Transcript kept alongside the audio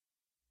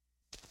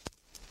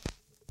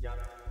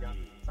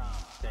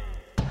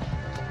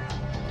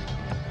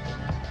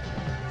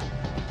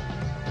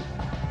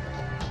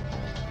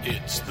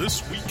It's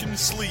This Week in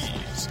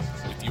Sleaze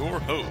with your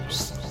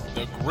hosts,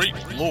 the Great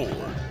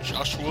Lord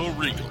Joshua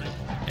Regal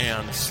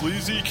and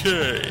Sleazy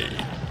K.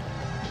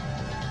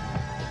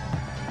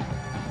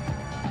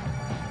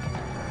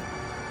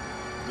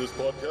 This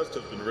podcast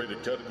has been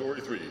rated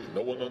Category 3.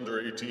 No one under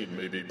 18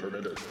 may be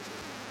permitted.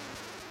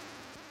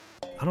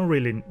 I don't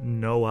really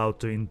know how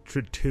to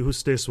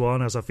introduce this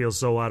one as I feel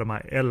so out of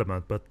my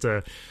element, but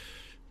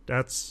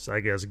that's,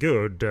 I guess,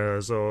 good.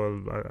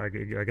 So I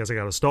guess I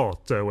gotta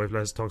start with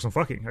Let's Talk Some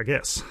Fucking, I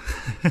guess.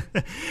 You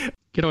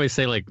can always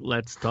say, like,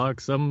 let's talk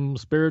some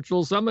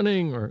spiritual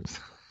summoning, or...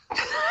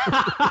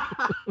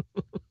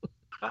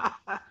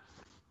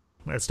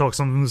 Let's talk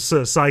some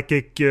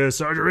psychic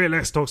surgery.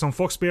 Let's talk some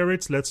fox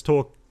spirits. Let's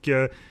talk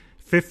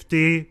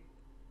 50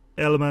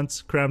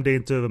 elements crammed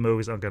into the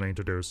movies I'm gonna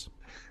introduce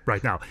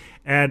right now.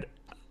 And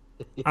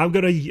I'm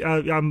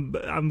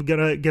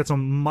gonna get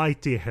some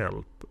mighty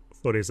help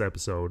for this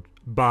episode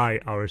by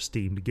our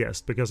esteemed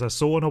guest, because I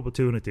saw an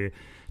opportunity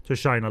to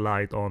shine a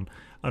light on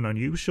an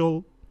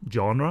unusual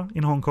genre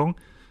in Hong Kong,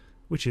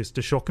 which is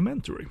the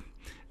shockumentary.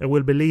 And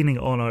we'll be leaning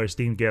on our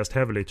esteemed guest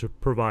heavily to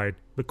provide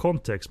the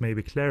context,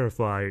 maybe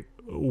clarify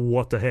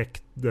what the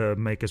heck the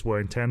makers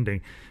were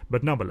intending.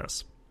 But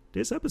nonetheless,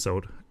 this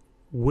episode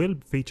will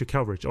feature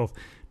coverage of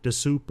the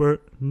super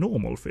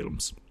normal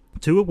films,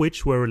 two of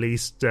which were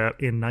released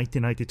in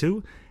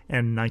 1992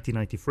 and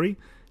 1993,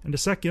 and the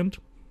second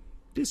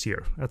this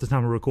year at the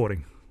time of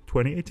recording,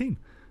 2018,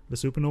 the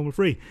Supernormal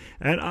 3.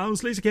 And I'm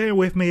Sleazy K,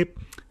 with me,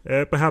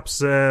 perhaps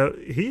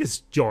he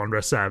is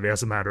genre savvy,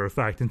 as a matter of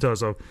fact, in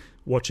terms of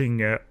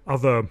watching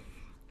other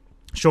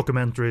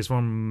shockumentaries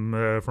from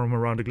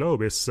around the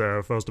globe, is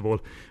first of all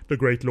the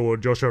Great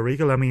Lord Joshua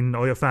Regal. I mean,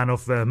 are you a fan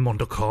of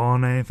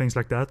Mondokane, things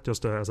like that?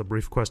 Just as a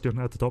brief question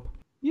at the top.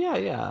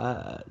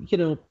 Yeah,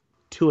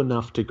 to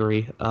enough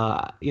degree.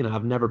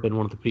 I've never been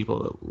one of the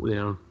people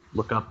that,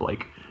 look up,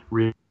 like,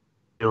 real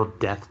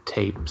death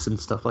tapes and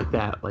stuff like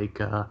that. Like,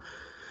 that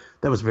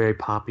was very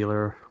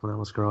popular when I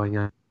was growing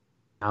up.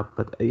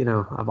 But,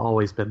 I've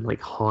always been, like,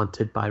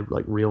 haunted by,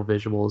 like, real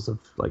visuals of,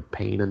 like,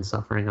 pain and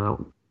suffering. I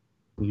don't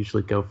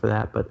usually go for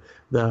that. But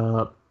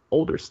the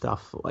older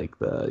stuff, like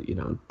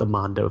the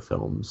Mondo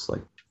films,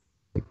 like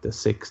the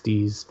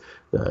 60s,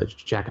 the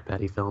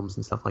Jacopetti films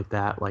and stuff like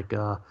that, like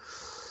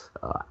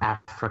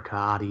Africa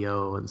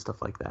Audio and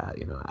stuff like that.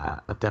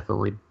 I've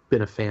definitely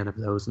been a fan of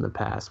those in the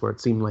past, where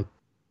it seemed like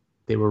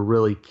they were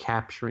really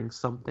capturing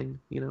something,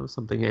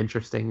 something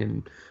interesting,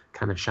 and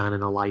kind of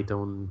shining a light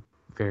on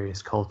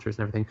various cultures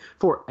and everything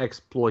for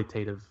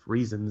exploitative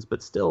reasons,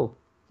 but still,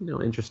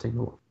 interesting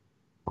to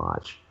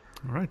watch.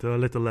 All right, a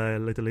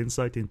little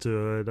insight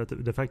into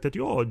the fact that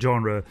you're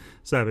genre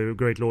savvy,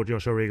 Great Lord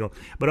Joshua Regal.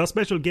 But our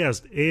special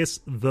guest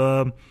is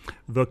the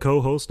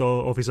co-host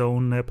of his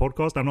own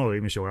podcast. I'm not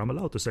even sure I'm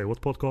allowed to say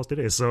what podcast it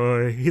is,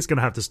 so he's going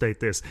to have to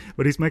state this.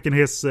 But he's making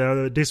his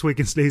This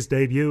Week in Sleaze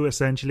debut.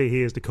 Essentially,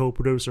 he is the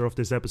co-producer of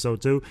this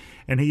episode too,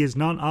 and he is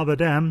none other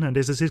than, and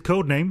this is his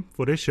code name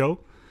for this show,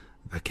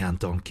 the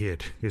Canton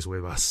Kid is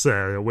with us,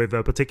 with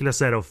a particular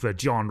set of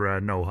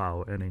genre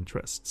know-how and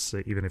interests,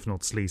 even if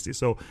not sleazy.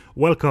 So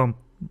welcome,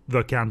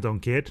 the Canton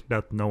Kid,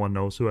 that no one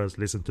knows who has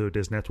listened to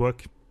this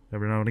network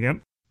every now and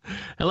again.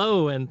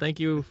 Hello, and thank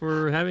you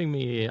for having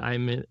me.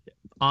 I'm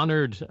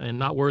honored and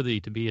not worthy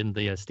to be in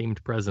the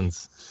esteemed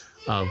presence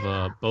of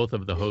both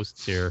of the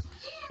hosts here,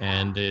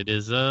 and it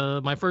is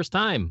my first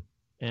time.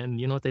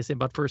 And you know what they say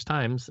about first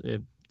times?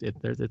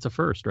 It's a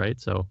first, right?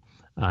 So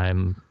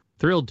I'm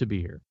thrilled to be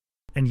here.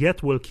 And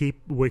yet we're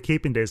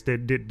keeping this,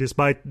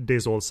 despite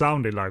this all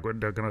sounding like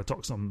they're going to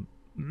talk some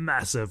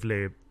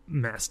massively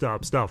messed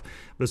up stuff.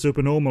 The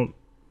Supernormal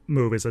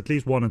movies, at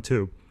least 1 and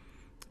 2,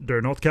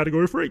 they're not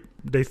category free.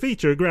 They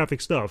feature graphic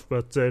stuff,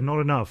 but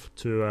not enough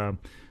to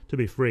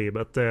be free.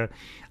 But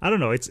I don't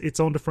know, it's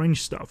on the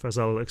fringe stuff, as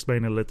I'll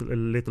explain a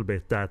little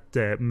bit,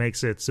 that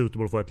makes it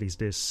suitable for at least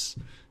this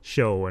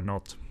show and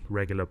not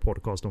regular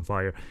Podcast on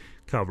Fire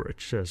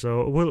coverage.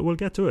 So we'll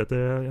get to it.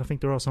 I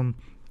think there are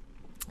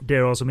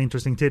some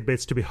interesting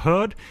tidbits to be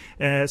heard.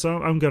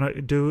 So I'm going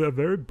to do a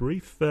very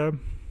brief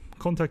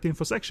contact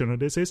info section. And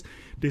this is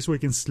This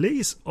Week in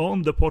Sleaze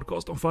on the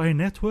Podcast on Fire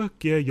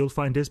Network. You'll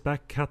find this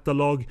back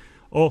catalogue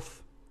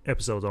of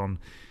episodes on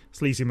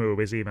sleazy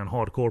movies, even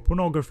hardcore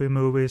pornography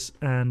movies,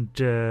 and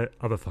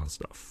other fun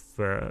stuff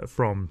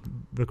from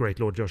the Great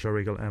Lord Joshua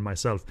Regal and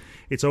myself.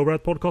 It's over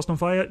at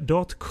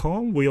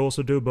podcastonfire.com. We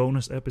also do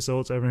bonus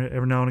episodes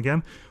every now and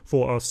again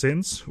for our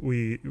sins.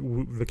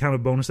 The kind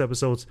of bonus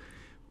episodes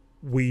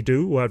we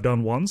do, or have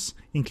done once,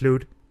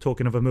 include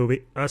talking of a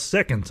movie a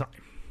second time,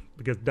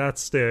 because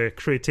that's the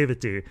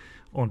creativity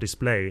on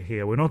display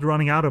here. We're not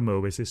running out of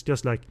movies. It's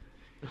just like,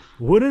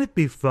 wouldn't it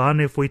be fun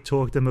if we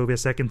talked the movie a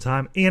second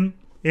time?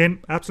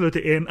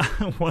 Absolutely in,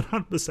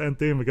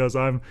 100% in, because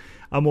I'm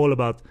all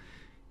about,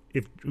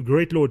 if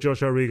Great Lord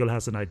Joshua Regal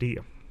has an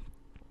idea,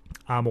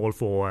 I'm all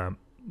for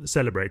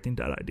celebrating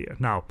that idea.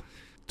 Now,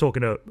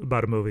 talking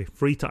about a movie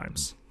 3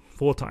 times,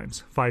 4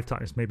 times, 5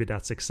 times. Maybe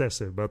that's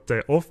excessive. But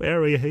off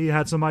air, he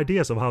had some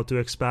ideas of how to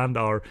expand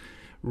our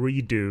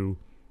redo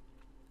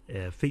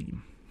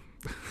theme.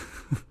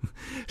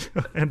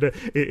 And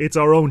it's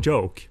our own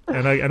joke.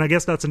 And I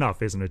guess that's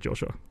enough, isn't it,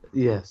 Joshua?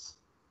 Yes.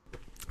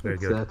 Very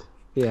good.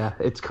 Yeah,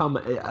 it's come.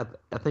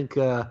 I think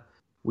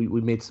we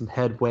made some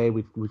headway.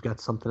 We've got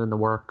something in the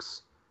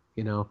works.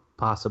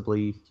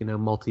 Possibly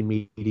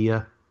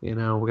multimedia. We're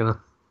gonna.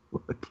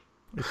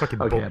 It's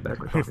fucking okay, I better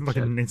quit talking shit.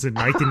 It's in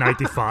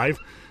 1995.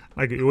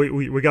 Like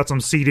we got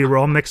some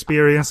CD-ROM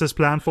experiences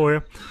planned for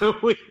you.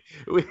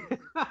 we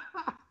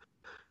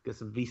got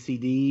some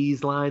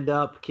VCDs lined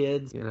up,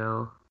 kids.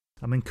 I'm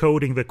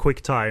encoding the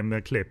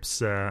QuickTime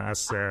clips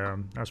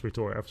as we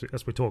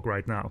talk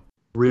right now.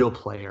 Real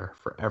player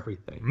for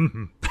everything.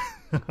 Mm-hmm.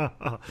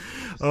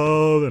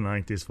 Oh, the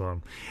 90s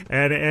fun.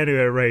 And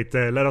anyway, right,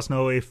 let us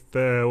know if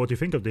what you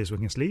think of This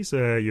Week in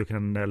Sleaze. You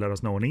can let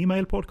us know on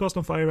email,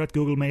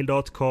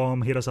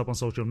 podcastonfire@googlemail.com. Hit us up on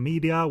social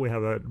media. We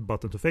have a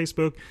button to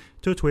Facebook,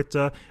 to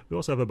Twitter. We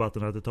also have a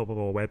button at the top of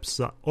our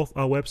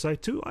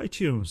website to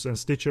iTunes and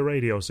Stitcher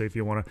Radio. So if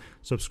you want to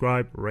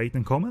subscribe, rate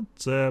and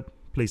comment,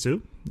 please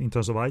do. In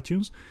terms of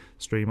iTunes,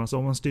 stream us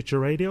on Stitcher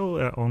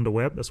Radio on the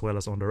web as well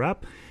as on the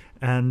app.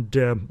 And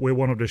we're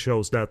one of the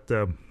shows that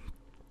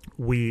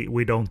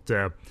we don't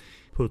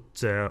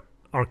put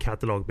our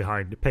catalog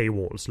behind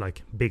paywalls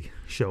like big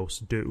shows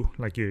do.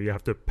 Like you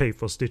have to pay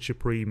for Stitcher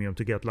Premium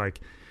to get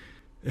like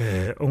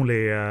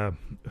only 1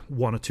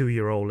 or 2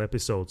 year old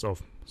episodes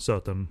of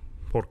certain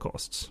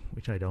podcasts,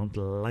 which I don't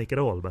like at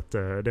all. But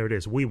there it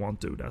is. We won't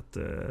do that,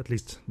 at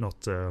least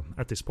not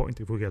at this point.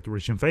 If we get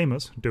rich and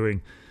famous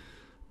doing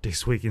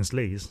This Week in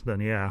Sleaze, then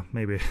yeah,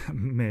 maybe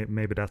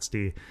that's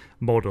the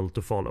model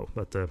to follow.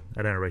 But at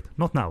any rate,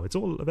 not now. It's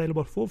all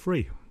available for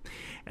free.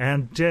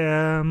 And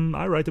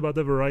I write about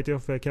a variety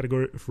of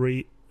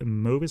category-free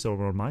movies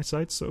over on my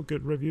site,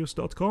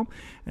 sogoodreviews.com.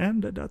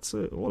 And that's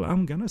all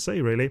I'm gonna say,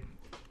 really.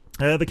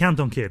 The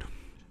Canton Kid.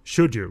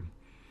 Should you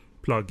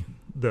plug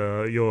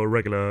your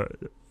regular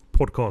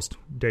podcast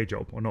day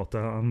job or not?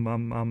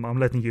 I'm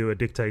letting you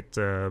dictate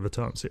the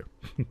terms here.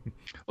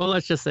 Well,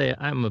 let's just say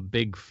I'm a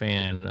big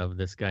fan of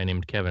this guy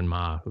named Kevin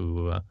Ma,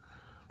 who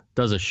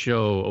does a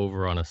show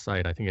over on a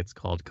site. I think it's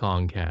called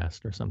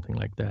Kongcast or something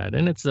like that,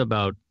 and it's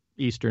about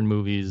Eastern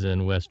movies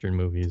and Western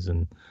movies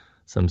and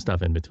some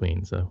stuff in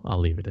between. So I'll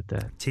leave it at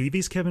that.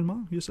 TV's Kevin Ma,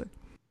 you say?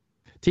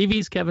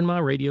 TV's Kevin Ma,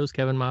 radio's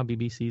Kevin Ma,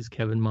 BBC's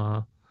Kevin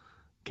Ma.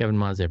 Kevin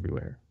Ma's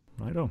everywhere.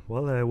 Right on.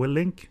 Well, we'll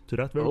link to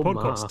that very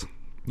podcast. Ma.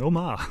 No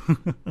ma.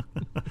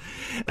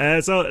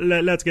 So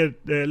let's get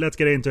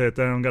into it.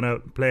 I'm gonna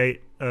play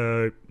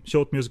a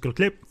short musical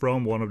clip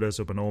from one of the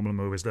Supernormal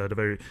movies. The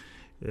very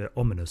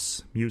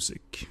ominous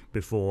music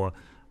before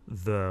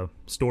the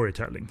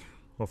storytelling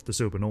of the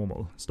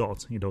Supernormal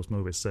starts in those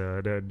movies.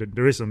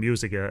 There is some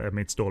music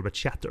amidst all the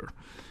chatter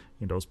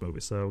in those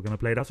movies. So we're going to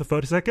play that for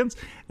 30 seconds.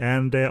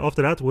 And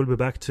after that, we'll be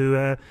back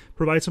to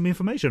provide some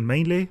information,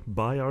 mainly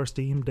by our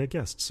esteemed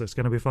guests. So it's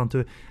going to be fun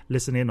to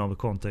listen in on the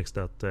context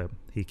that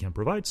he can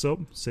provide.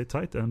 So sit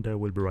tight, and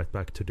we'll be right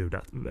back to do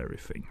that very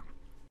thing.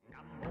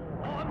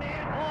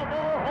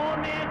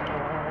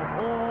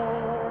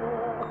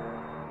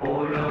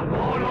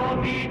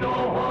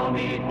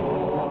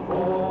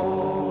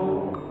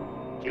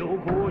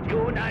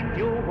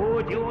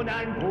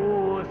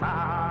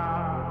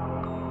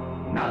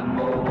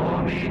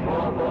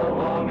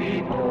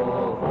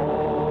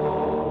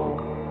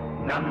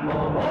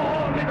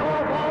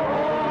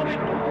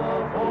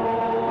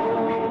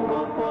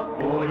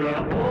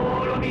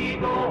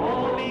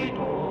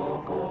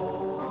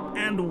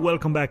 And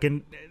welcome back.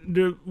 And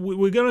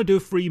we're going to do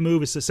 3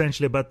 movies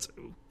essentially, but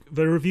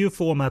the review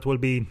format will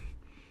be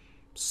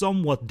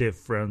somewhat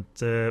different.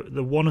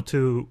 The 1 or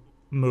 2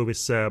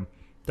 movies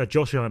that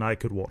Joshua and I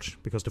could watch,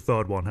 because the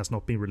 3rd one has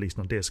not been released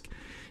on disc.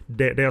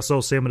 They are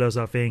so similar,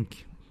 so I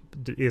think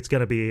it's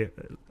going to be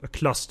a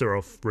cluster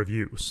of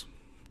reviews.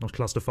 Not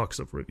clusterfucks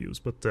of reviews,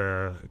 but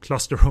a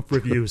cluster of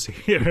reviews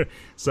here.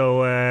 So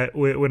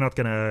we're not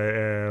going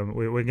to...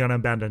 we're going to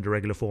abandon the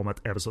regular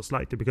format ever so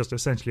slightly, because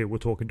essentially we're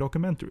talking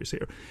documentaries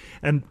here.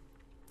 And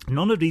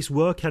none of these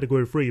were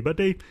category free, but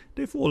they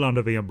fall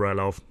under the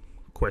umbrella of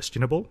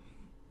questionable,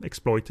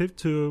 exploitive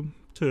to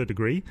a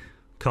degree,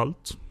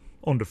 cult,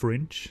 on the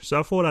fringe. So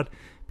I thought I'd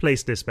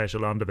place this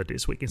special under the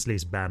This Week in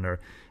Sleaze banner,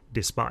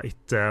 despite.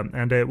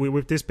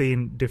 With this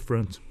being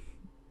different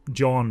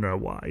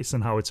genre-wise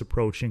and how it's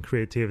approaching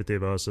creativity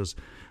versus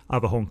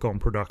other Hong Kong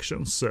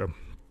productions,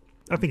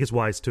 I think it's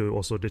wise to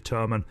also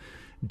determine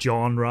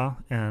genre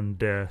and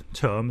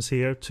terms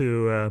here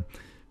to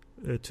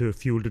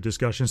fuel the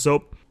discussion.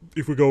 So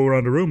if we go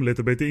around the room a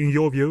little bit, in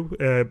your view,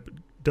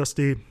 does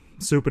the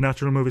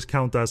supernatural movies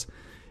count as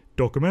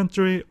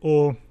documentary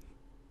or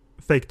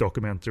fake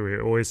documentary,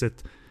 or is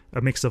it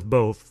a mix of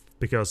both?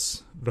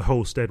 Because the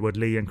host Edward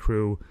Lee and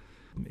crew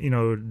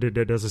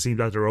Does it seem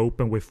that they're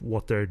open with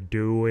what they're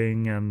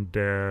doing and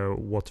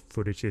what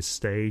footage is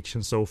staged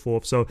and so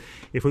forth? So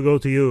if we go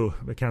to you,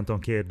 the Canton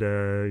Kid,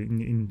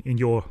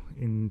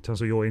 in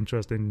terms of your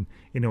interest in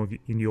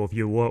your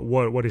view,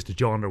 what is the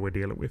genre we're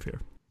dealing with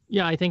here?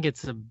 Yeah, I think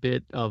it's a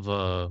bit of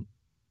a,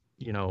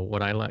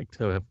 what I like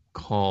to have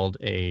called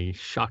a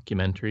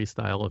shockumentary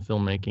style of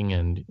filmmaking.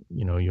 And,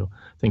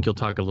 you'll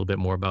talk a little bit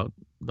more about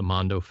the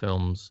Mondo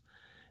films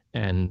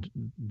and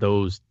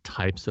those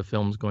types of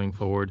films going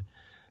forward.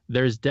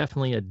 There's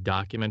definitely a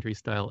documentary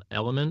style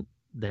element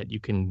that you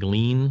can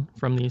glean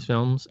from these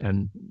films.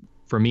 And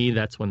for me,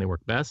 that's when they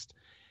work best.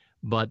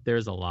 But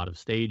there's a lot of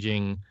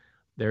staging.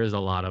 There's a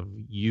lot of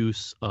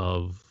use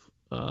of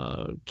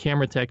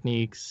camera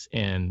techniques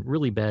and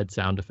really bad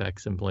sound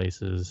effects in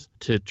places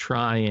to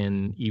try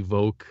and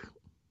evoke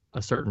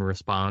a certain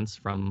response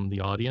from the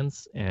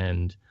audience.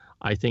 And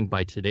I think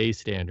by today's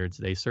standards,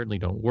 they certainly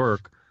don't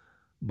work.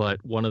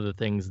 But one of the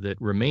things that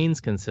remains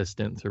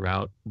consistent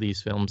throughout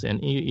these films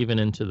and even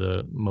into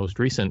the most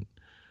recent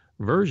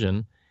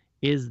version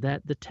is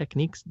that the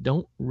techniques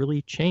don't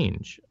really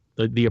change.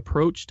 The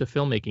approach to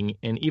filmmaking,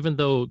 and even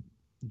though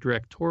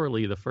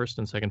directorially the first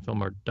and second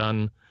film are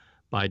done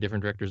by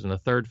different directors, and the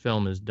third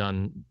film is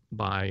done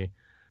by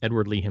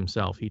Edward Lee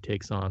himself. He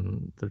takes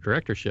on the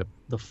directorship.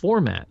 The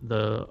format,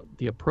 the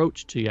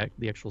approach to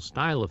the actual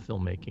style of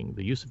filmmaking,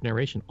 the use of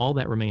narration, all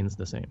that remains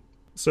the same.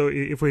 So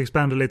if we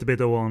expand a little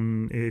bit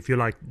on, if you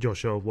like,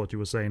 Joshua, what you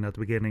were saying at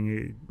the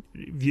beginning,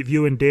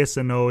 viewing this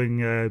and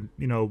knowing,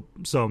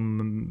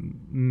 some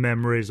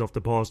memories of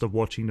the past of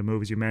watching the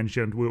movies you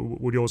mentioned,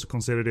 would you also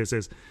consider this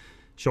as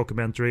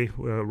shockumentary,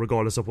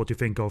 regardless of what you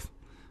think of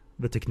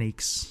the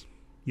techniques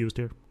used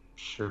here?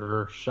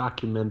 Sure,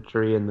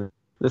 shockumentary in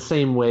the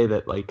same way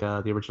that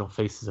the original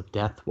Faces of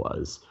Death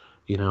was,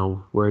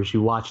 whereas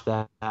you watch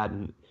that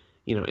and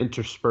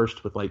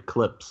interspersed with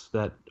clips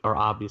that are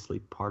obviously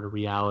part of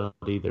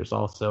reality. There's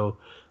also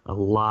a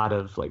lot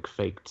of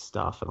faked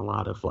stuff and a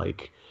lot of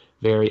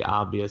very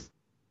obvious,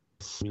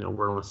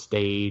 we're on a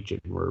stage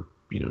and we're,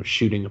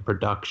 shooting a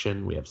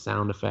production. We have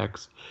sound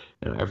effects,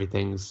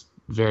 everything's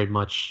very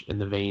much in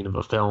the vein of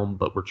a film,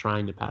 but we're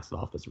trying to pass it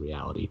off as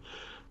reality.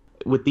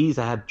 With these,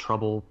 I had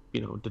trouble,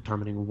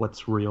 determining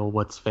what's real,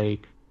 what's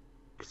fake,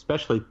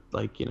 especially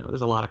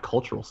there's a lot of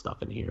cultural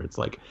stuff in here. It's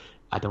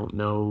I don't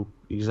know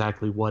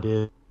exactly what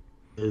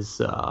is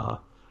a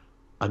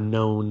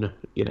known,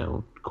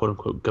 quote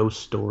unquote ghost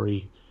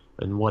story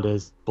and what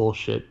is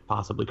bullshit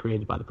possibly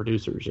created by the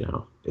producers.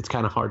 It's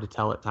kind of hard to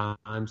tell at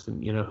times,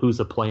 and who's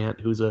a plant,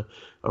 who's a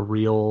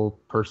real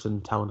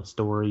person telling a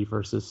story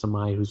versus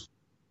somebody who's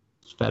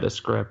fed a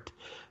script.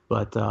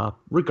 But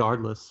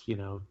regardless,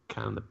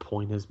 kind of the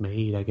point is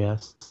made, I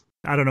guess.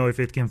 I don't know if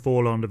it can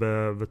fall under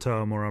the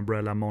term or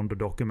umbrella Mondo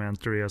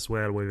documentary as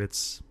well, with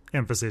its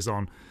emphasis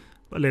on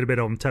a little bit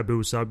on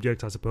taboo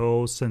subjects, I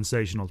suppose,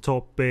 sensational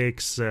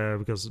topics,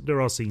 because there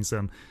are scenes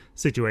and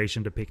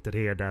situations depicted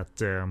here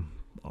that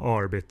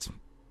are a bit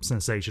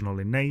sensational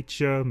in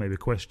nature, maybe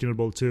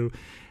questionable too.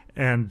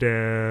 And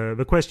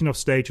the question of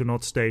stage or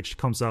not stage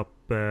comes up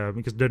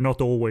because they're not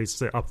always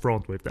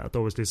upfront with that.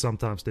 Obviously,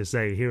 sometimes they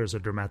say, here's a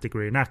dramatic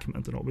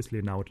reenactment, and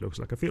obviously now it looks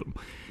like a film.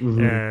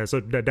 Mm-hmm. So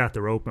that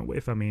they're open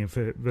with. I mean,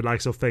 for the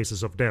likes of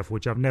Faces of Death,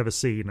 which I've never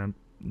seen and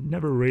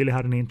never really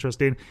had an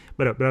interest in,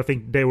 but I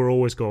think they were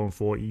always going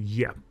for,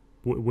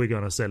 we're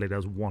going to sell it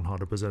as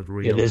 100%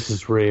 real. Yeah, this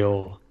is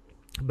real.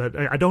 But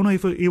I don't know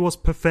if it was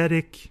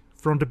pathetic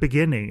from the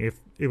beginning, if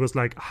it was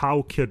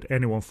how could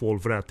anyone fall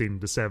for that in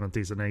the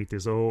 70s and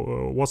 80s?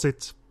 Or was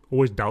it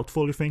always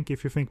doubtful, you think,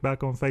 if you think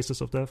back on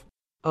Faces of Death?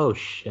 Oh,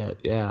 shit,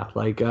 yeah.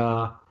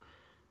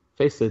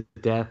 Faces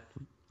of Death,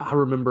 I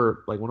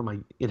remember, one of my,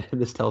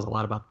 this tells a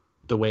lot about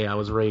the way I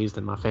was raised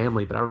in my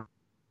family, but I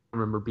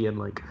remember being,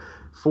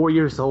 4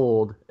 years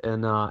old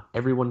and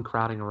everyone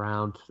crowding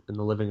around in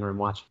the living room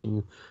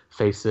watching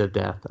Faces of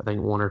Death. I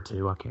think one or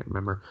two, I can't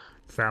remember.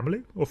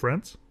 Family or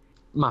friends?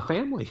 My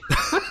family.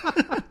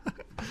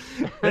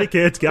 Hey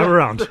kids, gather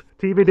around.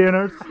 TV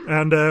dinners,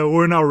 and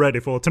we're now ready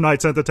for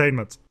tonight's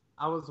entertainment.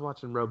 I was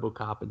watching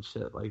RoboCop and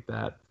shit like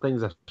that.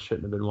 Things I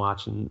shouldn't have been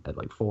watching at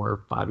 4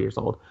 or 5 years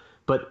old.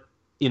 But,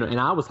 and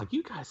I was like,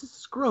 you guys, this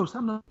is gross.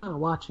 I'm not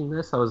watching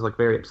this. I was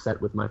very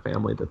upset with my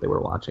family that they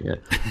were watching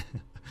it.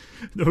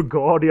 The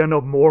guardian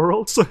of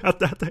morals at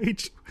that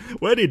age.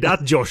 Where did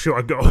that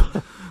Joshua go?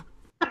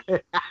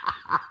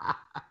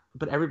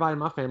 But everybody in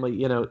my family,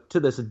 to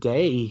this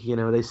day,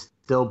 they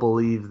still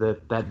believe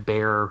that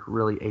bear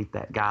really ate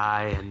that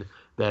guy and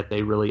that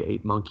they really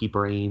ate monkey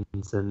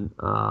brains and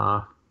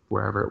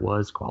wherever it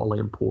was, Kuala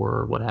Lumpur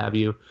or what have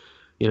you.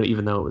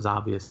 Even though it was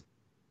obviously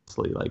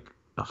the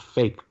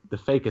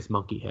fakest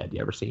monkey head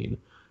you ever seen.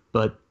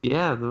 But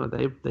yeah,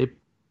 they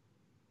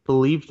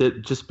believed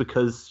it just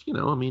because,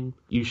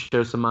 you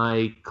show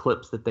somebody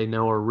clips that they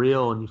know are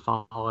real and you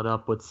follow it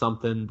up with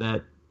something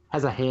that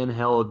has a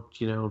handheld,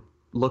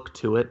 look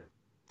to it.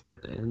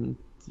 And,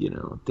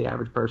 the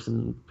average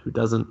person who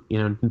doesn't,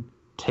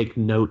 take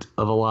note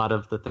of a lot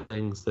of the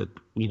things that,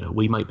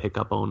 we might pick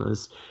up on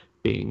as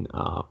being,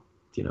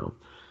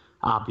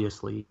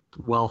 obviously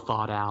well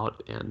thought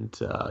out and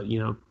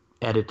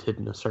edited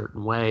in a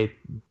certain way,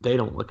 they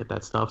don't look at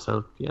that stuff.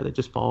 So yeah, they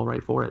just fall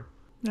right for it.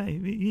 Yeah,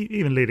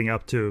 even leading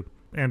up to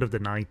end of the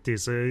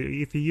 90s,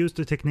 if you use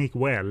the technique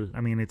well,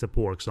 I mean, it's a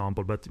poor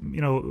example, but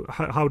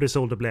how they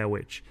sold the Blair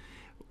Witch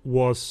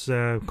was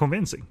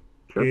convincing.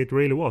 Sure. It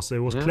really was. It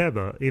was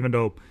clever, even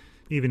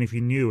if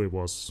you knew it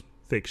was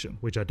fiction,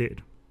 which I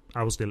did.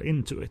 I was still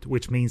into it,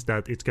 which means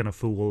that it's going to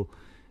fool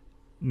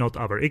not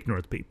other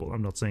ignorant people.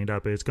 I'm not saying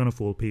that, but it's going to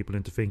fool people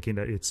into thinking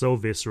that it's so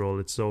visceral,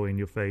 it's so in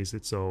your face,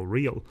 it's so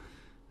real,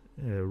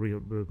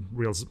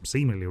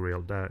 seemingly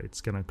real, that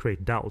it's going to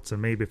create doubts.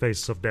 And maybe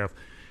Faces of Death,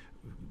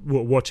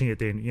 watching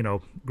it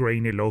in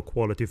grainy, low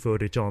quality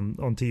footage on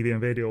TV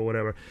and video or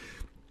whatever,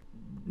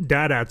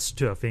 that adds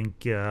to, I think,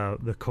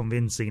 the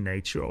convincing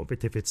nature of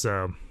it if it's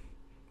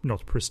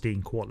not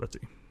pristine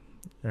quality,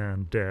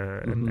 and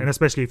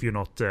especially if you're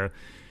not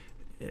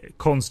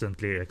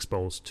constantly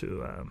exposed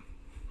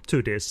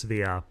to this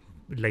via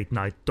late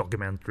night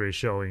documentary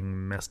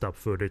showing messed up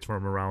footage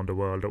from around the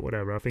world or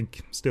whatever. I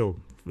think still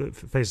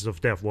Faces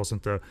of Death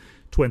wasn't the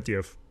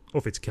 20th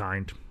of its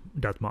kind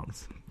that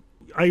month.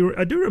 I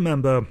do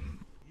remember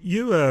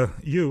you,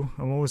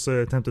 I'm always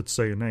tempted to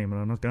say your name,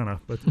 and I'm not gonna,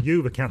 but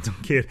you, the Canton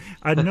Kid,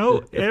 I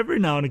know every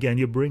now and again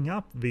you bring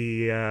up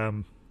the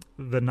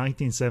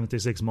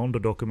 1976 Mondo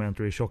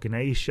documentary Shocking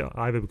Asia,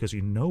 either because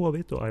you know of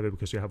it or either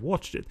because you have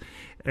watched it.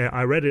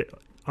 I read it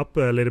up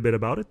a little bit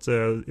about it,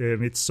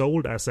 and it's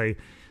sold as a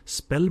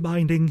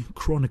spellbinding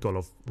chronicle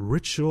of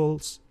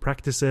rituals,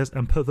 practices,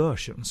 and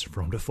perversions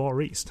from the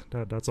Far East.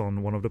 That's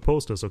on one of the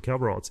posters or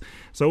cover arts.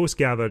 So I always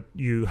gathered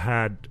you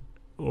had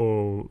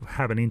or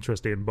have an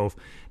interest in both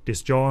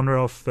this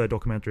genre of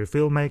documentary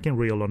filmmaking,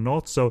 real or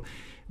not. So,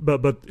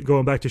 but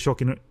going back to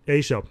Shocking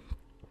Asia,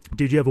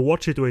 did you ever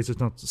watch it, or is it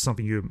not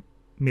something you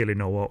merely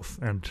know of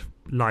and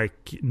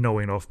like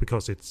knowing of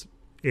because it's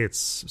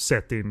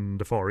set in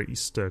the Far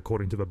East,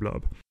 according to the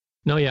blurb?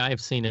 No, yeah, I've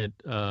seen it.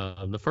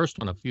 The first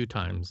one a few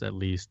times at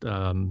least.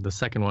 The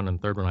second one and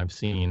third one I've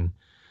seen,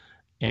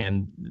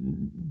 and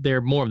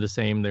they're more of the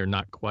same. They're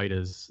not quite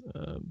as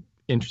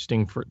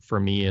interesting for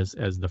me as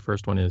the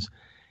first one is.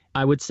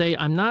 I would say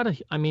I'm not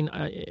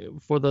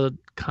for the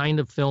kind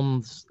of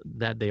films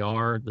that they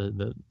are,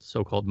 the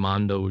so-called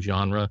Mondo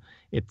genre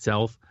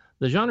itself,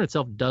 the genre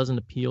itself doesn't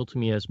appeal to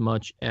me as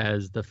much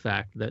as the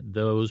fact that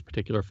those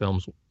particular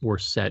films were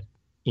set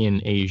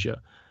in Asia.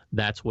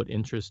 That's what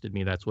interested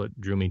me. That's what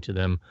drew me to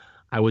them.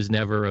 I was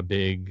never a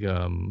big,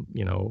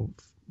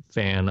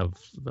 fan of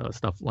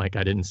stuff like,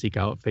 I didn't seek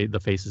out the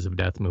Faces of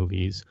Death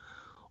movies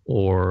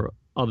or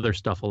other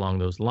stuff along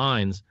those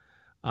lines.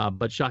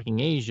 But Shocking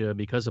Asia,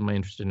 because of my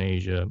interest in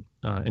Asia,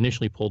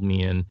 initially pulled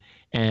me in.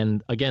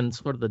 And again,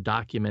 sort of the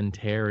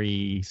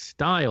documentary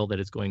style that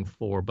it's going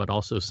for, but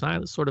also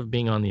sort of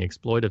being on the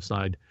exploitive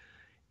side,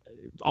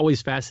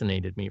 always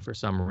fascinated me for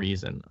some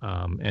reason.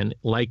 And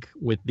like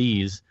with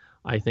these,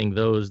 I think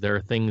there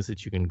are things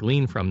that you can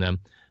glean from them.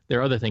 There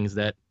are other things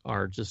that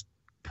are just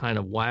kind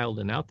of wild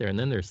and out there. And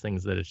then there's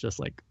things that it's just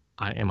like,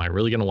 am I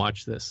really going to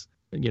watch this?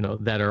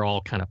 That are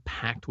all kind of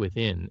packed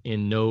in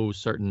no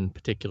certain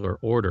particular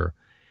order.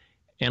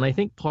 And I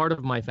think part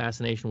of my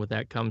fascination with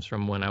that comes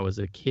from when I was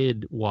a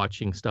kid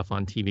watching stuff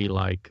on TV,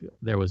 like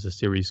there was a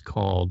series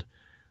called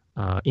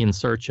In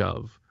Search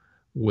Of,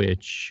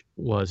 which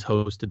was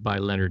hosted by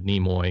Leonard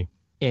Nimoy.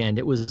 And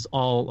it was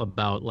all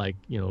about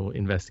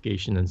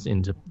investigations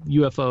into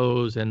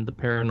UFOs and the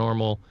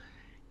paranormal.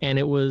 And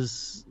it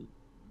was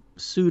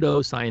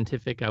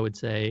pseudo-scientific, I would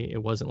say.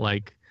 It wasn't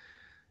like,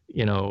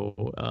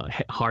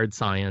 hard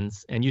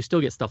science. And you still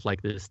get stuff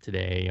like this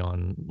today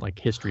on like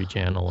History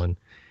Channel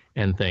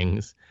and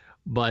things.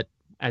 But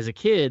as a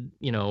kid,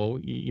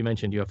 you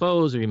mentioned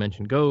UFOs or you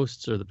mentioned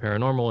ghosts or the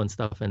paranormal and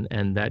stuff,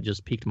 and that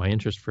just piqued my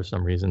interest for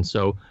some reason.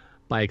 So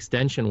by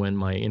extension, when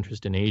my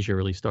interest in Asia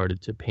really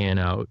started to pan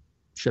out,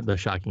 the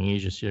Shocking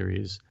Asia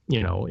series,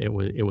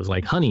 it was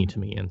like honey to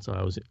me. And so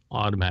I was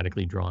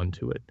automatically drawn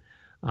to it.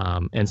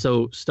 And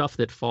so stuff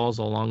that falls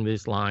along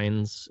these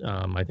lines,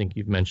 I think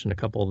you've mentioned a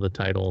couple of the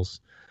titles,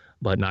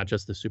 but not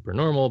just the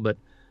supernormal, but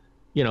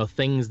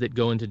things that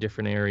go into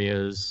different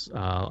areas.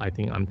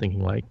 I'm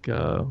thinking like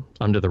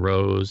Under the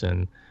Rose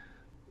and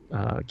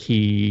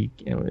Key.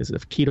 Is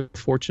it Key to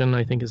Fortune?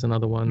 I think is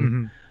another one.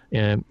 Mm-hmm.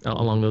 And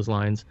along those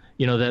lines,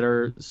 that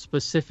are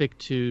specific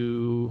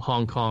to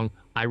Hong Kong.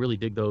 I really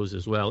dig those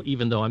as well,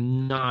 even though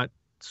I'm not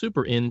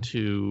super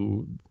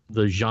into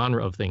the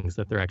genre of things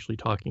that they're actually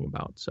talking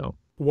about. So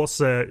was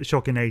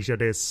Shocking Asia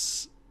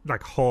this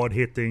like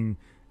hard-hitting,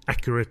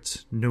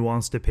 accurate,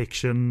 nuanced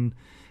depiction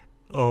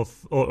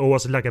of, or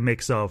was it like a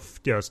mix of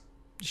just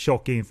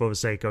shocking for the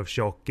sake of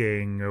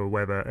shocking, or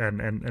whether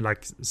and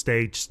like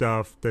stage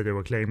stuff that they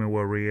were claiming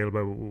were real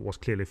but was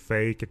clearly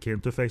fake, akin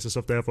to Faces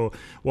of Death? Or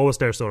what was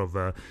their sort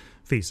of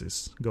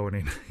thesis going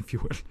in, if you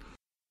will?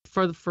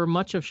 For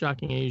much of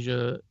Shocking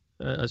Asia,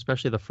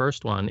 especially the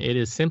first one, it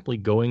is simply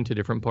going to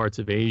different parts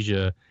of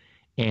Asia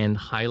and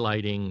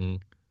highlighting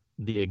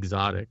the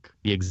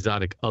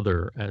exotic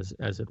other,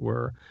 as it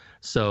were.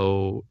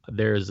 So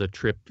there's a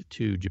trip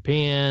to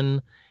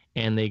Japan,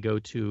 and they go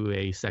to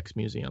a sex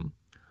museum,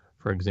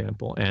 for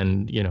example,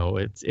 and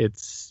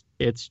it's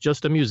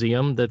just a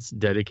museum that's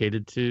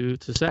dedicated to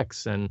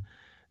sex, and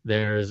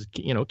there's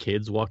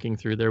kids walking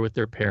through there with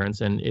their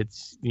parents, and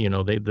it's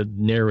the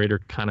narrator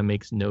kind of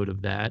makes note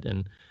of that,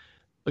 and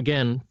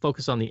again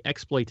focus on the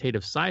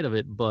exploitative side of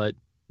it, but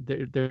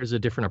there's a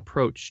different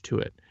approach to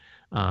it.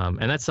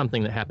 And that's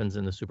something that happens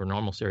in the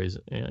Supernormal series.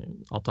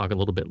 I'll talk a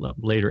little bit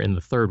later in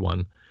the third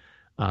one,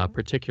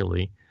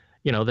 particularly.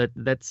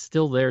 That's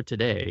still there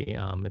today.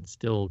 It's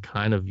still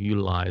kind of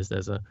utilized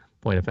as a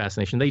point of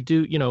fascination. They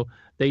do.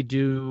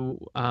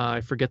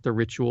 I forget the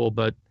ritual,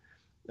 but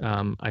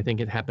I think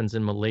it happens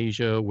in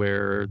Malaysia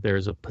where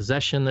there's a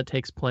possession that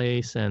takes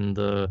place, and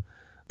the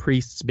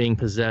priests being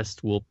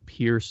possessed will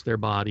pierce their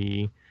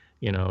body.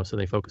 So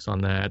they focus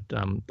on that.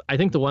 I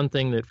think the one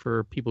thing that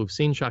for people who've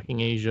seen Shocking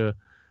Asia,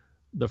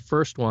 the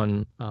first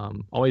one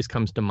always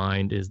comes to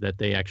mind is that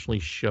they actually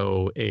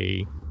show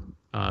a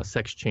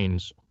sex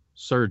change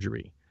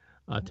surgery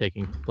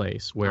taking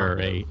place,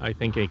 where I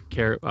think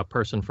a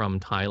person from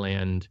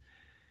Thailand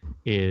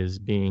is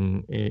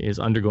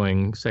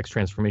undergoing sex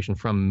transformation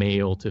from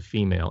male to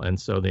female, and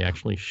so they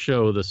actually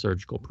show the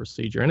surgical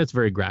procedure, and it's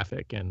very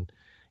graphic, and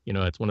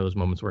it's one of those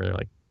moments where they're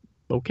like,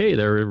 okay,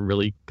 they're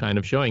really kind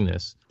of showing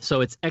this.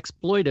 So it's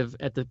exploitive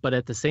but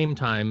at the same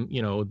time,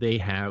 they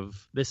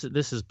have this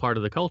is part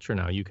of the culture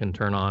now. You can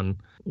turn on,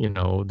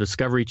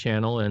 Discovery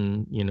Channel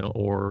and,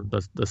 or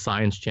the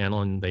Science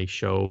Channel, and they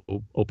show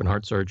open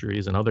heart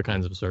surgeries and other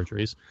kinds of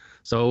surgeries.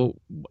 So,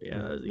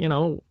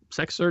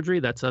 sex surgery,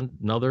 that's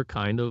another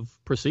kind of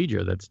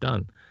procedure that's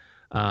done.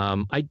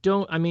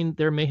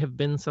 There may have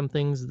been some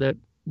things that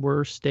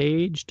were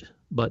staged,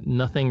 but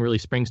nothing really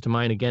springs to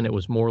mind. Again, it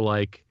was more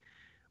like,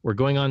 we're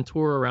going on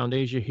tour around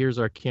Asia. Here's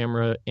our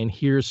camera, and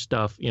here's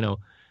stuff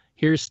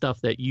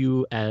that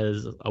you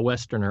as a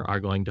Westerner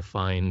are going to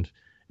find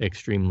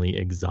extremely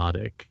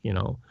exotic.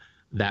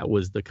 That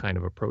was the kind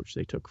of approach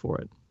they took for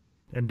it.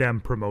 And then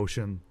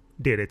promotion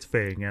did its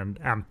thing and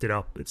amped it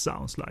up. It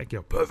sounds like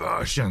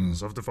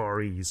perversions of the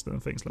Far East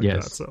and things like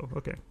that. So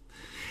okay,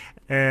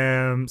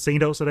 seen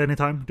those at any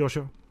time,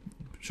 Joshua?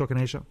 Shocking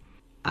Asia?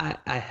 I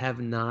have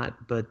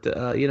not, but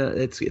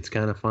it's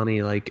kind of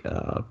funny. Like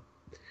I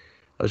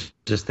was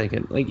just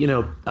thinking, like,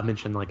 I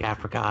mentioned like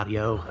Africa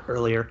Audio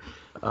earlier,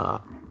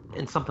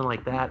 and something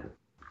like that.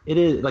 It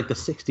is like the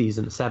 60s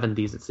and the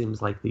 70s. It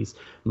seems like these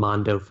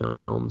Mondo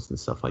films and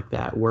stuff like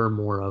that were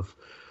more of,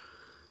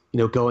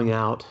 going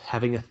out,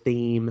 having a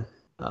theme,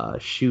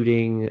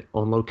 shooting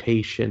on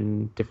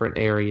location, different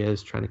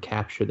areas, trying to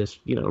capture this,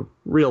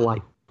 real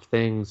life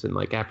things. And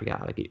like Africa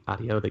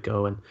Audio, they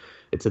go and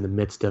it's in the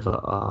midst of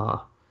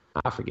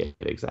I forget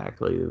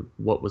exactly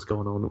what was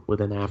going on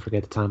within Africa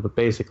at the time, but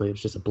basically it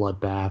was just a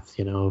bloodbath,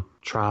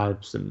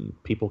 tribes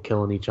and people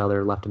killing each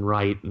other left and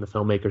right, and the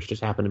filmmakers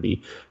just happened to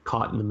be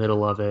caught in the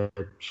middle of it,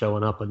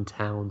 showing up in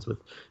towns with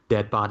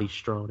dead bodies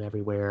strewn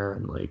everywhere,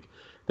 and like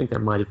I think there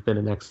might have been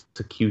an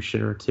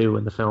execution or two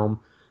in the film.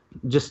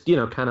 Just,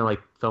 kind of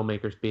like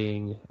filmmakers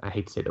being, I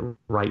hate to say the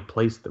right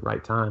place at the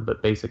right time,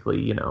 but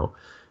basically,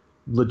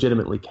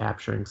 legitimately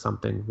capturing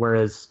something.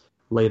 Whereas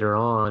later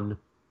on,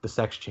 the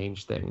sex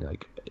change thing,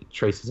 like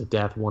Traces of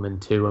Death 1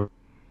 and 2,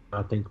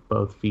 I think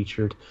both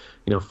featured,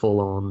 full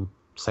on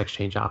sex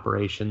change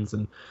operations,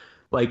 and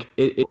like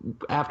it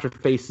after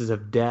Faces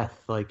of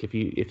Death, like if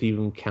you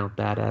even count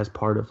that as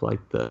part of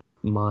like the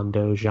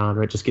Mondo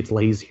genre, it just gets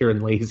lazier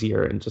and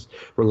lazier and just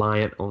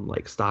reliant on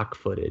like stock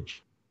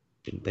footage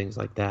and things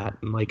like that.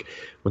 And like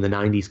when the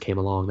 90s came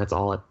along, that's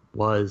all it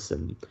was.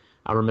 And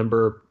I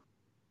remember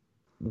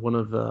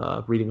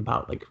reading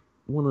about like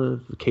one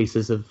of the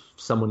cases of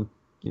someone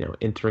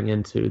entering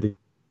into the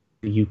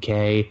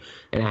UK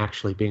and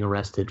actually being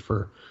arrested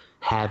for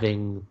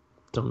having,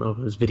 don't know if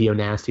it was video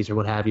nasties or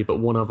what have you, but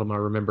one of them, I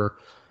remember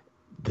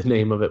the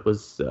name of it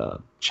was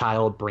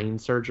child brain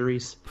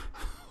surgeries.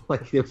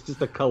 Like it was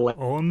just a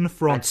collection on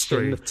Front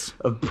Street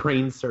of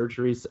brain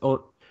surgeries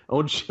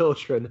on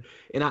children.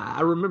 And I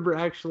remember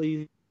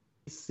actually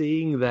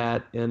seeing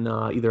that in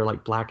either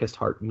like Blackest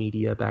Heart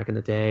Media back in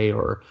the day,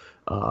 or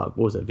what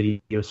was it,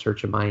 Video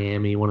Search of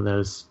Miami, one of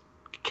those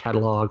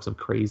catalogs of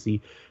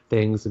crazy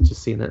things, and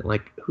just seeing that,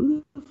 like,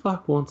 who the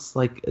fuck wants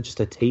like just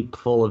a tape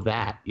full of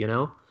that,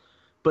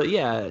 But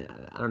yeah,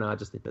 I don't know, I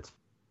just think that's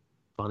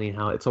funny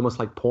how it's almost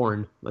like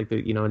porn. Like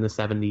in the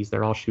 70s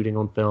they're all shooting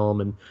on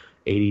film, and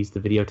 80s the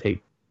videotape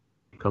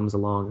comes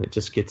along. It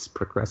just gets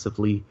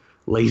progressively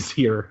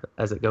lazier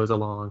as it goes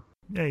along.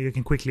 Yeah, you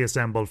can quickly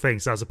assemble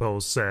things as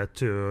opposed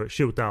to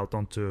shoot out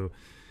onto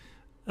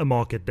a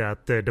market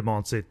that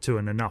demands it to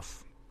an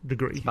enough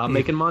degree. It's about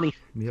making money.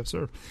 Yes,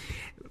 sir.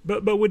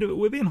 But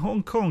within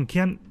Hong Kong,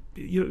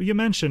 you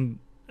mentioned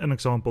an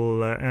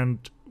example,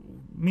 and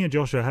me and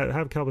Joshua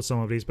have covered some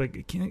of these,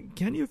 but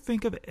can you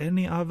think of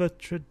any other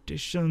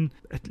tradition,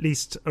 at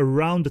least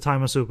around the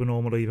time of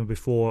Supernormal, or even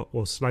before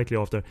or slightly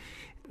after,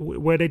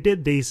 where they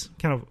did these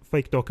kind of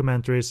fake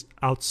documentaries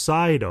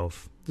outside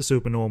of the the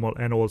Supernormal,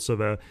 and also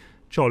the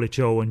Charlie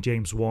Cho and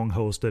James Wong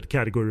hosted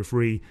Category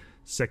 3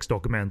 sex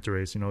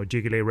documentaries,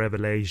 Jiggly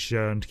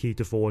Revelation, Key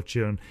to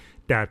Fortune,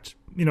 that,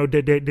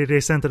 they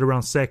centered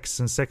around sex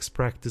and sex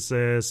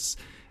practices,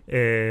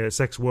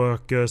 sex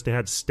workers. They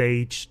had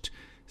staged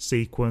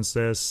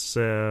sequences,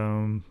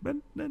 but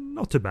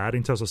not too bad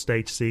in terms of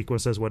stage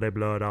sequences where they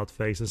blurred out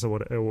faces or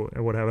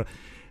whatever.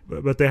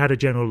 But they had a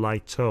general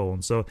light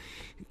tone. So,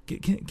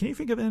 can you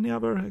think of any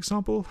other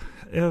example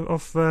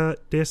of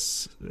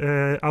this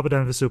other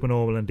than the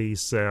Supernormal and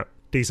these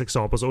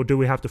examples, or do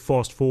we have to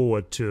fast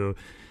forward to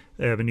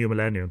the new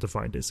millennium to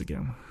find this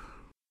again?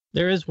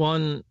 There is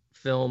one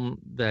film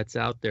that's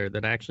out there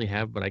that I actually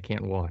have, but I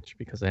can't watch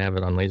because I have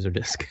it on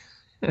Laserdisc.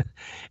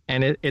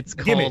 And it's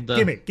called...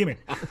 Gimme.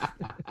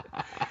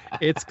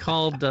 It's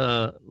called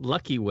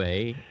Lucky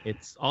Way.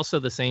 It's also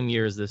the same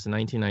year as this,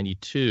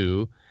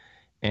 1992.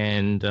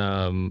 And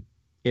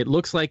it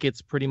looks like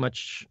it's pretty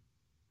much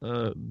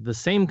the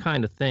same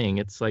kind of thing.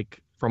 It's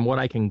like, from what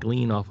I can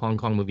glean off Hong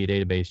Kong Movie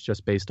Database,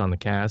 just based on the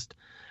cast,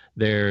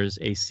 there's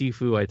a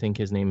Sifu, I think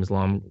his name is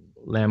Lam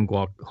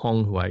Guok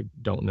Hong, who I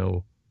don't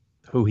know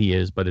who he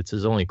is, but it's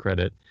his only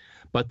credit.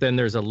 But then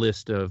there's a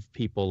list of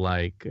people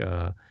like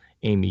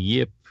Amy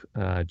Yip,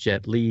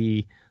 Jet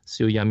Li,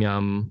 Su Yam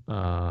Yam,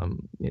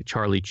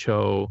 Charlie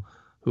Cho,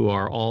 who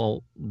are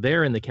all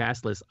there in the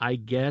cast list. I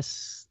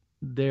guess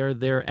they're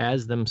there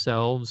as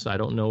themselves. I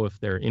don't know if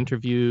they're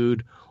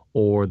interviewed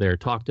or they're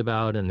talked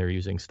about and they're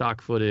using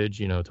stock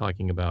footage,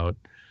 talking about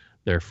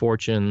their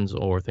fortunes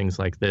or things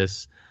like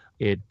this.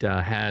 It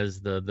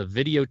has the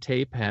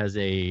videotape has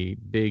a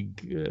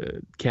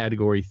big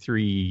Category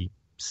 3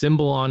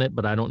 symbol on it,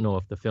 but I don't know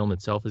if the film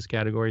itself is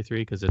Category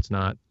 3 because it's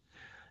not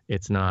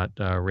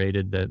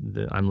rated.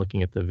 I'm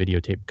looking at the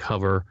videotape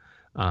cover.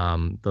 The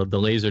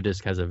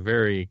Laserdisc has a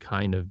very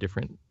kind of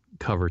different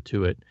cover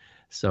to it.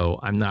 So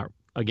I'm not,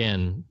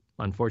 again,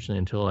 unfortunately,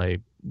 until I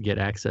get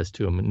access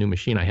to a new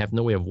machine, I have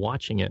no way of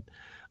watching it.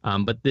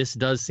 But this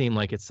does seem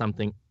like it's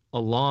something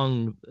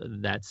along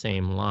that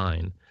same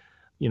line.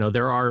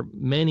 There are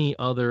many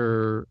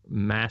other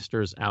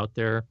masters out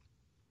there,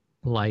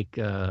 like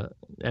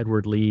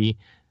Edward Lee,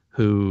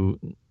 who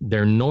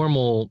their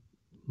normal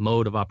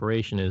mode of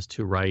operation is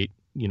to write,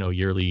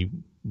 yearly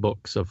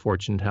books of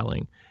fortune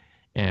telling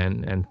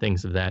and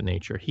things of that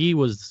nature. He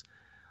was,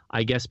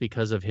 I guess,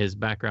 because of his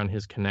background,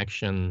 his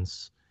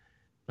connections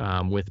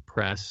with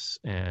press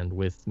and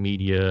with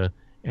media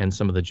and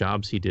some of the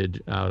jobs he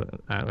did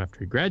after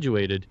he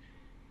graduated,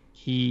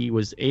 he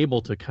was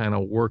able to kind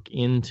of work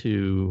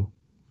into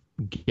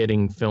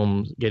getting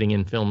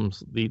in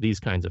films, these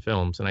kinds of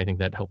films, and I think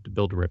that helped to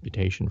build a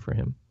reputation for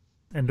him.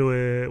 And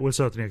we'll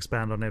certainly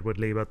expand on Edward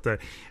Lee, but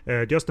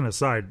just an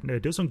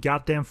aside, do some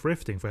goddamn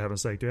thrifting, for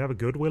heaven's sake. Do you have a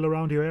Goodwill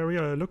around your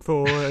area? Look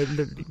for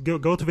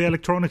go to the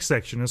electronics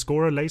section and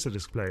score a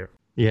Laserdisc player.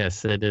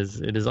 Yes, it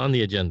is on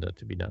the agenda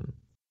to be done.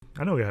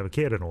 I know you have a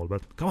kid and all,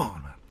 but come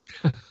on,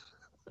 man.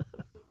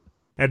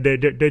 And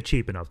they're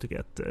cheap enough to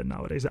get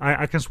nowadays.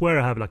 I can swear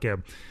I have like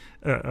an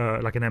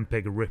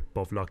MPEG rip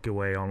of Lucky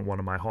Way on one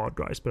of my hard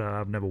drives, but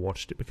I've never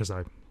watched it because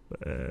I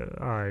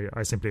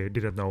simply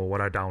didn't know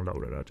what I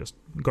downloaded. I just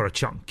got a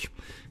chunk.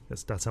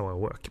 That's how I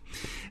work.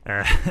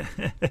 But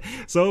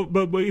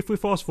if we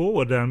fast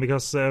forward then,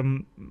 because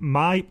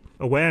my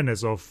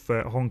awareness of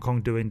Hong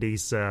Kong doing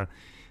these, I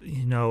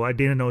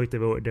didn't know if they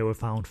were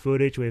found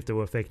footage or if they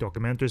were fake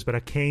documentaries, but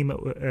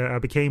I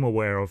became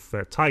aware of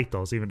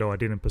titles, even though I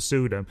didn't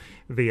pursue them,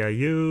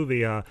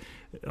 via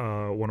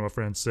one of my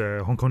friends,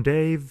 Hong Kong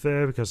Dave,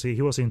 because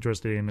he was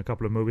interested in a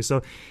couple of movies.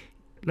 So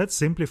let's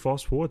simply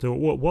fast forward to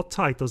what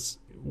titles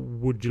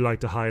would you like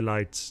to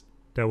highlight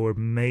that were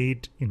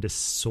made in the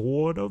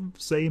sort of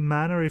same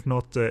manner, if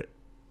not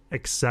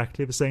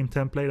exactly the same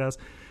template as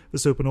the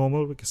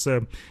Supernormal? Because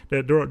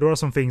there are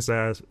some things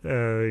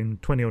in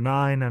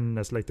 2009 and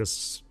as late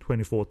as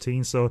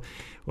 2014. So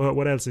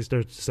what else is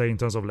there to say in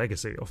terms of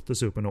legacy of the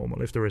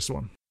Supernormal, if there is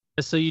one?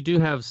 So you do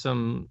have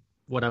some,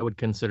 what I would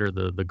consider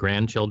the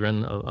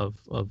grandchildren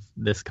of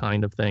this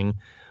kind of thing,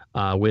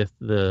 with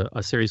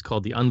a series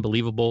called The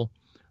Unbelievable,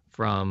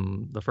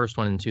 from the first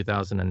one in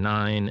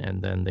 2009,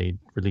 and then they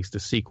released a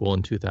sequel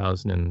in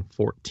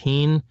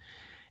 2014.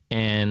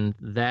 And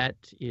that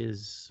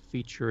is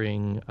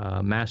featuring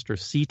Master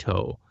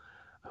Sito,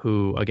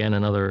 who, again,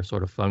 another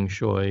sort of feng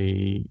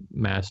shui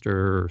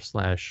master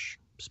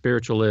 /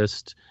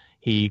 spiritualist.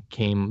 He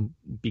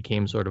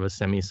became sort of a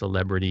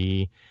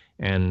semi-celebrity,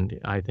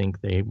 and I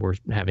think they were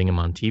having him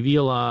on TV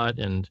a lot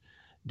and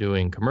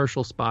doing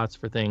commercial spots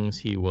for things.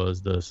 He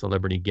was the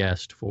celebrity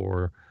guest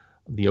for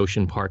the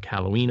Ocean Park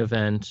Halloween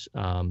event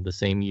the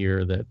same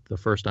year that the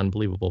first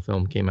Unbelievable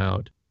film came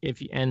out.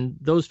 And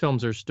those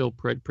films are still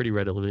pretty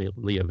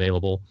readily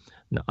available.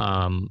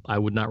 I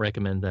would not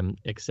recommend them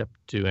except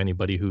to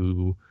anybody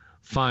who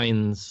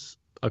finds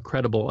a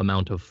credible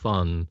amount of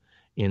fun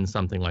in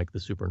something like the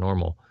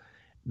Supernormal,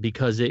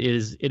 because it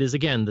is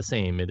again the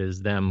same. It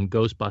is them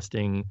ghost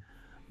busting,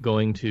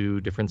 going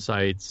to different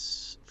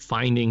sites,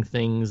 finding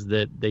things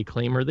that they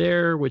claim are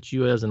there, which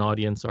you as an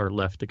audience are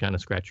left to kind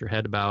of scratch your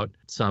head about.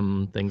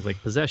 Some things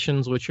like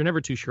possessions, which you're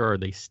never too sure, are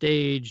they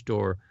staged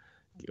or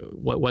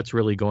what's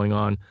really going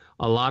on.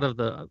 A lot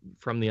of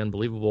from the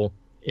Unbelievable,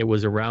 it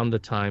was around the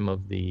time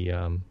of the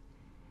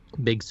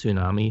big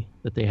tsunami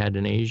that they had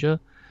in Asia.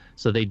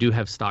 So they do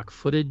have stock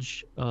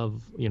footage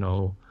of,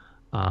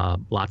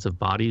 lots of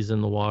bodies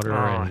in the water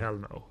and hell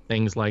no.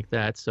 things like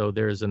that. So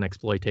there's an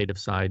exploitative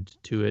side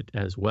to it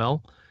as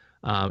well.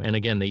 And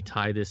again, they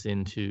tie this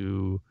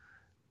into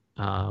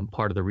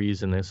part of the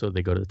reason. So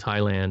they go to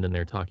Thailand and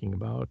they're talking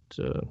about,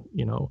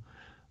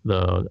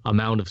 the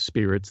amount of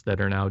spirits that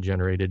are now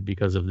generated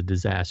because of the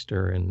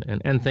disaster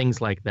and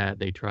things like that.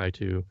 They try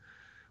to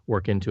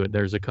work into it.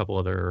 There's a couple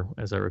other,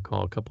 as I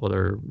recall,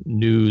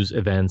 news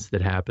events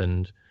that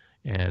happened,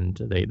 and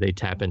they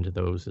tap into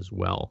those as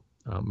well.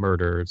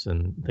 Murders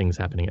and things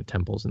happening at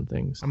temples and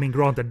things. I mean,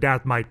 granted,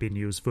 that might be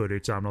news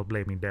footage. I'm not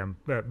blaming them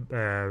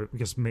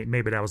because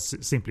maybe that was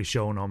simply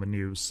shown on the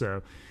news.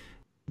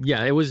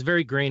 Yeah, it was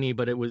very grainy,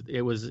 but it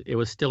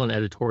was still an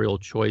editorial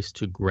choice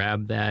to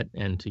grab that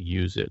and to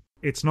use it.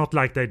 It's not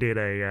like they did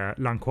a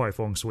Lan Kwai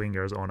Fong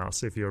Swingers on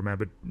us, if you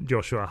remember,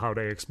 Joshua, how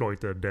they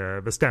exploited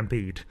the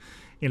stampede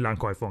in Lan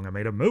Kwai Fong and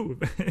made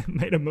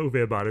a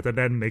movie about it, and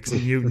then mixed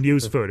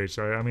news footage.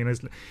 So, I mean,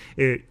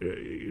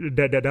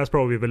 that's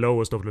probably the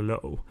lowest of the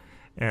low,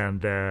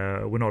 and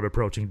we're not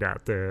approaching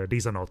that.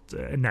 These are not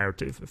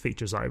narrative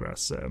features either,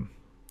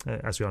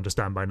 as you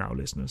understand by now,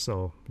 listeners.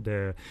 So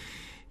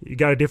you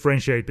got to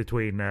differentiate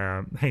between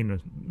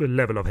the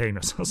level of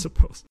heinous, I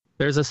suppose.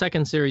 There's a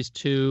second series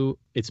too.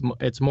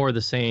 It's more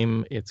the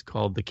same. It's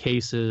called The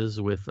Cases,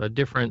 with a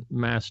different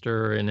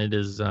master, and it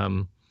is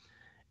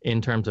in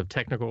terms of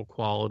technical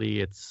quality,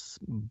 it's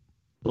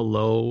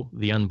below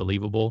The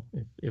Unbelievable,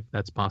 if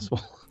that's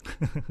possible.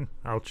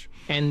 Ouch.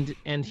 And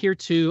here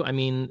too, I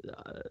mean,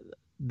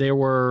 there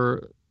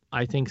were,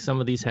 I think some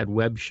of these had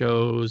web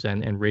shows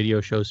and radio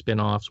show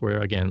spin-offs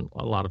where, again,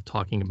 a lot of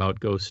talking about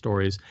ghost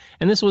stories.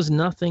 And this was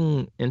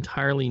nothing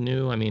entirely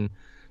new. I mean,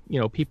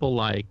 people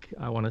like,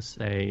 I want to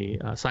say,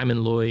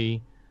 Simon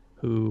Loy,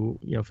 who,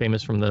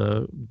 famous from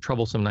the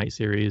Troublesome Night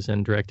series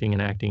and directing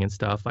and acting and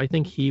stuff. I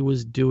think he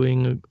was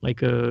doing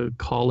like a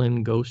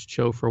call-in ghost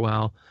show for a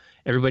while.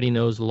 Everybody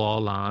knows Law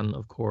Lan,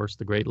 of course,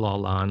 the great Law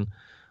Lan,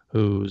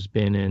 who's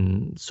been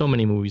in so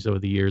many movies over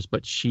the years,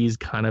 but she's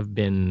kind of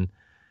been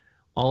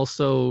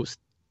also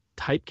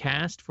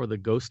typecast for the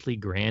ghostly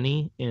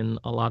granny in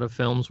a lot of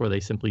films where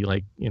they simply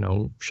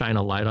shine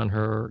a light on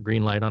her,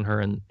 green light on her,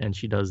 and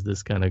she does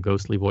this kind of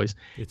ghostly voice.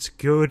 It's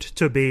good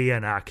to be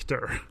an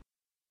actor.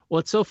 Well,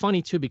 it's so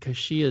funny too because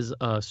she is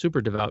a super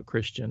devout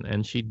Christian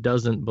and she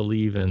doesn't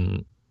believe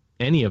in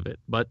any of it,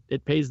 but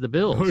it pays the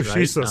bills. Oh, right?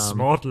 She's a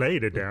smart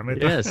lady, damn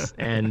it. Yes,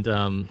 and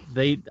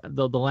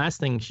the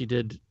last thing she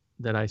did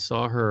that I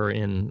saw her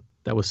in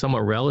that was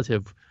somewhat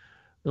relative.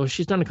 Well,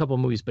 she's done a couple of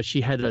movies, but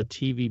she had a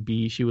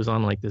TVB. She was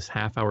on like this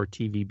half-hour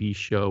TVB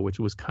show, which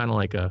was kind of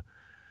like a,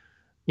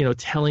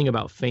 telling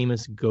about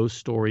famous ghost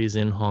stories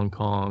in Hong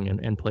Kong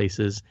and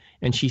places.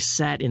 And she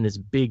sat in this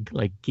big,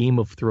 like, Game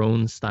of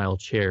Thrones style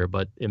chair,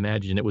 but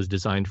imagine it was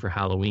designed for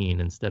Halloween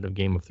instead of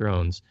Game of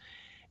Thrones.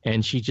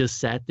 And she just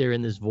sat there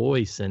in this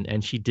voice,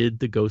 and she did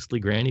the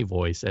ghostly granny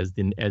voice as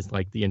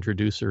like the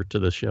introducer to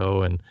the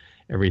show and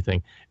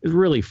everything. It was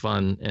really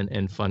fun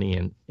and funny,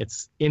 and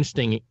it's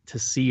interesting to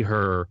see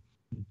her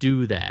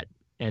do that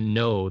and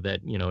know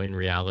that, in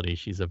reality,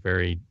 she's a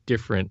very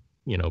different,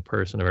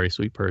 person, a very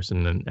sweet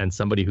person, and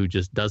somebody who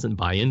just doesn't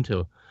buy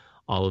into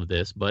all of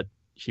this, but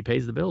she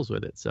pays the bills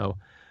with it. So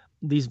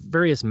these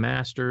various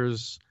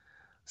masters,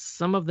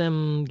 some of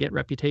them get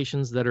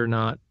reputations that are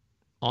not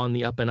on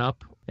the up and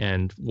up.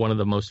 And one of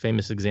the most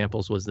famous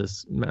examples was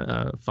this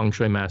feng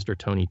shui master,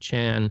 Tony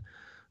Chan,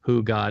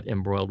 who got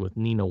embroiled with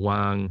Nina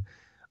Wang.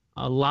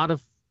 A lot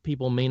of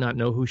people may not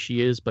know who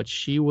she is, but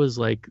she was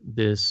like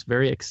this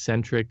very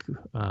eccentric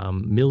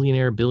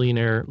millionaire,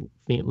 billionaire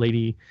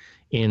lady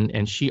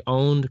and she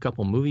owned a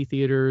couple movie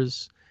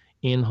theaters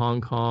in Hong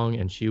Kong,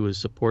 and she was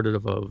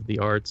supportive of the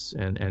arts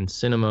and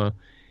cinema.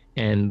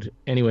 And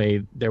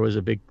anyway, there was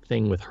a big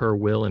thing with her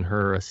will and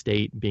her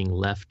estate being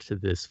left to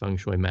this feng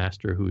shui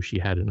master who she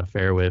had an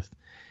affair with.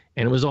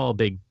 And it was all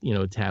big,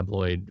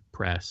 tabloid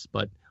press.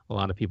 But a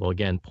lot of people,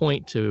 again,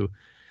 point to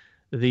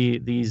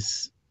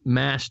these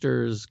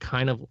masters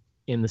kind of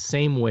in the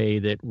same way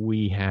that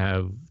we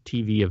have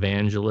TV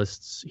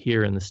evangelists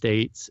here in the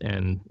States,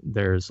 and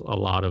there's a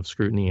lot of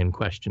scrutiny and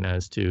question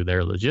as to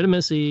their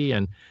legitimacy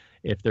and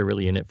if they're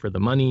really in it for the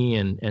money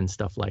and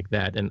stuff like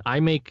that. And I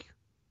make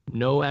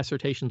no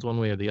assertions one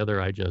way or the other.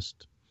 I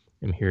just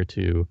am here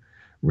to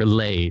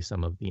relay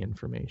some of the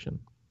information.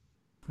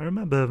 I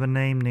remember the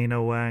name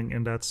Nina Wang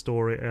in that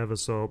story ever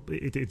so.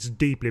 It's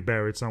deeply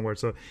buried somewhere.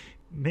 So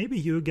maybe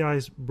you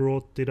guys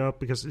brought it up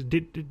because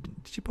did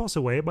she pass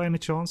away by any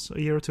chance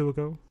a year or two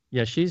ago?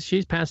 Yeah,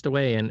 she's passed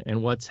away,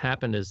 and what's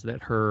happened is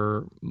that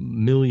her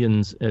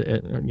millions,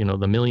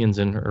 the millions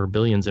in her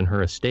billions in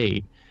her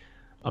estate,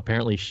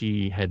 apparently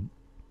she had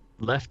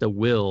left a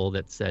will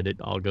that said it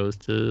all goes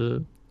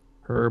to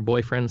her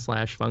boyfriend /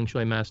 feng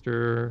shui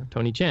master,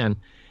 Tony Chan.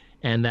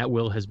 And that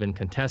will has been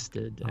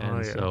contested.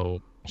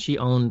 So she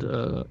owned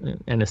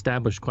and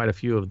established quite a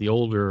few of the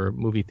older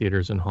movie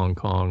theaters in Hong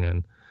Kong.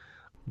 And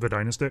the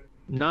Dynasty?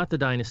 Not the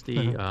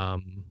Dynasty,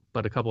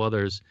 but a couple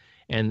others.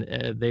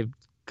 And they've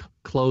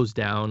closed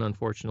down,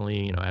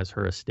 unfortunately, as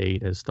her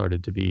estate has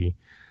started to be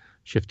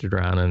shifted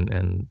around.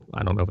 And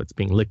I don't know if it's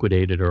being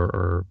liquidated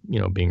or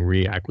being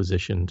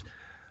reacquisitioned.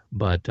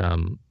 But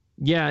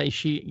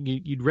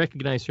you'd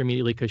recognize her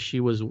immediately because she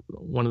was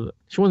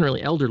she wasn't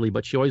really elderly,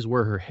 but she always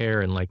wore her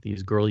hair in like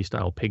these girly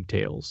style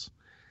pigtails.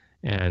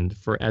 And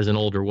as an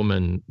older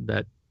woman,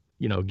 that,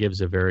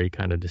 gives a very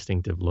kind of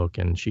distinctive look.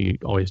 And she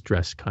always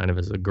dressed kind of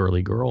as a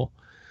girly girl,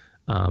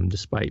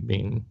 despite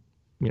being,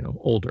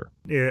 older.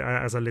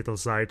 Yeah, as a little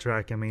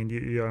sidetrack, I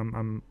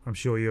mean, I'm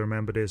sure you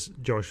remember this,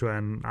 Joshua,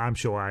 and I'm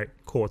sure I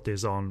caught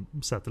this on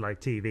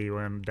satellite TV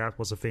when that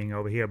was a thing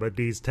over here. But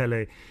these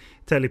telepriests,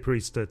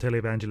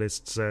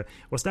 televangelists,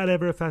 was that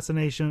ever a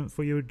fascination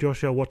for you,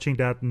 Joshua, watching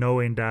that,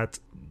 knowing that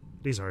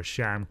these are a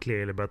sham,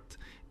 clearly, but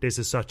this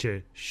is such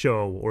a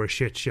show or a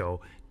shit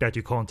show that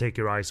you can't take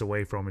your eyes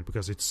away from it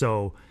because it's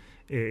so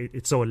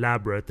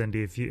elaborate, and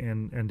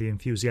the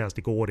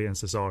enthusiastic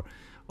audiences are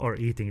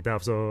eating it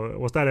up. So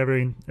was that ever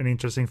an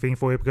interesting thing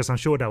for you? Because I'm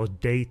sure that was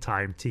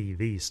daytime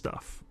TV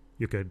stuff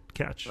you could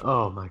catch.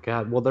 Oh my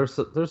God! Well, there's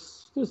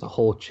a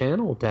whole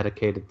channel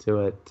dedicated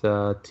to it.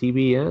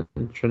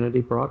 TBN,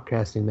 Trinity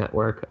Broadcasting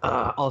Network.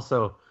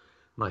 Also,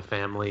 my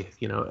family,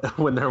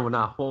 when they're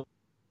not home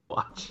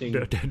watching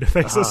the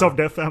Faces of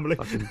Death family,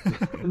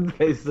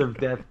 Faces of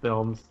Death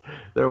films,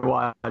 they're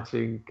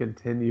watching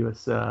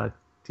continuous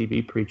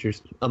TV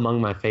preachers. Among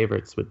my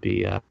favorites would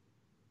be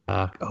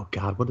oh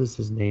God, what is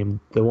his name?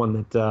 The one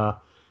that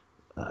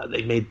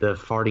they made the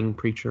farting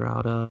preacher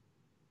out of.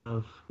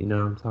 You know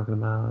what I'm talking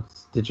about?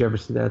 Did you ever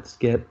see that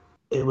skit?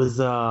 It was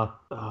I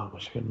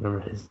wish I could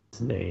remember his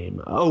name.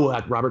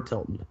 Robert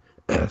Tilton.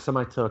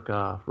 Somebody took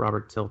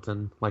Robert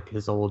Tilton, like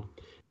his old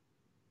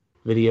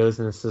videos,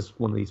 and it's just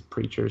one of these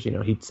preachers.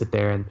 He'd sit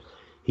there and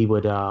he'd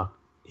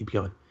be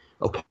going,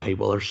 okay,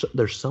 well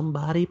there's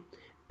somebody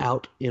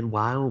out in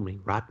Wyoming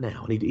right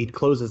now, and he'd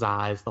close his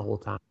eyes the whole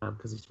time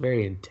because he's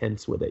very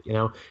intense with it.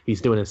 He's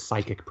doing his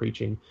psychic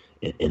preaching,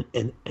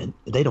 and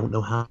they don't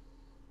know how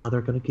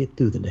they're going to get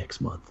through the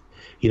next month,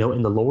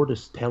 and the Lord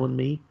is telling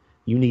me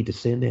you need to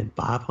send in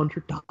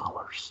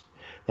 $500.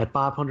 That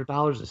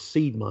 $500 is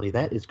seed money.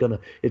 It's going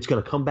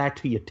to come back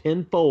to you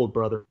tenfold,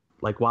 brother.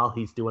 Like while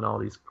he's doing all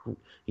these,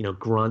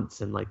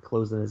 grunts and like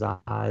closing his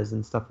eyes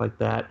and stuff like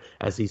that,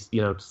 as he's,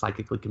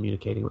 psychically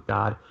communicating with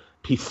God,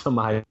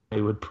 somebody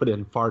would put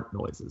in fart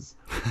noises.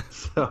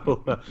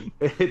 So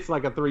it's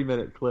like a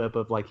 3-minute clip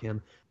of like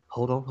him,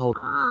 hold on.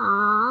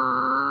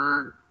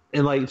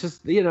 And like,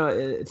 just,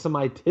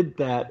 somebody did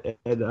that.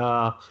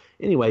 And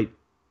anyway,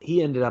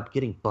 he ended up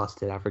getting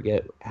busted. I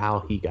forget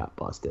how he got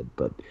busted,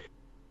 but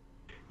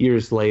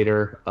years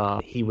later,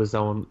 he was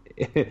on,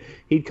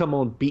 he'd come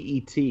on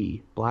BET,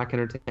 Black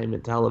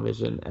Entertainment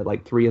Television, at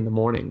like 3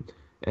 a.m.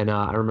 And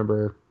I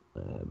remember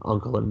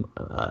Uncle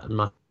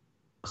and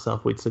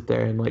myself, we'd sit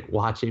there and like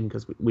watch him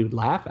because we would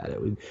laugh at it.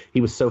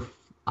 He was so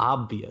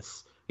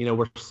obvious,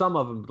 where some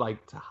of them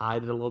like to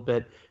hide it a little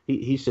bit.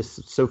 He's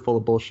just so full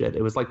of bullshit.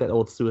 It was like that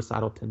old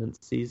Suicidal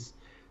Tendencies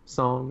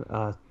song.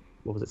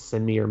 What was it?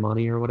 Send Me Your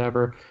Money or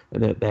whatever.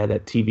 And they had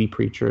that TV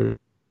preacher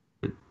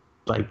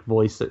like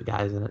voice that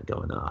guys in it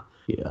going,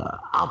 yeah,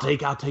 I'll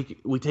take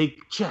we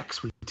take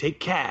checks, we take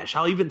cash,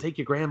 I'll even take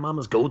your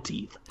grandmama's gold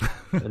teeth.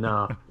 And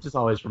just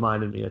always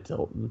reminded me of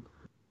Tilton.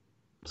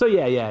 So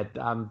yeah,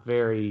 I'm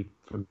very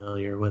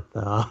familiar with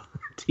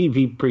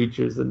TV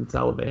preachers and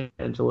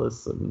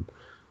televangelists and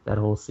that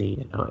whole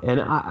scene,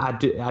 And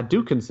I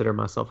do consider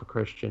myself a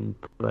Christian,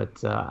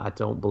 but I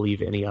don't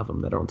believe any of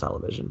them that are on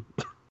television.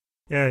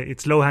 Yeah,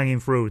 it's low-hanging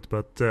fruit,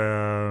 but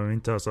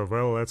in terms of,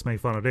 well, let's make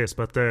fun of this.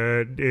 But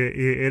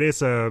it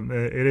is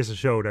a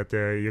show that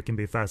you can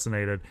be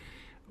fascinated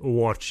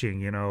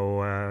watching.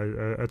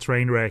 A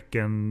train wreck,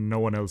 and no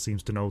one else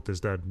seems to notice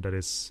that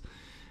is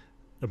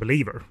a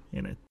believer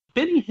in it.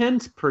 Benny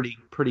Hinn's pretty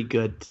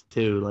good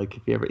too.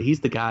 Like he's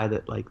the guy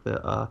that like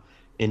the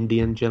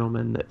Indian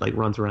gentleman that like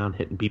runs around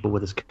hitting people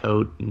with his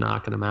coat and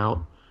knocking them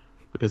out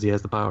because he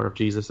has the power of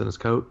Jesus in his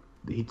coat.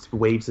 He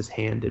waves his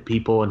hand at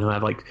people, and he'll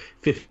have like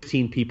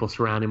 15 people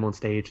surround him on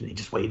stage, and he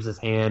just waves his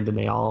hand, and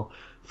they all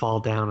fall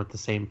down at the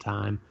same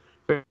time.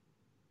 Very,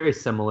 very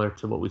similar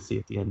to what we see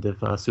at the end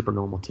of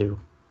Supernormal 2.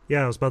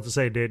 Yeah, I was about to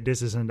say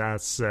this isn't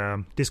as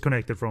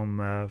disconnected from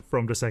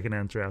the second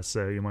entry as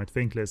you might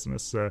think,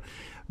 listeners.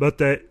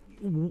 But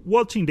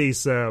watching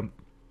these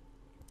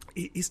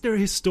is there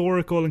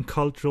historical and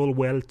cultural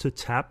well to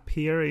tap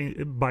here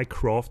by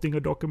crafting a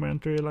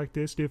documentary like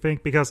this, do you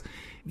think? Because,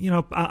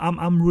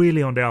 I'm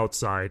really on the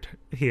outside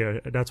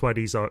here. That's why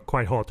these are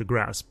quite hard to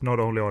grasp. Not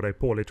only are they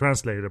poorly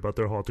translated, but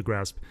they're hard to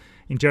grasp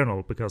in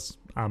general because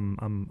I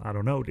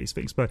don't know these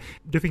things. But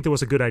do you think there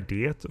was a good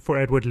idea for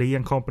Edward Lee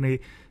and company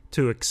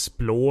to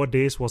explore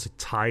this? Was it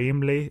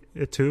timely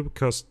too?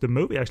 Because the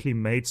movie actually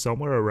made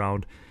somewhere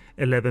around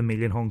 11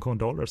 million Hong Kong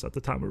dollars at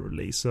the time of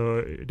release.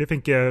 So do you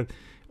think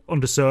on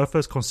the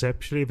surface,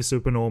 conceptually, the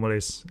Supernormal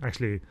is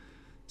actually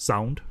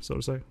sound, so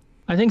to say?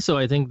 I think so.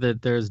 I think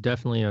that there's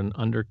definitely an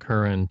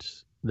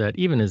undercurrent that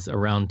even is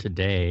around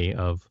today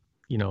of,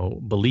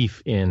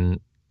 belief in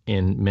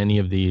many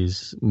of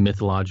these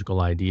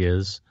mythological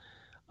ideas.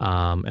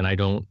 And I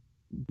don't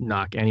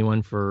knock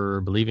anyone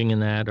for believing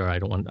in that, or I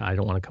don't want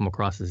to come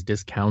across as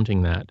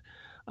discounting that.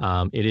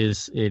 It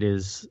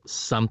is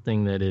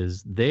something that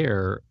is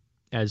there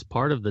as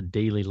part of the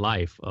daily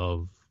life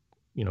of,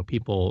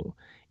 people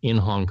in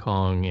Hong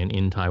Kong and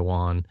in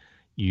Taiwan.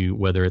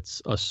 Whether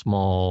it's a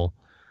small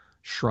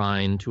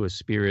shrine to a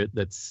spirit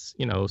that's,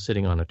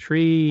 sitting on a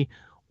tree,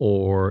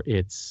 or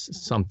it's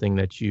something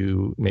that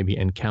you maybe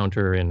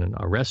encounter in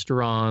a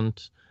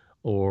restaurant,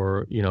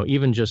 or,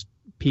 even just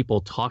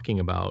people talking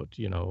about,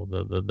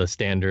 the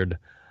standard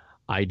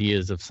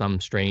ideas of some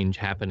strange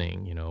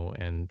happening,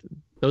 and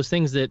those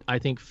things that I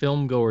think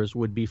film goers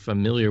would be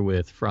familiar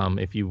with from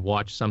if you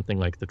watch something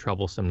like the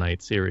Troublesome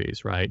Night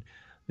series, right?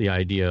 The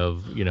idea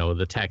of,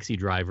 the taxi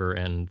driver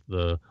and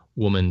the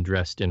woman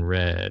dressed in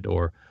red,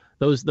 or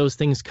those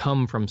things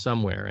come from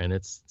somewhere. And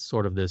it's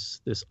sort of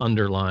this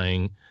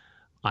underlying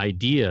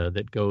idea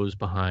that goes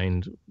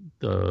behind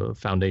the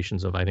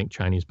foundations of, I think,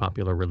 Chinese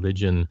popular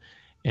religion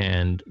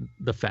and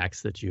the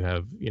facts that you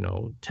have,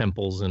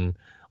 temples and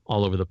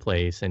all over the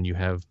place, and you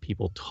have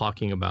people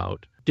talking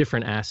about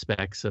different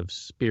aspects of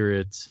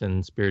spirits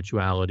and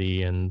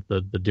spirituality and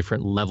the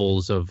different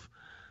levels of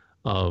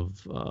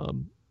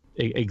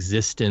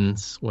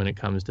existence when it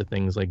comes to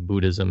things like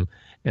Buddhism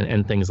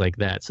and things like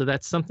that. So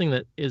that's something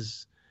that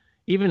is,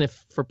 even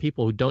if for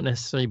people who don't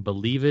necessarily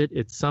believe it,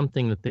 it's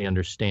something that they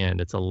understand.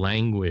 It's a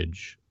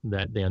language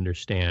that they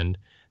understand.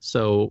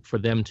 So for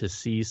them to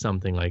see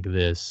something like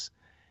this,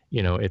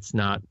 it's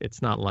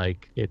not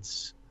like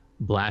it's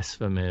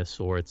blasphemous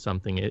or it's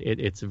something.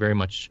 It's very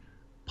much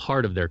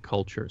part of their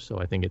culture. So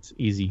I think it's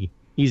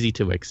easy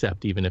to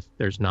accept, even if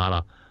there's not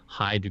a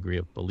high degree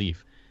of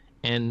belief.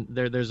 And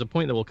there's a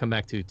point that we'll come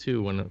back to,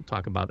 too, when we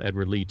talk about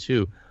Edward Lee,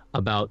 too,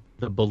 about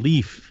the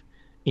belief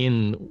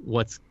in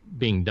what's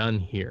being done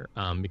here,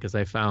 because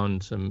I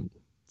found some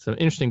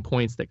interesting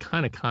points that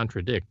kind of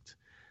contradict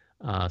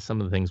some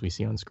of the things we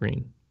see on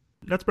screen.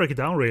 Let's break it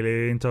down,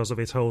 really, in terms of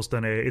its host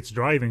and its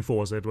driving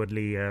force, Edward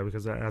Lee,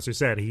 because, as you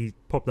said, he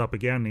popped up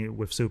again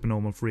with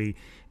Supernormal 3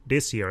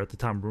 this year at the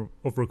time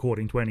of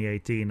recording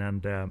 2018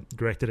 and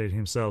directed it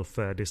himself.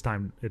 This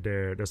time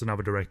there's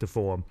another director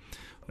for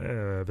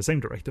the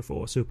same director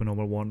for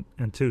Supernormal 1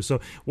 and 2. So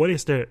what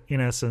is there,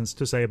 in essence,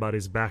 to say about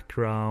his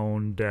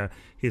background,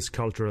 his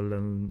cultural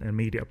and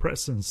media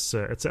presence,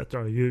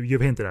 etc.?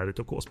 You've hinted at it,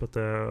 of course, but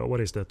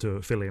what is there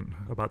to fill in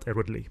about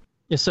Edward Lee?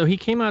 Yeah, so he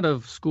came out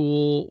of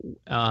school,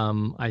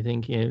 I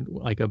think, in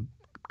like a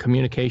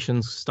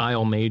communications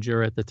style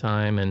major at the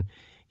time, and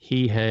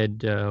he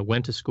had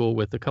went to school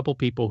with a couple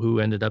people who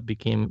ended up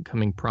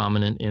becoming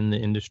prominent in the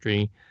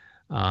industry.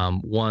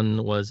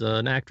 One was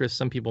an actress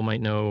some people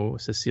might know,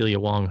 Cecilia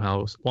Wong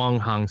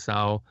Hang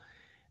Sao,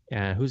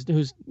 who's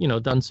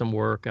done some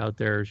work out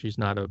there. She's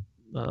not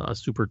a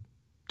super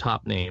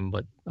top name,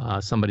 but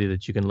somebody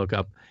that you can look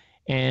up.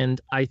 And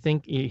I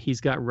think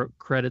he's got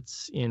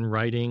credits in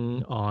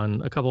writing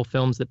on a couple of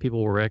films that people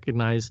will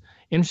recognize.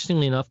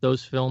 Interestingly enough,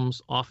 those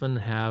films often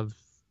have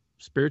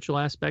spiritual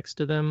aspects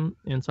to them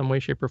in some way,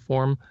 shape, or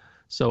form.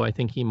 So I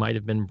think he might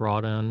have been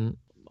brought on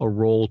a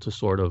role to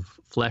sort of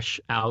flesh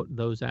out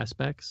those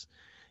aspects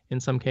in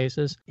some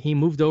cases. He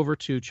moved over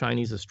to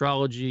Chinese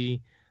astrology,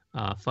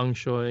 feng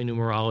shui,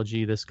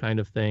 numerology, this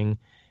kind of thing.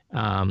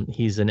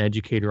 He's an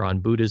educator on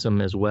Buddhism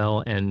as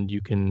well, and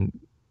you can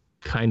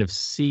kind of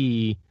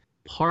see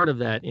part of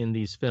that in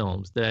these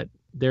films, that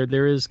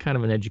there is kind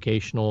of an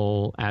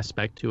educational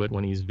aspect to it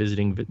when he's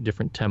visiting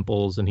different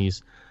temples and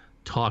he's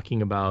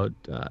talking about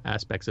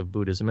aspects of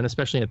Buddhism. And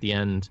especially at the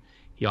end,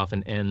 he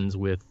often ends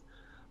with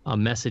a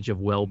message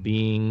of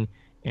well-being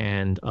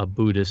and a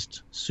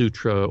Buddhist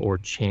sutra or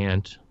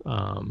chant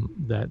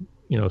that,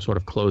 sort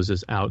of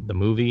closes out the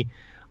movie.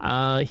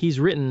 He's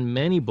written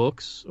many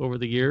books over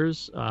the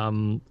years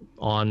on,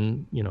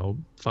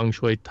 feng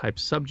shui type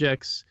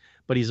subjects.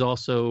 But he's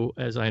also,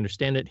 as I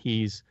understand it,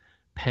 he's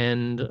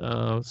penned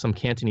some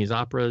Cantonese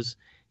operas.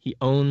 He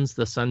owns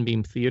the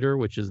Sunbeam Theater,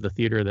 which is the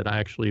theater that I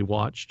actually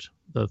watched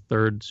the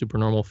third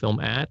Supernormal film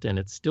at, and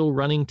it's still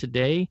running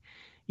today,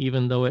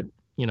 even though it,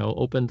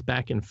 opened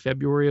back in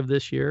February of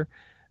this year,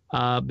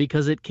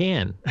 because it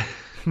can,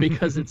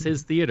 because it's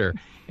his theater.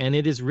 And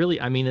it is really,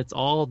 it's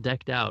all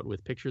decked out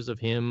with pictures of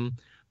him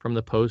from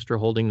the poster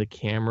holding the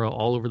camera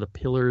all over the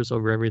pillars,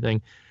 over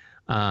everything.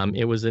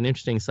 It was an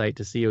interesting sight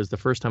to see. It was the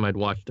first time I'd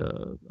watched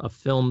a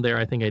film there.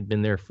 I think I'd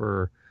been there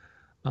for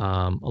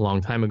a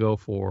long time ago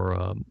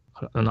for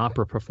an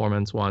opera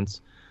performance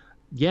once.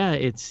 Yeah,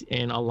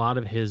 and a lot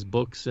of his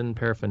books and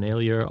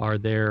paraphernalia are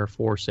there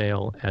for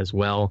sale as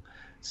well.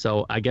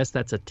 So I guess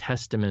that's a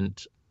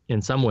testament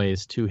in some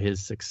ways to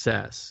his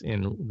success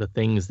in the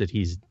things that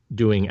he's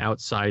doing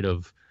outside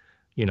of,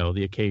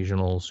 the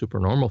occasional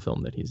supernormal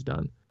film that he's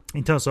done.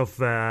 In terms of,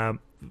 were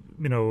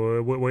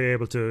you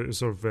able to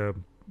sort of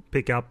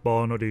pick up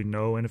on, or do you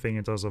know anything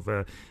in terms of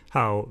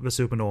how the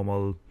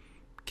supernormal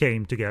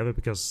came together?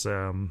 Because,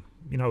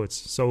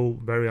 it's so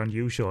very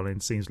unusual, and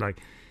it seems like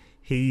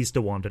he's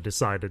the one that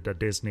decided that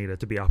this needed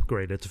to be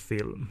upgraded to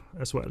film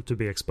as well, to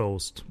be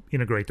exposed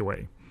in a greater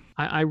way.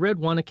 I read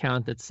one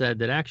account that said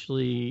that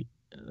actually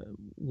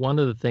one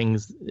of the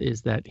things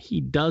is that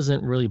he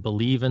doesn't really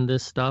believe in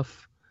this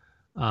stuff,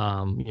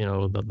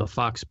 the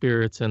fox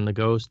spirits and the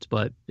ghosts,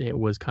 but it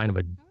was kind of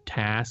a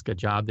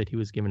job that he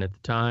was given at the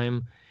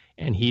time.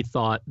 And he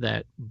thought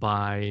that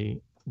by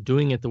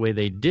doing it the way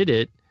they did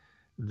it,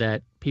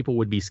 that people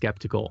would be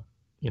skeptical,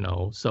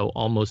 so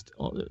almost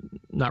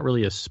not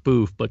really a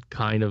spoof, but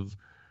kind of,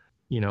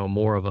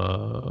 more of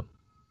a,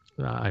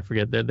 I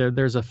forget,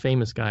 there's a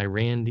famous guy,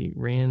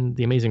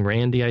 the Amazing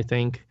Randy, I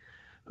think,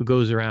 who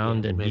goes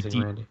around and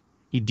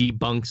he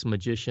debunks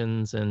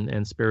magicians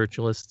and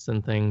spiritualists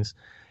and things.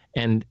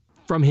 And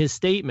from his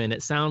statement,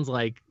 it sounds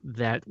like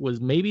that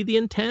was maybe the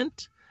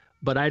intent,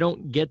 but I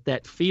don't get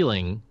that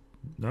feeling.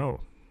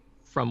 No.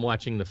 From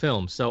watching the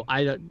film. So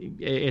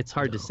it's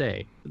hard to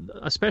say,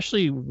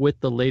 especially with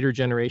the later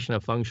generation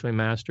of feng shui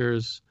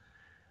masters.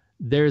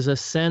 There's a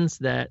sense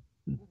that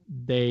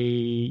they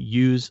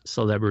use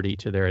celebrity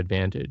to their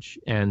advantage.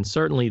 And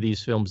certainly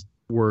these films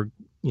were,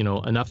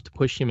 enough to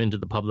push him into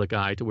the public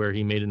eye to where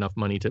he made enough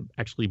money to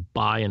actually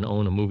buy and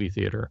own a movie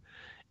theater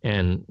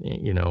and,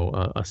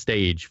 a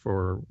stage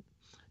for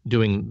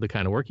doing the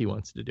kind of work he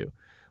wants to do,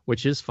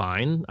 which is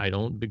fine. I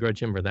don't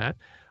begrudge him for that.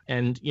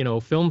 And,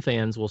 film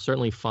fans will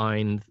certainly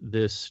find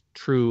this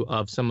true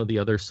of some of the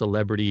other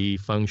celebrity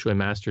feng shui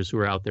masters who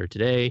are out there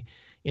today.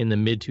 In the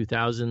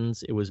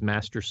mid-2000s, it was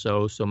Master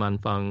So Man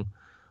Feng,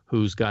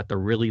 who's got the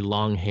really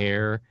long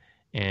hair,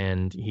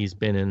 and he's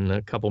been in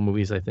a couple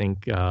movies, I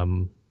think.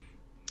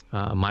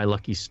 My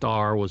Lucky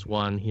Star was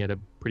one he had a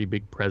pretty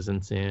big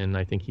presence in.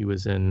 I think he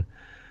was in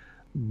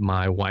the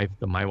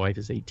My Wife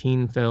is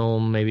 18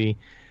 film, maybe.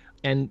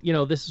 And,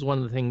 this is one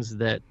of the things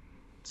that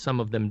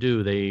some of them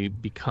do. They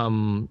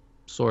become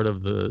sort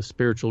of the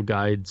spiritual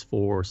guides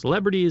for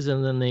celebrities,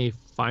 and then they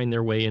find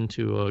their way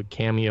into a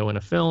cameo in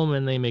a film,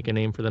 and they make a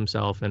name for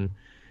themselves, and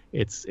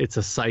it's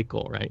a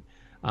cycle, right?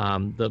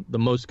 The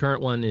most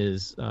current one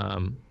is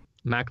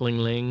Mak Ling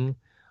Ling,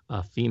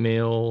 a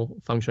female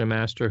feng shui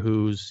master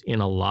who's in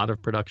a lot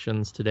of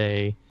productions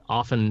today,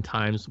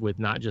 oftentimes with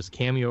not just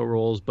cameo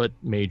roles, but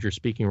major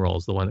speaking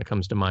roles. The one that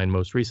comes to mind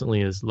most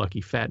recently is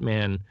Lucky Fat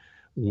Man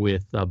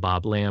with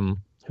Bob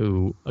Lamb,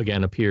 who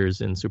again appears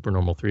in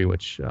Supernormal 3,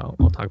 which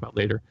I'll talk about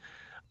later.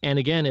 And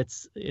again,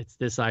 it's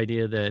this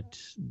idea that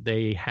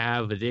they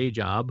have a day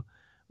job,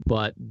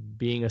 but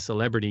being a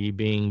celebrity,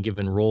 being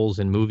given roles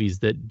in movies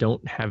that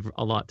don't have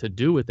a lot to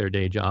do with their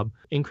day job,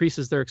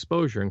 increases their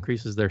exposure,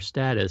 increases their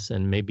status,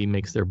 and maybe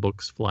makes their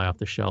books fly off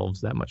the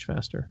shelves that much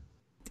faster.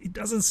 It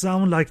doesn't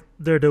sound like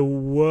they're the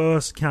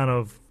worst kind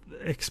of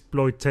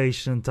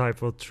exploitation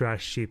type of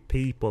trashy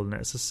people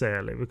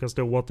necessarily, because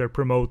what they're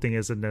promoting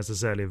isn't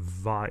necessarily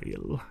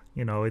vile.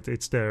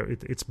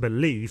 It's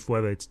belief,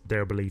 whether it's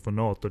their belief or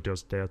not, or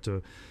just there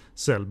to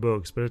sell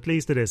books. But at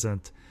least it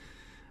isn't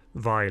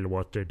vile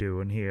what they're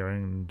doing here,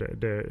 and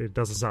it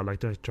doesn't sound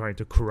like they're trying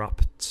to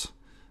corrupt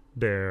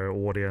their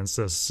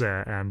audiences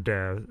and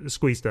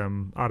squeeze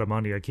them out of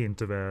money akin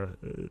to the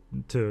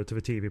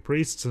TV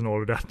priests and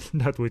all of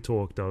that we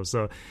talked of.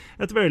 So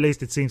at the very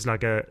least, it seems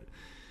like a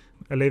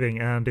living,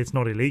 and it's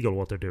not illegal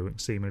what they're doing,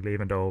 seemingly,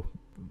 even though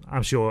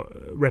I'm sure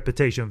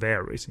reputation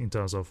varies in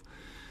terms of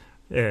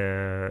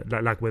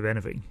like with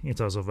anything, in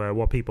terms of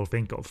what people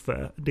think of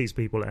these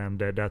people, and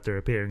that they're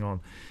appearing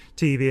on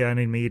TV and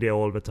in media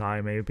all the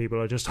time. Maybe people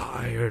are just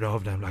tired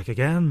of them. Like,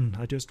 again,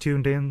 I just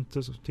tuned in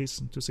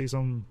to see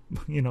some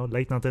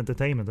late night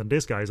entertainment, and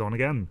this guy's on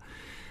again.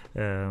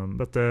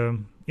 But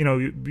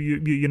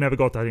you never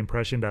got that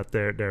impression that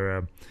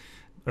they're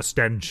a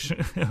stench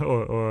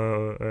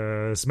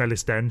or a smelly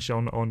stench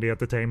on the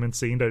entertainment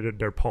scene.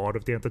 They're part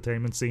of the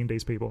entertainment scene,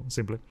 these people,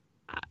 simply.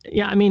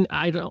 Yeah, I mean,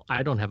 I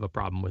don't have a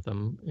problem with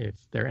them if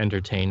they're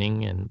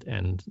entertaining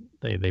and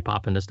they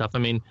pop into stuff. I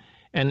mean,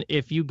 and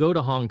if you go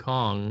to Hong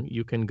Kong,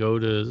 you can go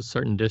to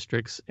certain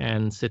districts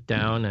and sit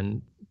down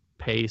and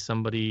pay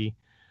somebody,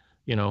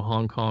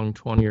 Hong Kong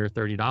 $20 or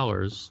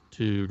 $30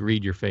 to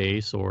read your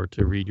face or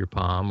to read your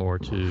palm or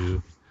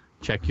to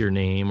check your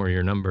name or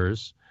your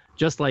numbers,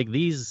 just like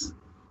these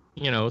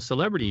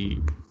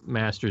celebrity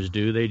masters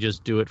do. They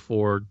just do it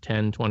for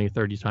 10, 20,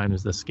 30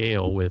 times the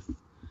scale with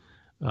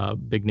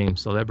big name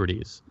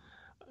celebrities.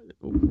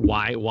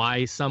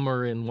 Why some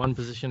are in one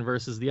position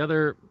versus the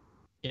other,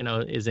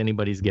 is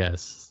anybody's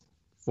guess.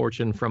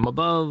 fortune from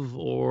above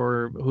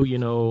or who you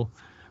know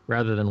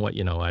rather than what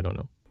you know. I don't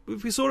know.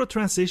 If we sort of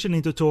transition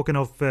into talking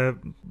of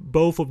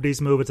both of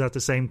these movies at the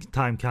same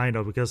time, kind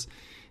of, because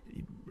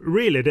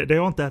really they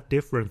aren't that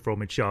different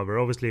from each other.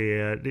 Obviously,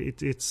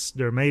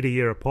 they're made a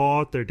year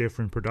apart. They're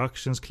different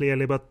productions,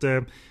 clearly, but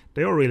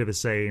they are really the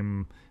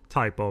same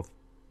type of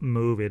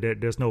movie.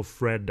 There's no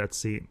thread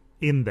that's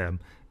in them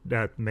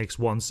that makes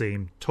one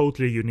seem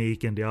totally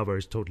unique and the other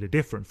is totally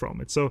different from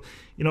it. So,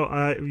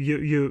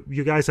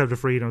 you guys have the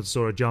freedom to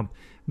sort of jump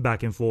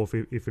back and forth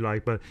if you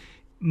like, but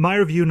my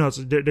review notes,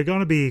 they're going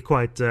to be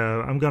quite...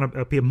 I'm going to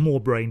appear more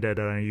brain dead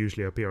than I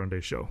usually appear on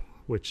this show.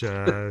 Which, is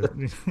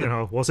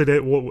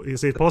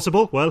it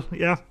possible? Well,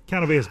 yeah,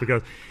 kind of is,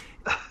 because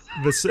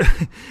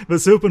the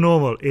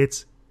Supernormal,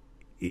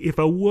 if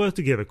I were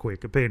to give a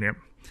quick opinion,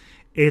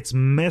 it's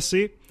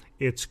messy,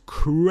 it's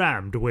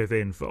crammed with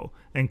info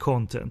and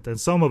content, and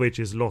some of which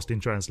is lost in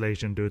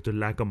translation due to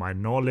lack of my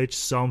knowledge,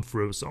 some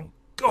through some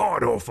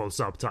god-awful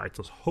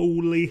subtitles.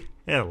 Holy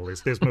hell,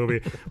 is this movie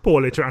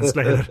poorly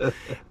translated.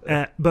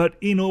 But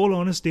in all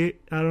honesty,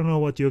 I don't know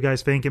what you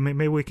guys think, and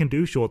maybe we can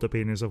do short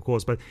opinions, of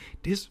course, but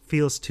this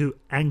feels too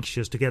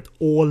anxious to get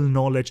all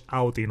knowledge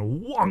out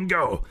in one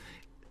go.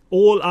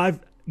 All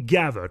I've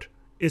gathered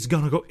is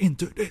gonna go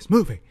into this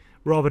movie,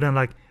 rather than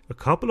like a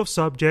couple of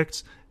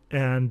subjects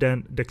and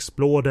then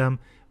explore them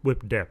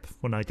with depth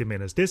for 90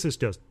 minutes. This is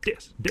just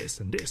this,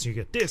 and this. You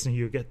get this, and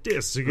you get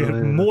this. You get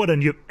more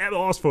than you've ever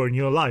asked for in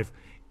your life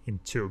in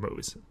 2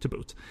 movies to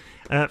boot.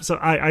 So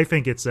I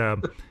think it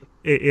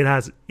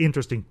has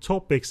interesting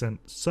topics and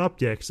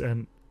subjects,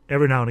 and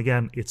every now and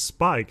again it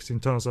spikes in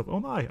terms of, oh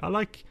my, I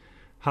like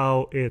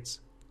how it's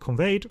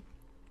conveyed,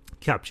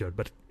 captured,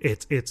 but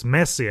it's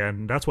messy,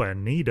 and that's why I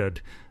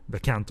needed the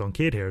Canton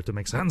Kid here to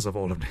make sense of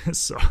all of this.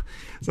 So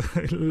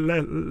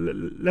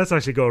let's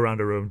actually go around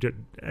the room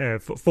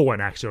for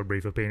an actual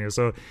brief opinion.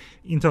 So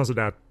in terms of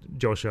that,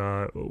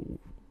 Joshua,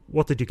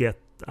 what did you get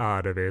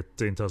out of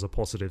it in terms of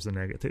positives and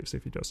negatives,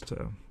 if you just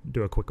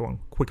do a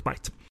quick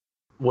bite?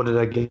 What did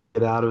I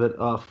get out of it?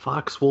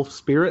 Foxwolf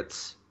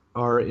spirits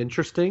are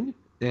interesting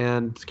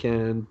and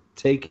can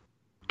take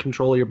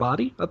control of your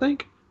body, I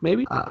think.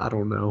 Maybe? I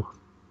don't know.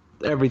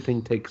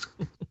 Everything takes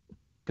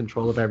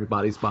control of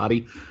everybody's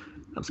body.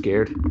 I'm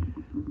scared.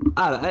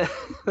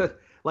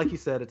 Like you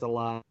said, it's a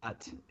lot,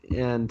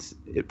 and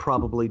it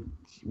probably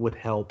would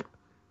help,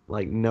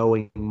 like,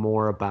 knowing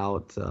more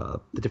about the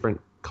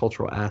different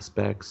cultural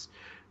aspects.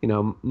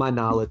 My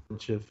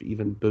knowledge of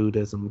even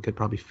Buddhism could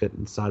probably fit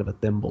inside of a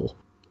thimble.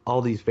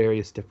 All these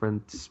various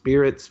different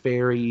spirits,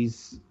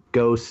 fairies,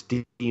 ghosts,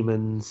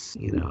 demons.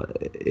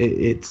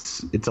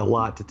 It's a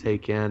lot to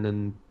take in,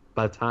 and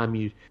by the time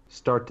you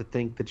start to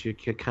think that you're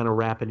kind of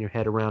wrapping your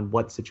head around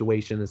what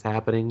situation is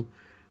happening,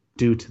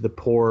 due to the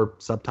poor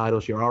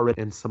subtitles, you're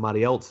already in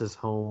somebody else's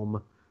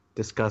home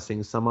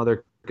discussing some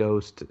other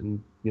ghost,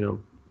 and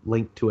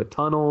linked to a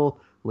tunnel,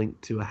 linked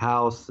to a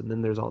house, and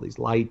then there's all these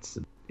lights,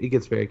 and it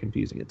gets very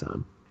confusing at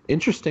times.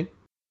 Interesting.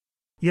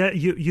 Yeah,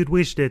 you'd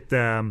wish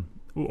that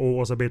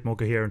was a bit more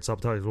coherent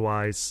subtitle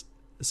wise,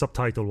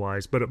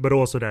 but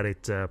also that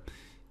it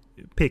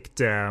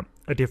picked a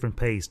different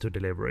pace to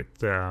deliver it,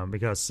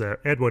 because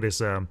Edward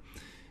is a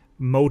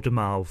motor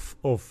mouth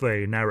of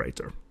a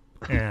narrator.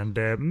 And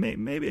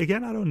maybe,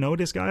 again, I don't know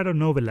this guy, I don't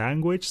know the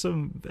language,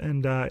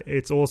 and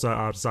it's also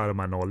outside of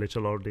my knowledge, a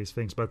lot of these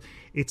things, but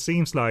it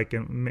seems like,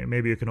 and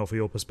maybe you can offer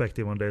your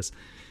perspective on this,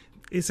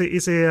 is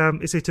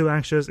it too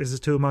anxious? Is it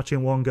too much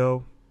in one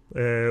go?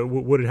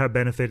 Would it have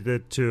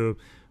benefited to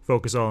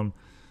focus on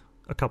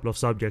a couple of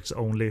subjects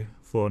only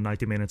for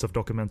 90 minutes of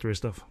documentary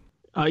stuff?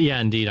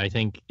 Yeah, indeed. I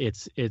think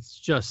it's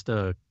just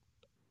a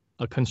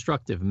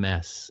constructive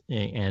mess,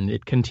 and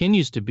it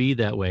continues to be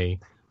that way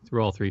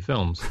through all 3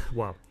 films.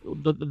 Wow.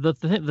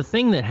 The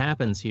thing that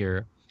happens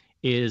here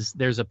is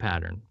there's a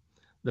pattern.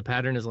 The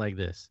pattern is like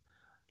this.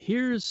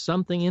 Here's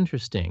something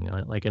interesting,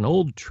 like an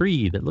old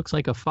tree that looks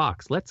like a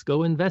fox. Let's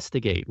go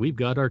investigate. We've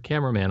got our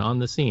cameraman on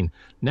the scene.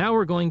 Now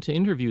we're going to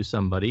interview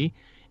somebody,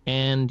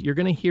 and you're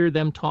going to hear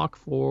them talk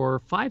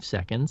for 5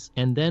 seconds,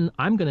 and then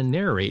I'm going to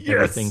narrate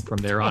everything from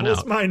there on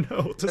out. That was my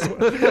note as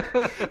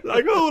well.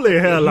 Like, holy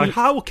hell, like,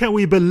 how can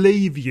we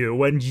believe you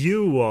when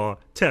you are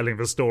telling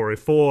the story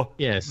for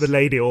the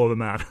lady or the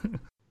man?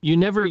 You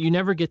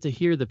never get to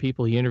hear the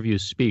people he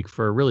interviews speak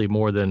for really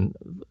more than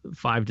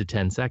 5 to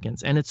 10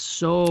 seconds, and it's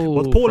so.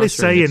 What Paul is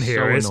saying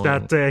here so is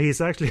annoying. that he's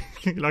actually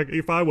like,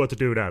 if I were to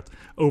do that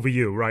over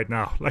you right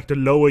now, like to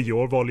lower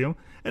your volume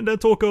and then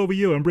talk over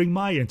you and bring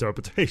my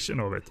interpretation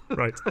of it,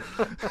 right?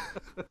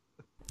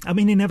 I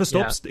mean, he never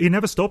stops. Yeah. He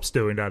never stops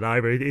doing that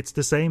either. It's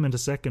the same in the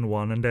second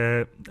one, and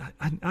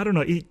I don't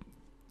know.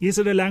 Is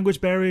it a language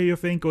barrier, you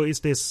think, or is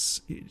this?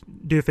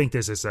 Do you think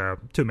this is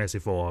too messy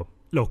for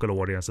local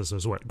audiences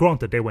as well?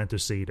 Granted, they went to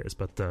see this,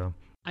 but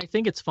I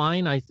think it's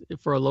fine.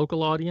 For a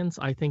local audience,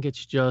 I think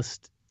it's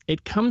just,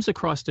 it comes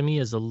across to me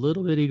as a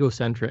little bit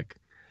egocentric.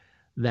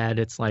 That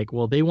it's like,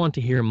 well, they want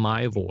to hear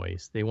my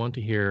voice. They want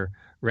to hear,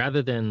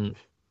 rather than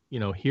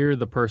hear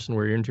the person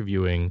we're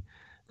interviewing,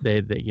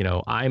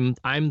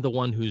 I'm the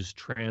one who's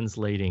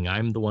translating.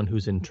 I'm the one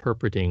who's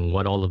interpreting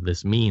what all of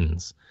this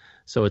means.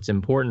 So it's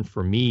important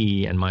for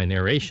me and my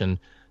narration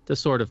to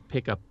sort of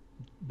pick up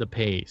the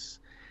pace.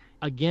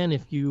 Again,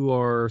 if you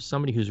are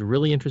somebody who's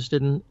really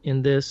interested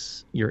in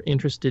this, you're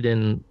interested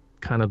in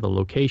kind of the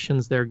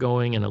locations they're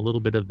going and a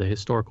little bit of the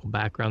historical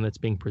background that's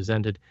being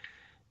presented,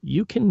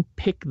 you can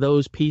pick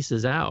those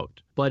pieces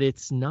out. But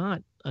it's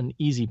not an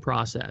easy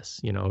process.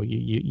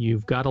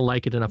 You've got to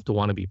like it enough to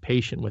want to be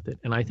patient with it.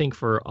 And I think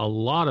for a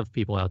lot of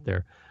people out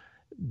there,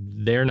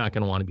 they're not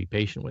going to want to be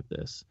patient with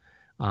this.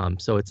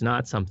 So it's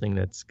not something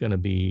that's going to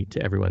be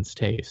to everyone's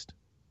taste.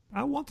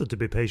 I wanted to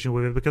be patient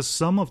with it because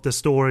some of the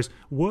stories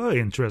were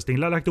interesting,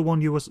 like the one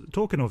you was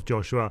talking of,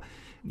 Joshua.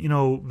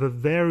 The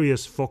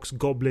various fox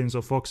goblins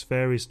or fox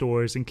fairy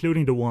stories,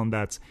 including the one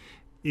that's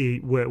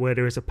where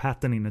there is a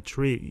pattern in a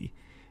tree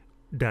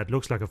that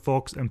looks like a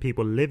fox, and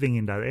people living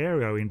in that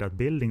area or in that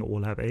building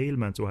all have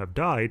ailments or have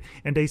died,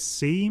 and they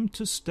seem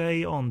to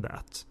stay on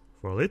that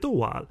for a little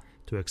while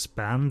to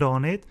expand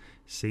on it.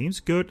 Seems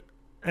good,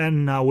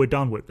 and now we're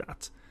done with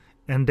that.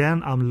 And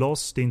then I'm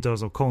lost in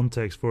terms of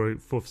context for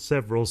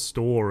several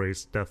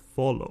stories that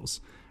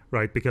follows,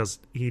 right? Because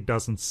he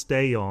doesn't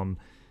stay on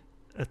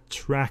a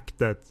track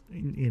that,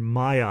 in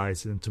my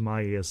eyes and to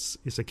my ears,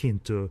 is akin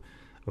to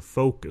a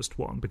focused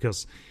one.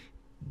 Because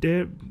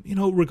they're,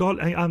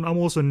 I'm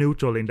also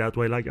neutral in that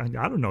way. Like,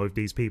 I don't know if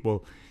these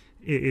people,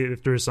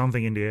 if there is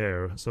something in the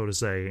air, so to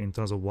say, in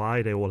terms of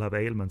why they all have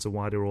ailments and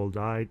why they all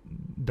died,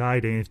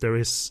 and if there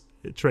is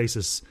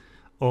traces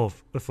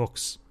of a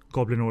fox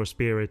goblin or a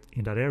spirit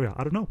in that area.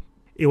 I don't know.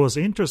 It was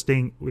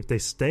interesting if they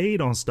stayed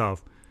on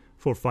stuff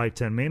for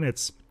 5-10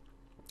 minutes.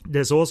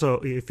 There's also,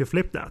 if you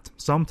flip that,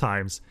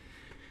 sometimes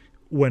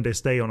when they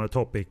stay on a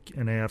topic,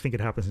 and I think it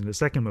happens in the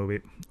second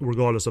movie,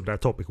 regardless of that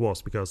topic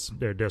was, because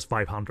there's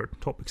 500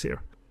 topics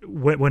here.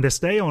 When they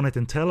stay on it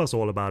and tell us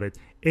all about it,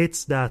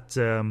 it's that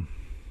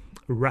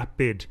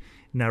rapid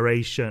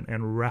narration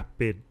and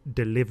rapid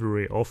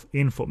delivery of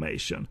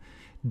information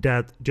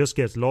that just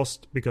gets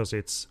lost because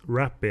it's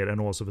rapid,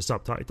 and also the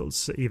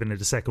subtitles, even if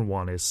the second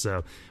one is,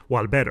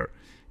 while better,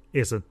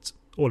 isn't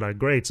all that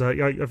great. So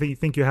I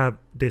think you have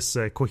this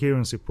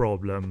coherency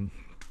problem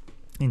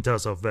in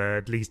terms of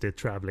at least it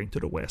traveling to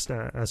the West.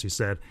 As you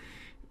said,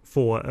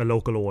 for a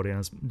local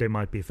audience, they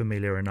might be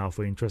familiar enough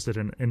or interested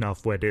in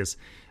enough where this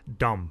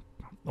dump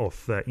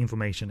of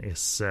information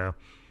is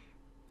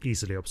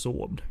easily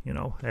absorbed,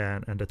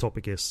 and the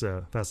topic is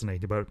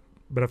fascinating.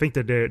 But I think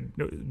that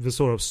the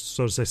sort of,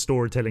 so to say,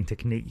 storytelling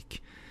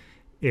technique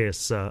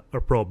is a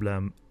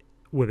problem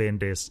within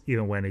this,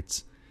 even when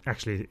it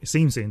actually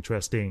seems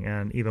interesting,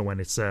 and even when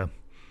it's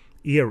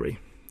eerie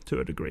to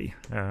a degree,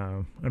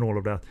 and all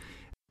of that.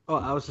 Oh,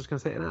 I was just going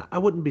to say, and I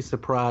wouldn't be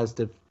surprised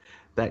if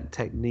that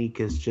technique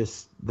is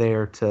just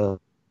there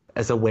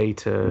as a way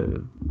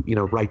to,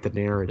 write the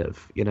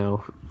narrative,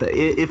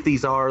 if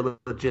these are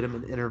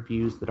legitimate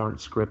interviews that aren't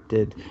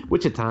scripted,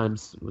 which at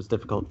times was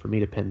difficult for me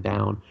to pin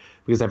down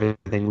because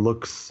everything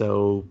looks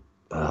so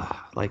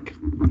like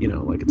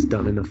it's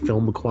done in a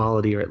film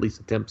quality, or at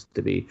least attempts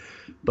to be.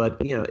 But,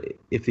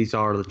 if these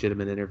are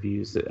legitimate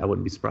interviews, I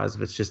wouldn't be surprised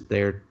if it's just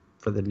there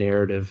for the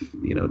narrative,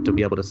 to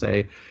be able to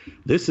say,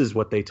 this is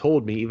what they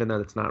told me, even though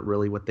it's not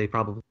really what they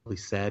probably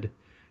said,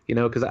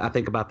 because I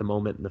think about the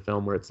moment in the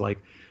film where it's like,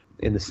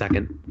 in the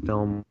second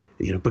film,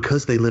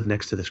 because they live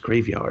next to this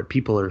graveyard,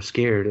 people are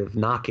scared of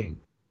knocking,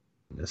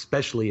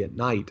 especially at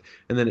night.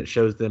 And then it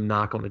shows them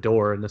knock on the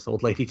door, and this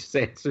old lady just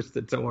answers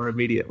the door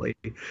immediately.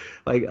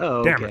 Like,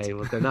 oh, okay,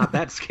 well, they're not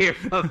that scared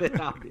of it,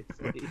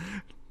 obviously.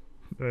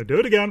 Do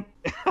it again.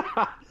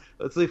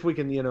 Let's see if we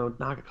can,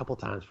 knock a couple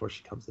times before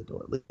she comes to the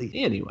door.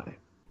 Anyway.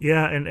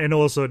 Yeah, and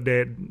also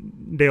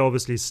they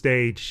obviously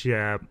stage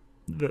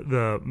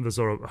the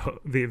sort of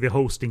the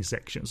hosting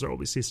sections are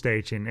obviously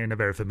staged in a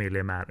very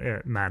familiar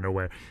manner,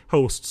 where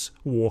hosts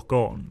walk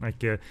on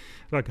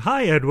like,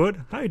 hi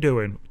Edward, how you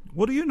doing?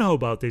 What do you know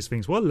about these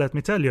things? Well, let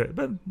me tell you.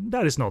 But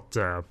that is not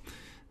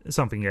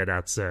something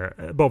that's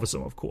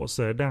bothersome, of course.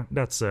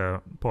 That's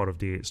part of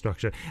the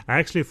structure. I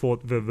actually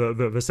thought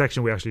the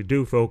section we actually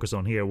do focus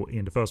on here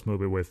in the first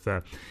movie, with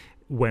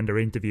when they're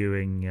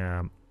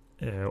interviewing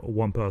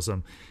one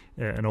person,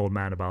 an old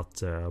man,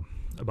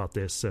 about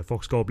this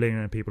fox goblin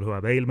and people who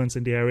have ailments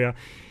in the area.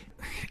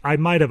 I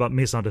might have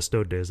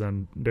misunderstood this,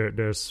 and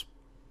there's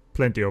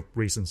plenty of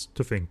reasons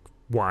to think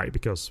why.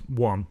 Because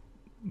one,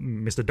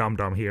 Mr. Dum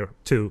Dum here.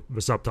 Two,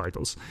 the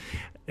subtitles.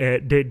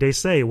 They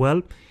say,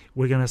 well,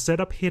 we're gonna set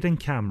up hidden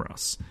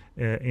cameras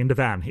in the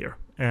van here,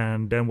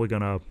 and then we're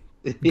gonna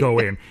go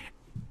in.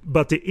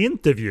 But the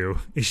interview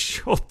is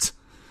shot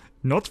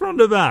not from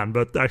the van,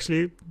 but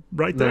actually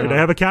right there. No. They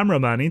have a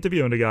cameraman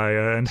interviewing the guy,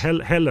 and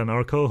Helen,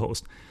 our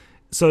co-host.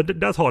 So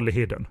that's hardly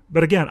hidden.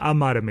 But again, I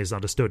might have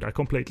misunderstood that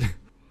completely.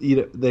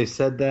 They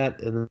said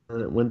that, and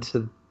then it went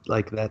to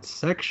that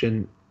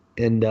section,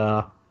 and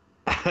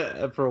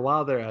for a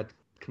while there, I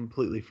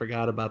completely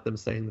forgot about them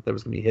saying that there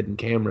was going to be hidden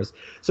cameras.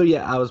 So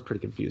yeah, I was pretty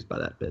confused by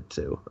that bit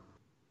too.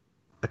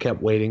 I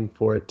kept waiting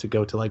for it to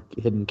go to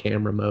hidden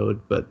camera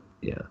mode, but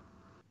yeah.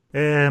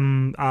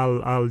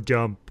 I'll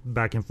jump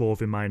back and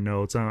forth in my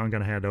notes. I'm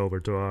gonna hand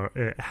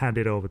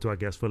it over to our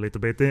guest for a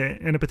little bit.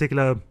 Any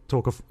particular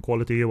talk of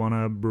quality you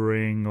wanna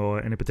bring,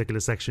 or any particular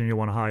section you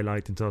wanna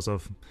highlight in terms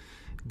of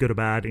good or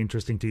bad,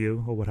 interesting to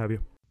you, or what have you?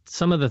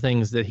 Some of the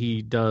things that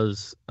he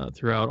does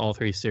throughout all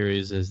three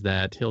series is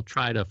that he'll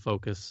try to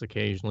focus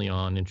occasionally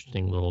on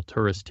interesting little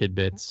tourist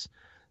tidbits.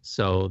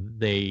 So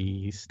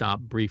they stop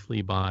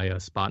briefly by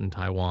a spot in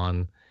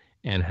Taiwan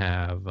and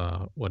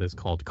have what is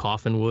called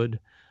coffin wood,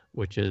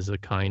 which is a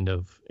kind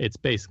of, it's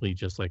basically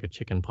just like a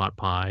chicken pot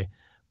pie,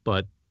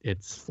 but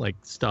it's like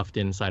stuffed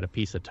inside a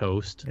piece of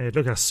toast. It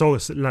looks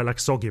like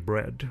soggy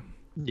bread.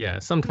 Yeah,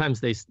 sometimes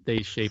they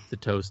shape the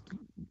toast,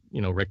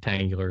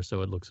 rectangular,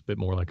 so it looks a bit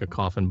more like a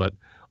coffin, but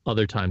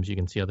other times you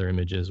can see other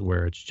images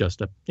where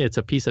it's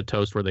a piece of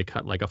toast where they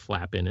cut like a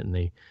flap in it, and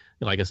they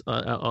like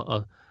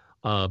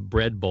a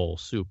bread bowl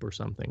soup or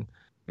something.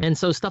 And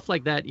so stuff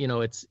like that,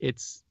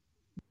 it's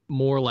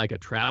more like a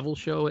travel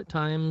show at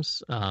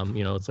times.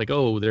 It's like,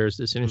 oh, there's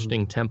this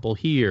interesting temple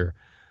here,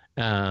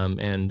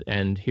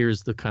 and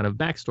here's the kind of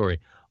backstory.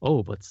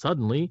 Oh, but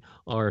suddenly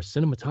our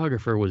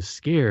cinematographer was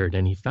scared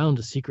and he found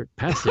a secret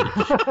passage,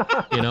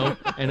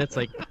 and it's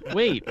like,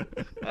 wait,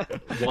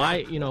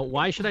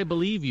 why should I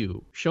believe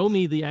you? Show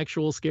me the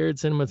actual scared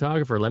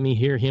cinematographer. Let me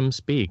hear him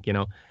speak.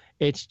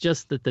 It's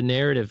just that the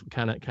narrative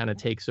kind of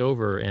takes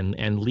over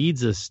and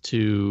leads us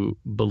to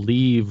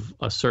believe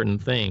a certain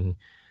thing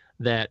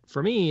that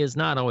for me is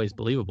not always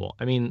believable.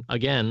 I mean,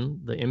 again,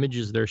 the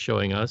images they're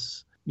showing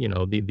us,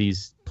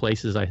 these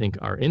places I think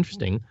are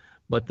interesting,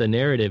 but the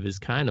narrative is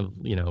kind of,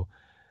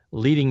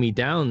 leading me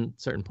down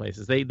certain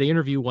places. They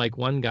interview like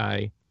one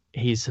guy,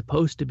 he's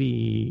supposed to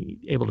be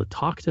able to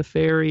talk to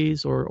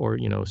fairies or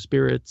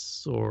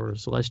spirits or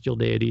celestial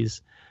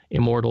deities,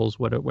 immortals,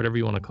 whatever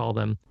you want to call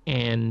them.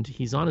 And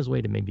he's on his way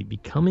to maybe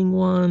becoming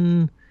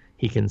one.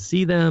 He can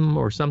see them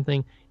or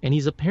something. And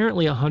he's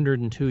apparently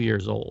 102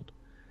 years old.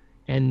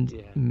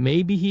 And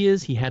maybe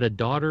he had a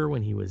daughter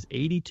when he was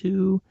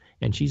 82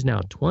 and she's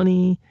now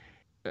 20.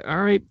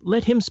 All right,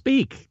 let him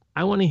speak.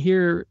 I want to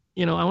hear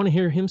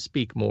him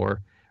speak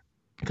more,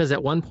 because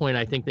at one point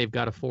I think they've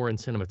got a foreign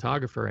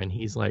cinematographer and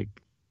he's like,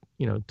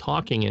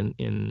 talking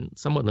in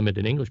somewhat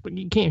limited English, but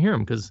you can't hear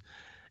him because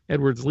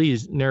Edward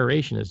Lee's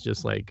narration is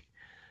just like,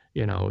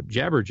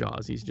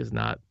 jabberjaws. He's just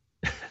not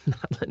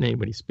letting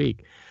anybody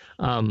speak.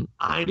 I'm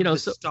the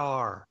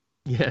star.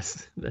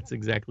 Yes, that's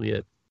exactly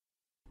it.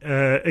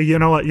 You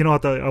know what?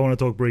 I want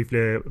to talk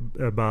briefly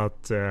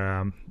about.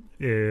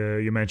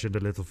 You mentioned the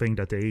little thing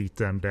that they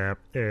eat, and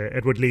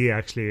Edward Lee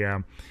actually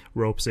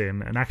ropes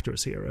in an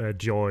actress here,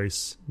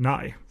 Joyce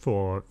Nye,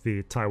 for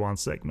the Taiwan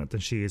segment,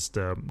 and she is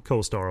the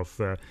co-star of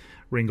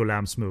Ringo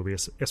Lam's movie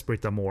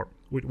Esprit d'Amour,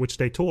 which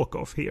they talk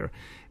of here.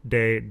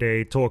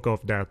 They talk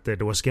of that there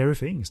were scary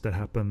things that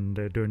happened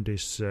during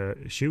this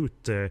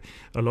shoot. A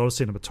lot of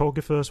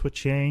cinematographers were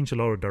changed, a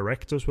lot of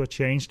directors were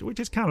changed,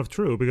 which is kind of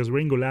true because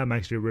Ringo Lam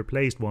actually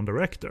replaced one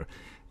director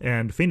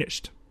and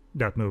finished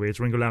that movie. It's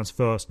Ringo Lam's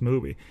first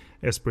movie,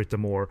 Esprit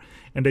d'Amour,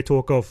 and they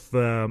talk of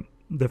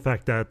the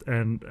fact that,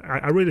 and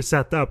I really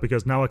sat up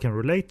because now I can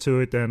relate to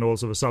it, and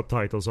also the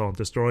subtitles aren't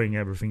destroying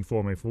everything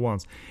for me for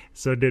once.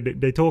 So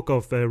they talk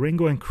of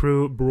Ringo and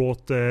crew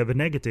brought the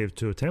negative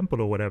to a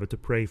temple or whatever to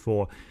pray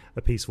for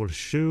a peaceful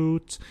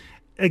shoot.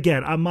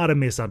 Again, I might have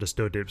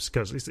misunderstood this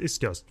because it's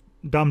just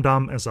Dum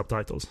Dum and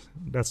subtitles.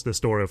 That's the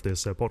story of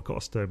this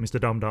podcast,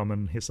 Mr. Dum Dum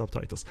and his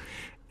subtitles.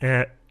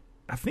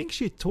 I think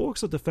she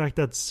talks of the fact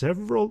that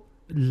several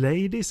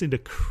ladies in the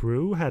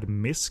crew had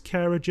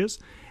miscarriages.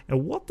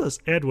 And what does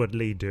Edward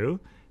Lee do?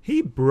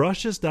 He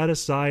brushes that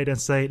aside and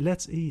say,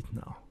 let's eat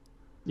now.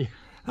 Yeah.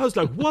 I was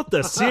like, what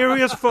the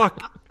serious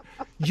fuck?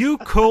 You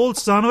cold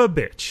son of a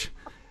bitch.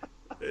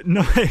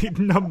 No,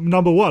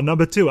 number one.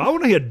 Number two, I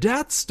want to hear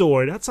that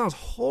story. That sounds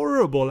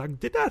horrible. Like,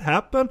 did that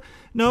happen?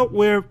 No,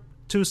 we're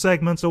 2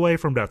 segments away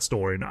from that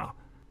story now.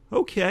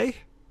 Okay.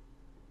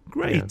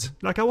 Great. Yeah.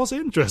 Like, I was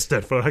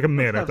interested for like a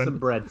minute. Have some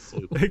bread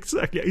soup.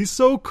 Exactly. He's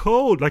so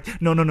cold.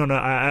 Like, no.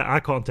 I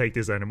can't take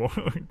this anymore.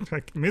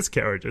 Like,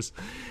 miscarriages.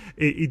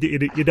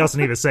 It doesn't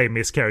even say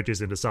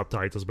miscarriages in the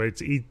subtitles, but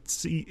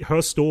it's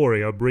her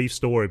story, a brief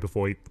story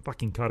before he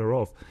fucking cut her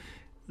off,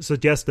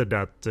 suggested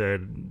that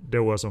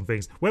there were some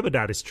things. Whether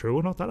that is true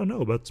or not, I don't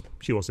know, but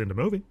she was in the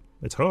movie.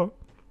 It's her.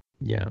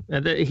 Yeah.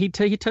 And he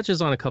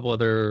touches on a couple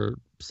other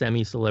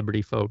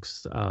semi-celebrity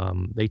folks.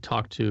 They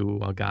talk to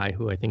a guy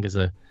who I think is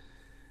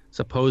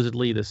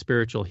supposedly the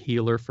spiritual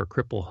healer for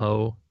Cripple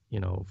Ho,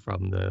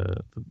 from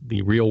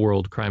the real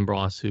world crime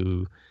boss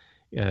who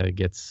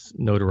gets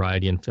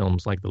notoriety in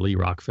films like the Lee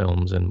Rock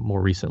films and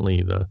more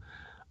recently the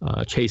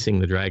Chasing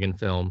the Dragon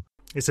film.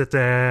 Is it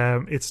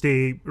it's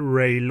the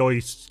Ray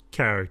Loyce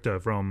character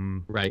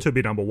from To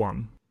Be Number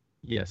One?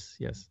 Yes.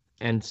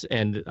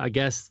 And I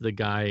guess the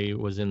guy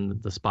was in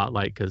the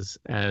spotlight because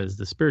as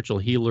the spiritual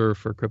healer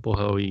for Cripple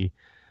Ho, he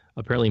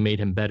apparently made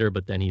him better,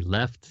 but then he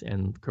left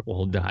and Cripple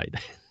Ho died.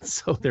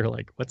 So they're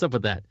like, what's up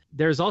with that?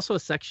 There's also a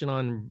section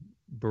on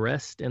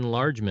breast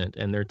enlargement,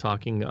 and they're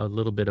talking a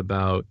little bit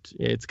about,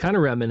 it's kind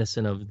of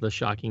reminiscent of the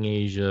Shocking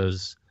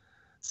Asia's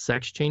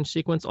sex change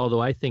sequence,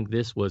 although I think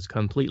this was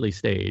completely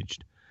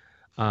staged,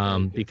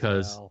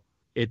 because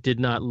it did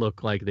not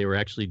look like they were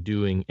actually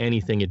doing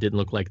anything. It didn't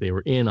look like they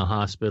were in a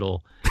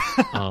hospital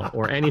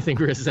or anything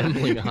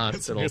resembling a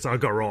hospital. It's a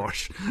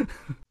garage.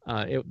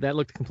 That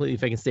looked completely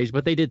fake and staged.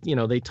 But they did,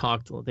 they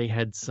talked. They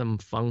had some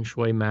feng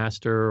shui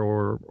master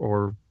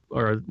or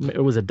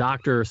it was a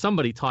doctor or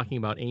somebody talking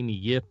about Amy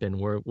Yip and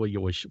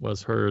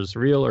was hers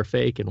real or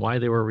fake and why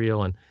they were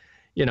real, and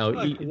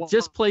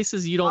just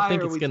places you don't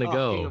think it's going to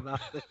go.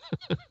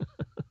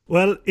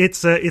 Well,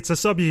 it's a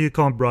subject you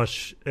can't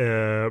brush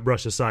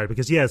aside,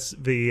 because yes,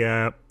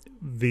 the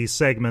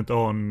segment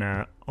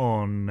on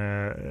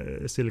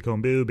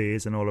silicone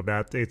boobies and all of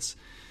that, it's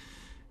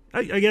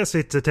I guess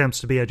it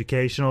attempts to be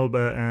educational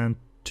and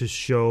to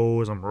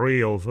show some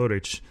real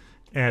footage,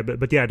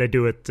 but yeah, they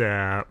do it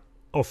not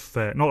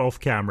off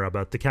camera,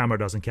 but the camera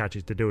doesn't catch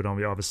it. They do it on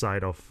the other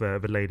side of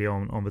the lady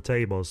on the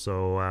table,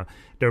 so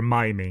they're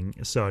miming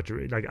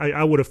surgery. Like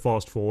I would have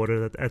fast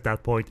forwarded at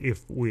that point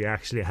if we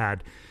actually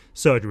had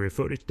surgery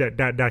footage.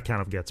 That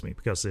kind of gets me,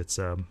 because it's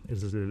a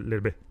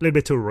little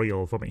bit too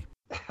real for me.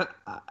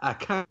 I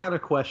kind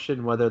of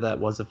question whether that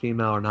was a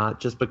female or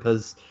not, just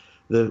because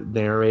the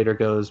narrator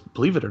goes,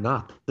 "Believe it or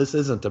not, this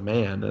isn't a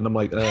man," and I'm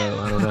like, oh,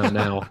 I don't know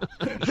now.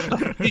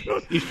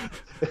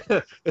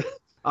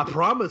 I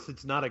promise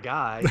it's not a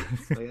guy.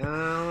 Like, I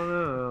don't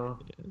know.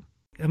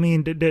 I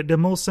mean, the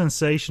most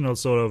sensational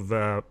sort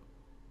of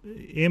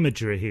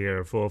imagery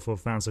here for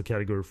fans of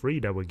Category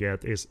 3 that we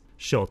get is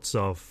shots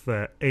of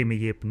Amy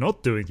Yip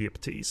not doing Yip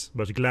tease,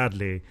 but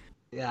gladly.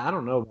 Yeah, I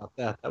don't know about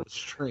that. That was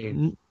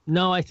strange.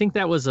 No, I think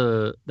that was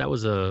a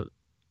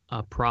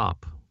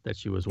prop that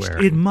she was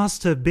wearing. It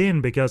must have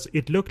been, because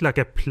it looked like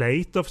a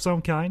plate of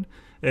some kind,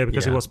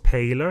 because it was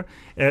paler.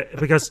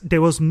 Because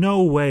there was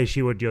no way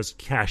she would just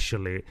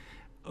casually,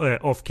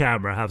 off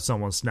camera, have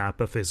someone snap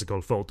a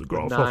physical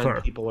photograph of her.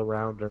 9 people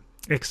around her.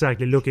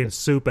 Exactly, looking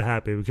super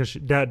happy, because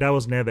that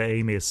was never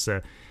Amy's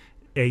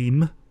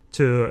aim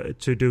to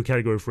do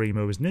Category 3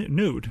 movies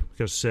nude,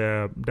 because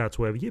that's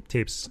where Yip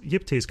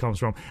tease comes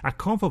from. I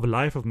can't for the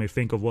life of me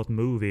think of what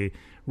movie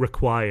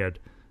required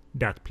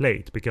that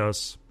plate,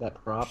 because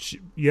that prop.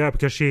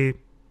 Because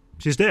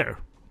she's there.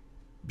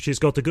 She's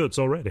got the goods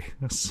already.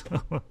 So,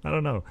 I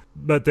don't know,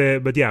 but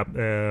yeah,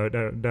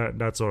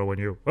 that's sort of when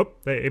you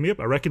hey, Amy Yip,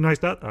 I recognize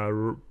that.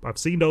 I've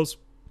seen those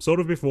sort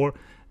of before.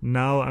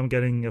 Now I'm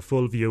getting a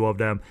full view of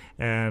them,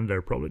 and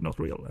they're probably not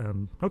real.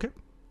 And okay,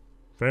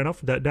 fair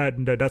enough.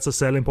 That's a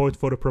selling point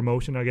for the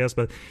promotion, I guess.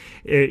 But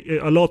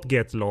a lot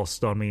gets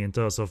lost on me in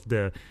terms of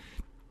the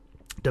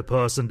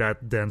person that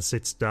then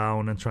sits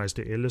down and tries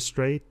to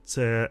illustrate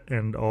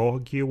and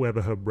argue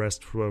whether her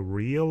breasts were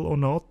real or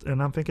not.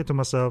 And I'm thinking to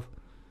myself,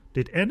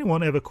 did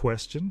anyone ever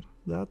question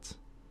that?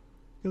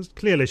 Because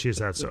clearly she's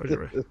had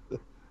surgery.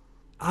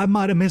 I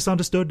might have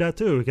misunderstood that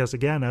too, because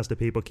again, as the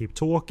people keep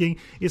talking,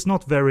 it's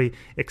not very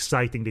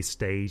excitingly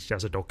staged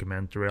as a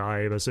documentary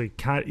either. So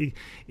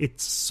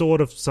it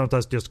sort of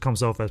sometimes just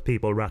comes off as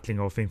people rattling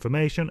off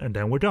information, and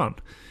then we're done.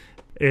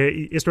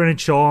 Is there any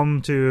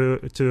charm to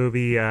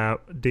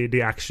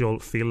the actual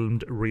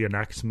filmed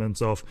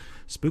reenactments of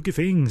spooky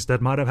things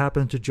that might have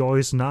happened to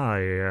Joyce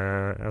Nye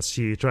as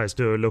she tries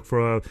to look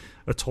for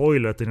a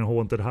toilet in a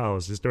haunted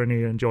house? Is there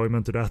any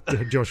enjoyment to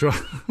that, Joshua?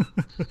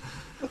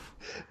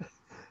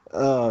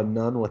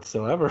 None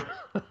whatsoever.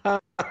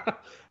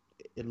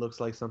 It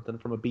looks like something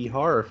from a B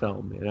horror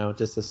film,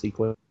 just a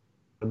sequence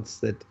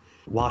that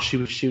while she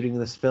was shooting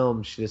this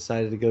film, she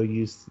decided to go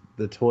use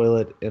the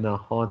toilet in a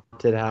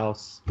haunted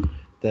house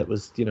that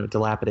was,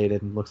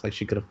 dilapidated and looks like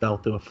she could have fell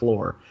through a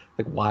floor.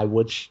 Like, why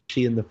would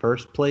she in the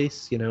first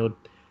place? I don't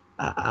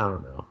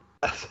know.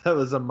 That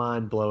was a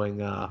mind-blowing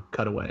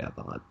cutaway, I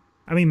thought.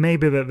 I mean,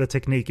 maybe the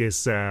technique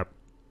is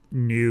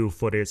new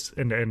for this,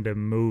 and the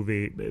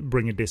movie,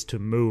 bringing this to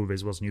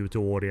movies was new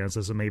to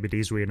audiences, so maybe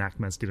these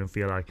reenactments didn't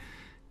feel like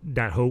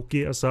that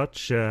hokey as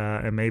such,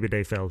 and maybe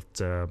they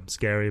felt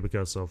scary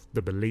because of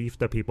the belief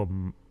that people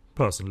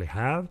personally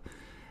have.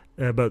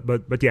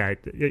 But yeah,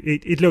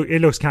 it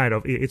looks kind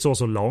of, it's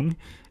also long,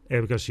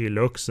 because she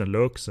looks and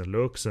looks and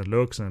looks and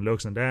looks and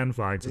looks and then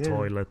finds a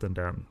toilet, and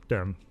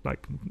then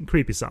like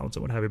creepy sounds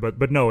and what have you.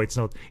 But no, it's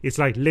not. It's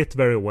like lit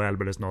very well,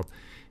 but it's not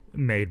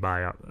made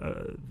by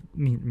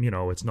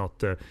it's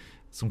not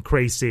some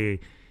crazy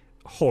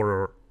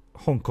horror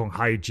Hong Kong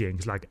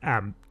hijinks, like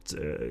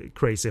amped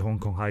crazy Hong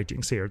Kong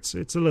hijinks here. It's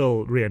a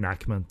little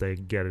reenactment. They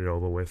get it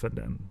over with,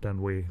 and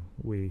then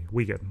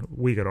we get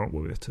on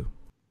with it too.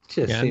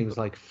 Just seems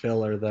like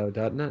filler, though,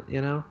 doesn't it?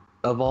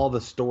 Of all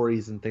the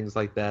stories and things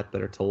like that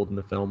are told in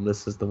the film,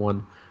 this is the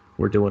one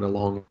we're doing a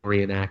long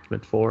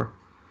reenactment for.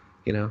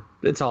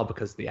 It's all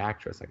because of the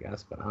actress, I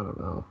guess, but I don't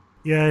know.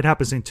 Yeah, it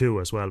happens in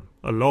 2 as well.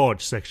 A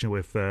large section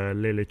with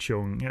Lily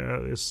Chung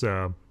is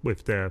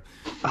with the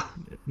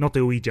not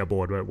the Ouija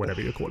board, but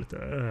whatever you call it.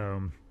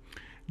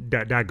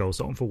 That goes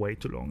on for way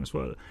too long as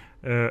well.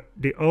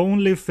 The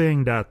only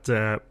thing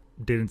that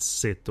didn't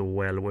sit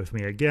well with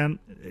me, again,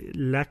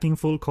 lacking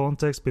full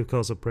context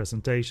because of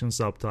presentation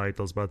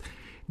subtitles, but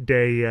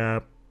they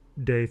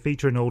they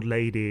feature an old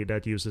lady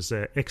that uses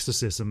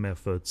exorcism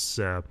methods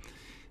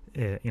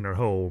in her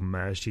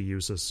home. She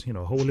uses,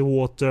 holy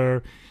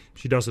water.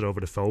 She does it over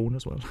the phone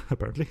as well,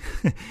 apparently.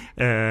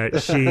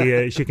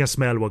 She can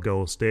smell what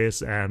ghost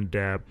is, and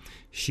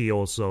she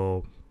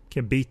also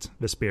can beat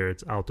the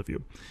spirits out of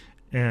you.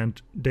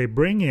 And they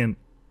bring in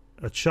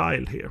a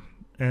child here,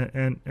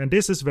 and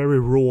this is very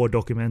raw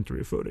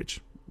documentary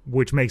footage,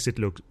 which makes it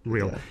look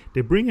real. Yeah.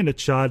 They bring in a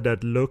child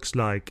that looks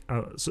like,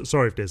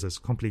 sorry if this is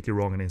completely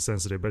wrong and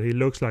insensitive, but he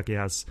looks like he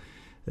has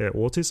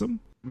autism.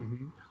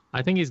 Mm-hmm.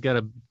 I think he's got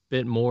a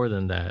bit more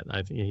than that.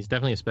 I think he's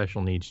definitely a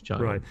special needs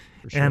child. Right.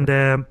 Sure. And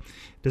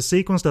the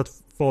sequence that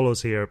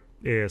follows here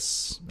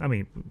is,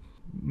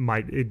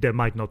 there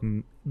might not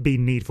be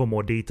need for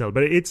more detail,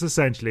 but it's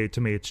essentially,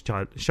 to me, it's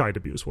child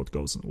abuse. What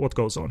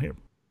goes on here?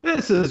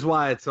 This is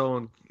why it's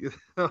on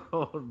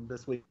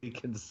This Week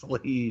in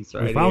Sleaze.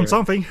 Right, we found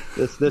something.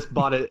 This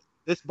bought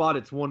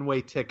its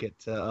one-way ticket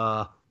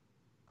to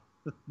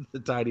the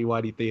Tiny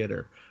Whitey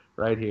Theater.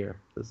 Right here.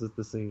 This is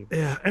the scene.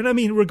 Yeah, and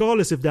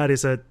regardless if that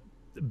is a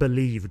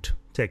believed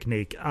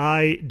technique,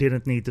 I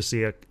didn't need to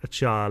see a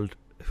child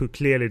who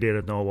clearly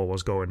didn't know what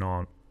was going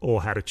on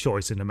or had a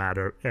choice in the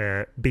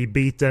matter be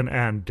beaten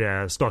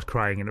and start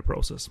crying in the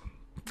process.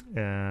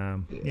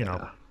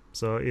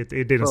 So it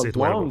didn't sit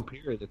well. For a long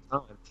period of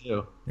time,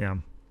 too. Yeah.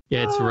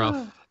 Yeah, it's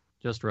rough.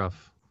 Just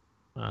rough.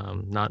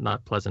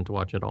 Not pleasant to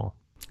watch at all.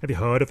 Have you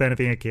heard of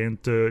anything akin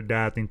to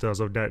that in terms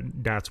of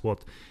that's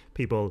what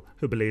people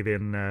who believe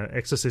in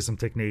exorcism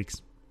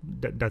techniques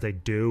that they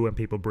do, and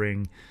people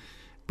bring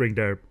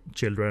their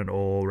children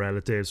or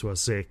relatives who are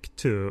sick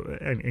to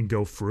and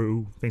go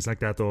through things like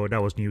that? Or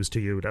that was news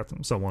to you that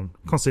someone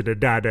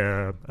considered that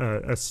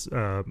as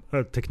a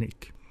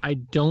technique? I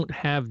don't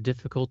have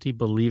difficulty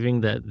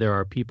believing that there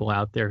are people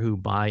out there who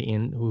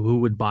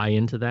would buy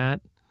into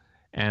that.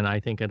 And I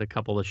think at a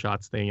couple of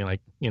shots, the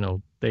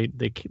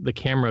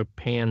camera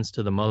pans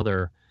to the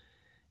mother,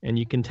 and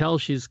you can tell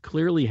she's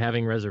clearly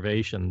having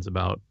reservations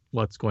about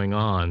what's going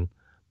on,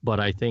 but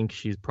I think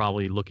she's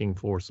probably looking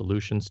for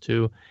solutions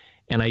too.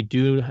 And I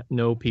do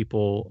know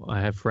people, I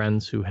have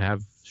friends who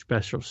have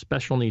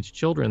special needs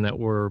children that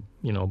were,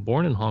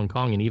 born in Hong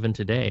Kong, and even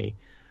today,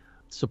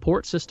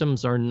 support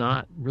systems are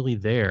not really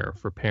there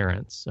for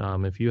parents.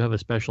 If you have a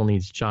special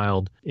needs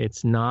child,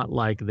 it's not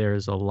like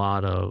there's a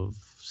lot of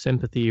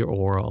sympathy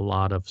or a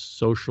lot of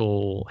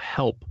social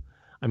help.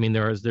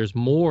 There's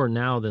more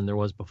now than there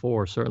was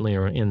before, certainly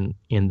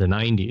in the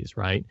 90s,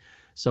 right?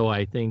 So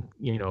I think,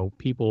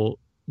 people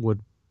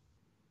would,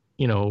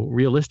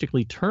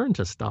 realistically turn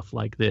to stuff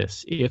like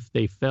this if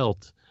they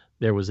felt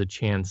there was a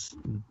chance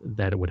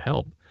that it would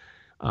help.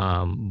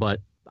 But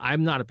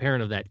I'm not a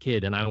parent of that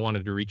kid, and I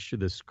wanted to reach through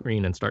the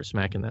screen and start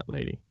smacking that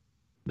lady.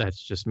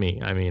 That's just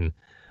me.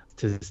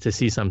 To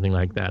see something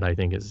like that, I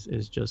think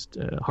is just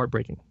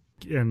heartbreaking.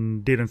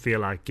 And didn't feel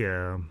like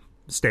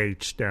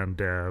staged and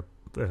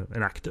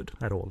enacted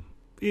at all.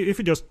 If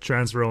you just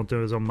transfer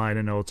onto some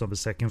minor notes of the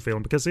second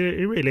film, because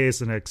it really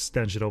is an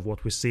extension of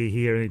what we see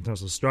here in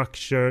terms of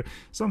structure,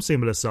 some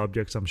similar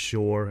subjects, I'm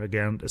sure.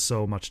 Again, there's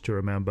so much to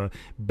remember.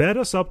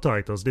 Better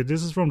subtitles.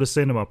 This is from the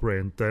cinema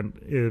print, and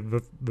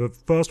the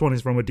first one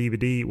is from a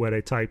DVD where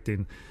they typed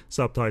in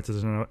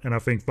subtitles, and I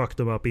think fucked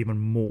them up even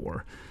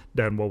more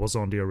than what was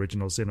on the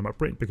original cinema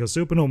print, because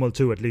Supernormal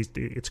 2, at least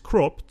it's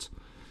cropped.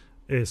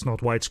 It's not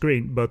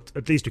widescreen, but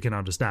at least you can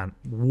understand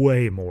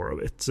way more of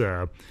it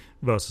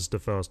versus the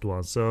first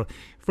one. So,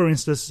 for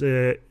instance,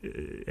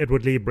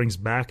 Edward Lee brings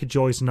back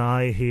Joyce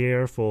Nye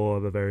here for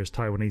the various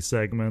Taiwanese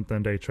segment,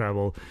 and they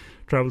travel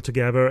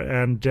together.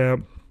 And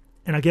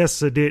I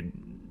guess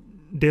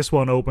this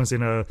one opens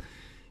in a,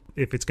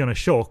 if it's gonna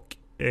shock,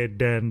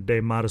 then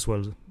they might as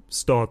well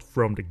start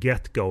from the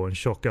get-go and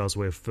shock us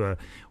with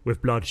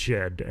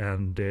bloodshed,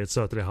 and it's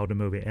certainly how the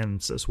movie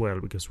ends as well,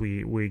 because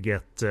we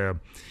get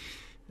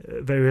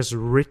various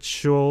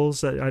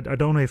rituals. I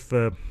don't know if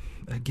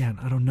again,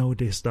 I don't know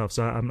this stuff,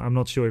 so I'm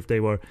not sure if they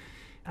were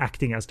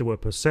acting as they were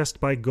possessed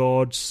by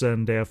gods,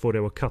 and therefore they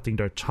were cutting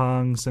their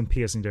tongues and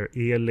piercing their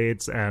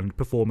earlids and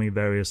performing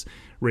various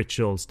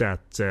rituals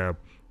that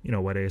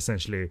where they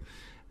essentially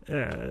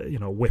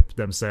whip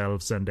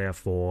themselves, and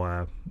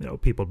therefore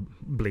people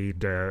bleed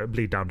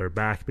down their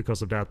back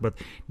because of that. But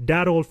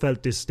that all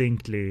felt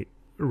distinctly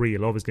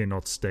real, obviously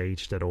not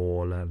staged at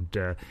all.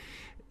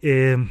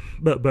 And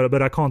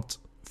but I can't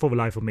for the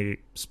life of me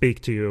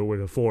speak to you with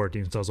authority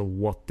in terms of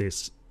what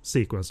this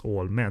sequence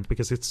all meant,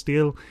 because it's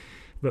still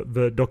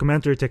the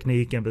documentary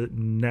technique and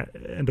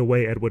the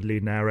way Edward Lee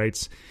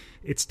narrates.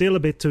 It's still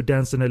a bit too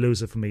dense and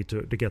elusive for me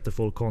to get the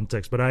full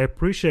context, but I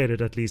appreciate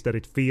it at least that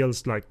it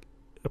feels like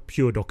a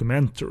pure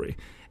documentary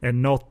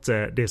and not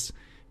this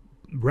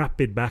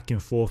rapid back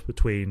and forth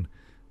between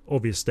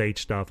obvious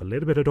stage stuff, a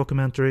little bit of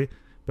documentary.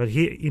 But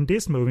here in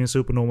this movie, in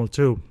Supernormal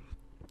 2,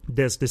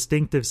 there's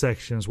distinctive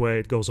sections where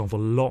it goes on for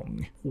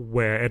long,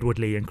 where Edward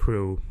Lee and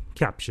crew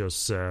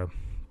captures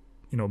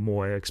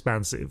more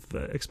expansive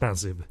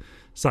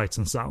sights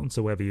and sounds,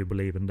 so whether you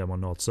believe in them or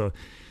not. So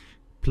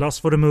plus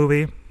for the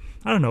movie,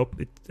 I don't know.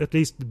 At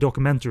least the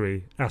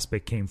documentary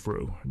aspect came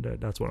through.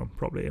 That's what I'm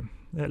probably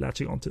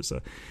latching onto.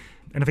 So,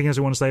 anything else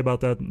you want to say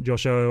about that,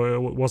 Joshua?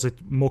 Was it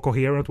more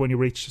coherent when you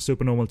reached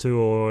Supernormal 2,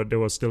 or there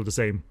was still the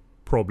same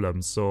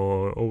problems,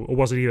 or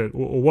was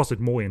it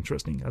more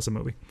interesting as a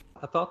movie?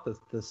 I thought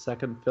the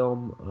second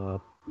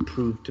film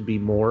proved to be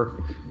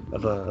more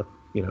of a,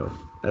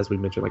 as we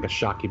mentioned, like a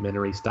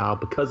shockumentary style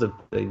because of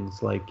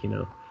things like,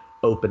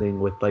 opening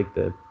with like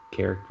the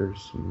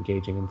characters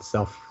engaging in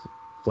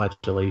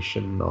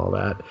self-flagellation and all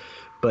that.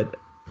 But,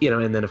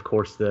 and then of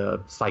course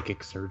the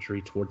psychic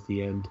surgery towards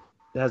the end.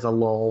 It has a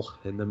lull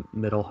in the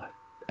middle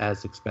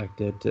as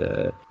expected.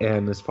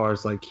 And as far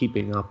as like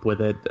keeping up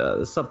with it,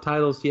 the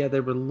subtitles, they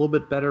were a little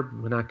bit better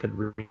when I could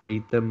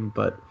read them,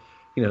 but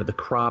the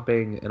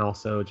cropping and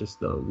also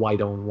just the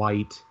white on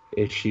white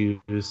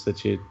issues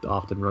that you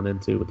often run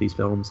into with these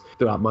films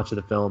throughout much of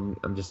the film.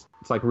 It's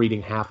like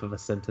reading half of a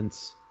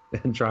sentence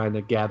and trying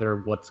to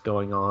gather what's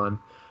going on.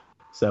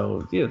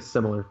 So,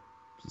 similar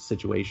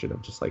situation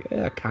of just like,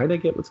 I kind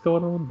of get what's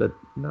going on, but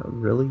not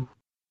really.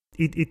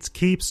 It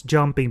keeps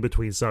jumping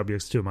between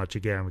subjects too much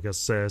again, because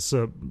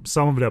so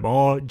some of them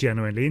are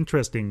genuinely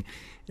interesting.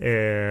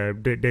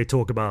 They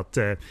talk about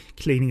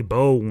cleaning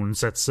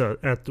bones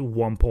at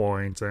one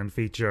point and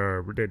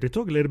feature. They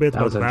talk a little bit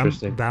about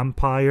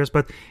vampires,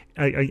 but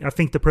I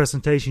think the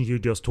presentation you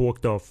just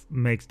talked of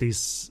makes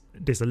this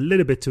a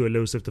little bit too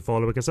elusive to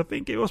follow, because I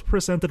think it was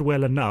presented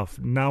well enough.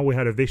 Now we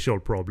had a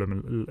visual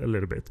problem a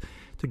little bit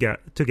to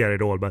get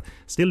it all, but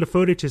still the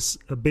footage is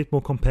a bit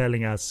more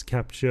compelling as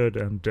captured,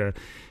 and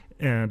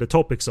the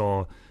topics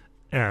are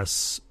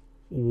as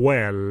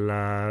well.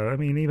 I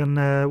mean, even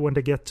when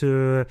they get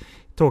to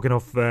talking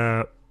of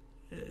the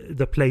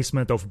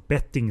placement of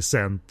betting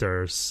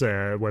centers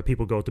where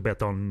people go to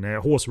bet on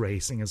horse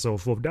racing and so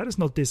forth, that is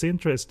not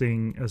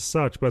disinteresting as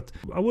such, but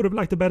I would have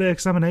liked a better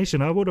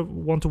examination. I would have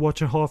want to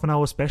watch a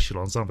half-an-hour special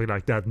on something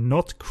like that,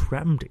 not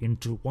crammed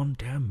into one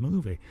damn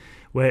movie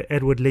where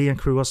Edward Lee and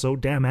crew are so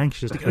damn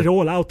anxious to get it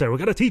all out there. We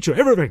gotta teach you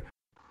everything.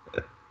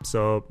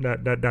 So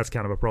that's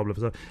kind of a problem.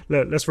 So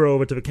let's throw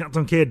over to the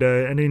Canton Kid.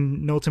 Any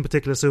notes in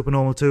particular?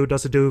 Supernormal 2,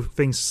 does it do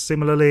things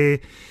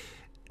similarly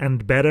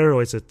and better,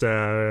 or is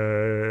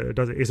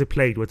it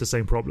plagued with the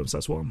same problems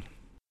as well?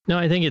 No,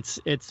 I think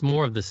it's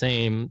more of the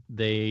same.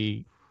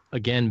 They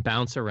again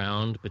bounce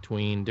around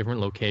between different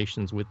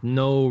locations with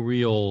no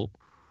real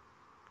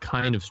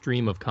kind of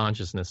stream of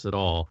consciousness at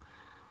all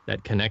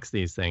that connects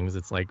these things.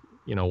 It's like,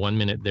 1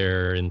 minute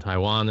they're in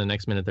Taiwan, the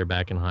next minute they're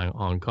back in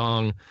Hong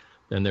Kong.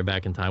 Then they're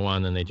back in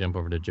Taiwan, then they jump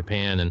over to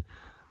Japan. And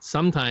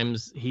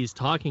sometimes he's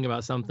talking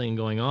about something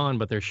going on,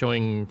 but they're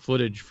showing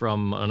footage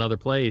from another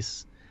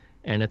place.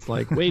 And it's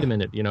like, wait a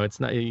minute, it's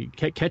not,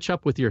 catch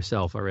up with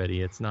yourself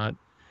already. It's not,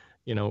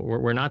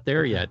 we're not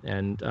there yet.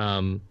 And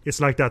it's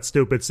like that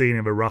stupid scene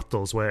in The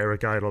Ruttles where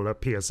Eric Idle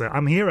appears.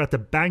 I'm here at the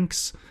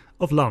Banks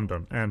of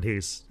London, and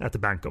he's at the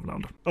Bank of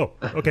London. Oh,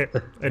 okay.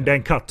 And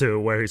then cut to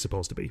where he's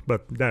supposed to be.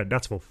 But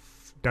that's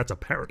a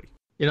parody.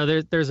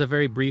 There's a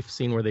very brief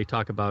scene where they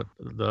talk about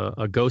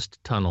a ghost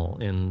tunnel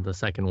in the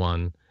second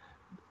one,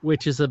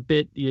 which is a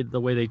bit,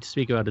 the way they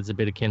speak about it is a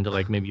bit akin to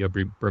like maybe a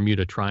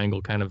Bermuda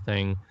Triangle kind of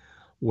thing,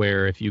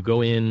 where if you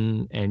go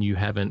in and you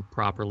haven't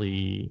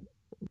properly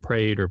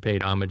prayed or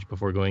paid homage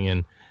before going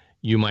in,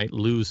 you might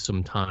lose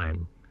some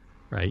time,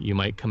 right? You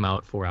might come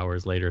out 4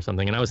 hours later or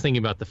something. And I was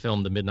thinking about the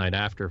film The Midnight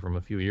After from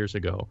a few years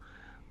ago,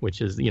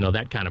 which is,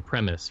 that kind of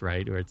premise,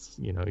 right? Where it's,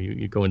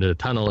 you go into the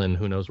tunnel and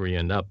who knows where you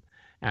end up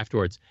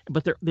afterwards.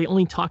 But they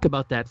only talk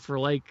about that for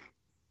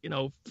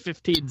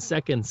 15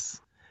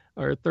 seconds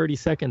or 30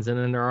 seconds, and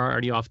then they're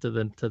already off to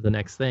the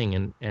next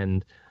thing.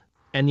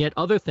 And yet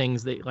other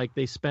things,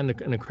 they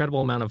spend an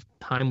incredible amount of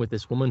time with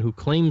this woman who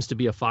claims to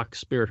be a fox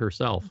spirit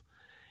herself,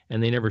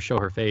 and they never show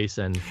her face.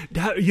 And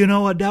that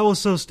was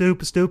so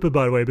stupid,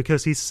 by the way,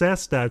 because he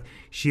says that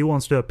she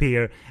wants to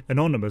appear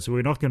anonymous.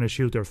 We're not going to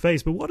shoot her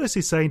face. But what does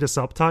he say in the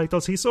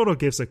subtitles? He sort of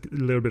gives a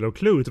little bit of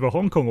clue to the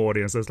Hong Kong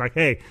audience. It's like,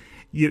 hey,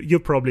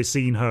 you've probably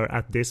seen her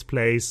at this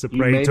place,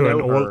 praying to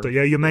an altar.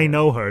 Yeah, you may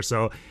know her.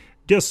 So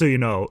just so you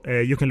know,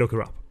 you can look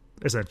her up.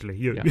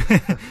 Essentially,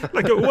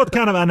 like, what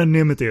kind of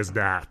anonymity is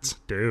that,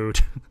 dude?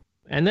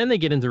 And then they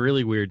get into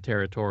really weird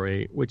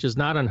territory, which is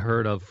not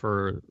unheard of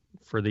for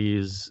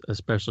these,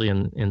 especially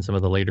in some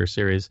of the later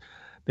series.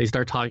 They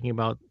start talking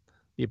about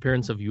the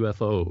appearance of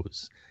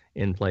UFOs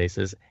in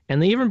places,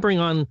 and they even bring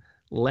on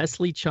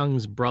Leslie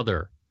Chung's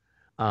brother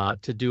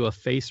to do a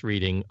face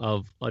reading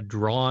of a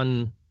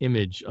drawn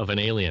image of an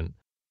alien.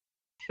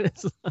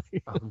 It's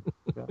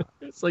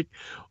like,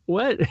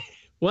 what?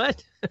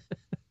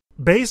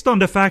 Based on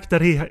the fact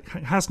that he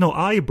has no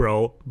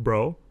eyebrow,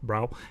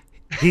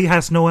 he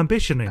has no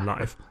ambition in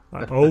life.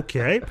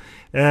 Okay.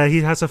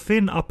 He has a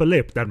thin upper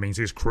lip. That means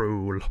he's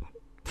cruel.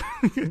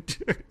 I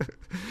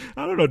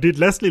don't know. Did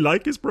Leslie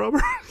like his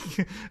brother?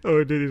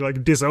 Or did he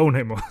disown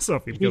him or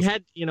something? He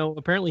had,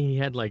 apparently he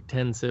had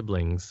 10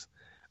 siblings.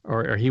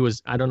 Or he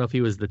was, I don't know if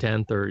he was the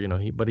 10th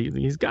or, but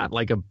he's got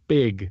a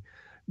big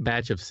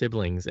batch of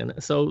siblings, and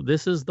so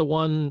this is the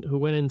one who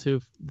went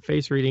into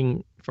face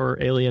reading for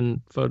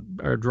alien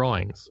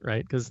drawings,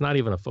 right? Because it's not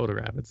even a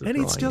photograph; it's a and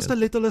drawing. it's just a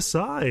little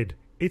aside.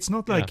 It's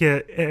not like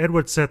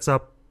Edward sets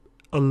up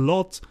a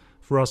lot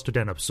for us to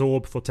then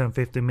absorb for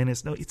 10-15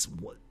 minutes. No, it's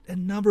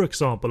another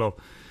example of,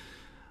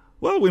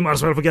 well, we might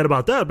as well forget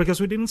about that because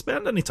we didn't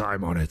spend any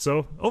time on it.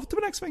 So over to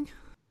the next thing.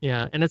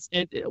 Yeah, and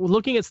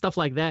looking at stuff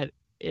like that,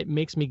 it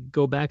makes me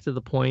go back to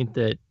the point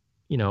that,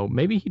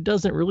 maybe he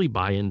doesn't really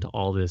buy into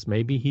all this.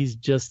 Maybe he's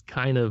just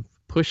kind of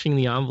pushing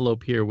the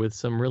envelope here with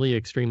some really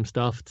extreme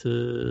stuff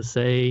to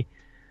say,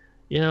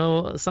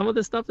 some of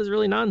this stuff is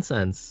really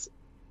nonsense.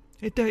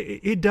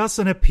 It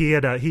doesn't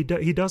appear that he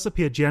does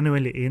appear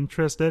genuinely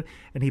interested,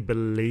 and he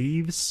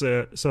believes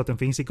certain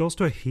things. He goes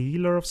to a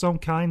healer of some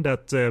kind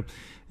that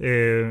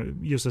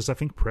uses, I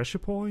think, pressure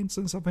points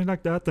and something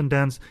like that, and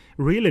then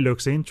really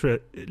looks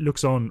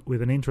on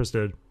with an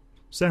interested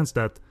sense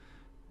that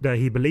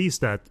he believes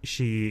that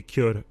she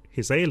cured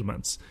his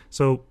ailments.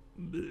 So,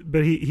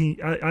 but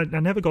I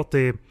never got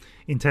the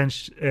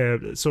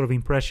sort of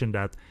impression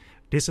that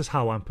this is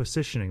how I'm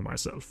positioning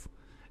myself.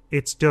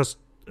 It's just.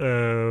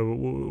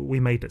 We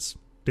made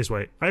this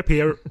way. I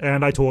appear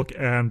and I talk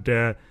and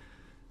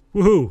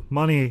woohoo,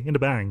 money in the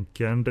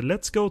bank, and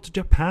let's go to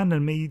Japan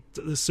and meet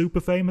a super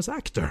famous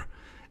actor,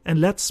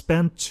 and let's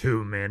spend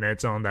 2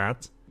 minutes on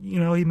that.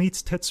 He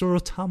meets Tetsuro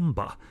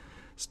Tamba,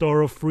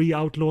 star of Three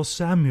Outlaw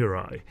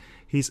Samurai.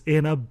 He's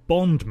in a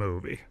Bond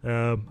movie.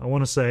 I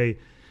want to say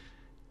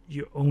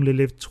You Only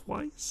Live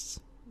Twice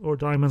or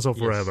Diamonds Are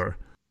Forever.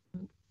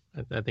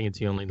 I think it's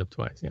You Only Live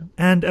Twice, yeah.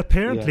 And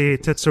apparently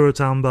Tetsuro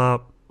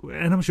Tamba,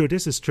 and I'm sure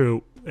this is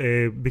true,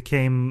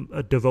 became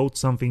a devote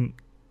something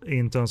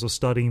in terms of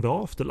studying the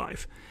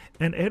afterlife.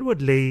 And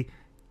Edward Lee,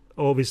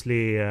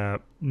 obviously,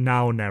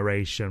 now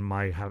narration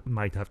might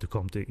have to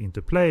come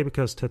into play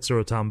because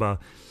Tetsuro Tamba,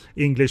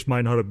 English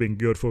might not have been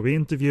good for the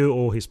interview,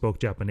 or he spoke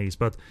Japanese,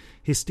 but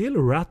he still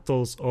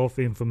rattles off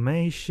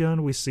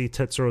information. We see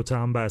Tetsuro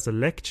Tamba as a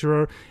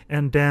lecturer,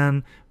 and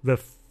then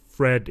the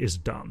thread is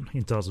done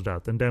in terms of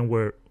that, and then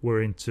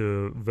we're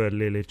into the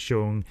Lily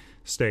Chung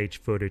stage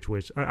footage,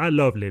 which I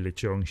love. Lily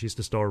Chung, she's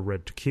the star of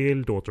Red to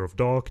Kill, Daughter of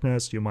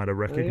Darkness. You might have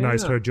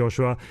recognized her,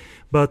 Joshua,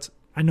 but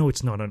I know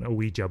it's not an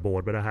Ouija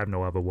board, but I have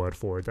no other word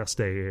for it. As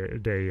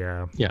they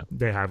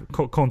have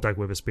contact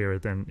with the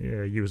spirit and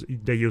use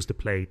the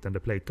plate, and the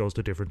plate goes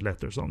to different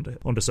letters on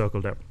the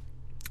circle there.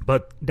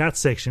 But that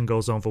section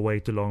goes on for way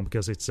too long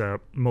because it's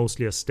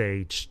mostly a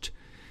staged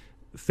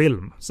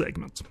film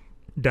segment.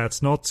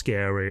 That's not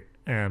scary,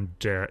 and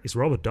it's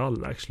rather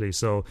dull, actually.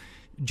 So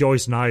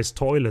Joyce Nye's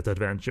toilet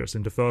adventures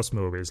in the first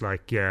movie is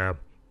like 5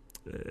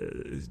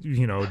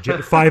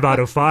 out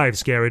of 5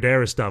 scary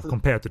dairy stuff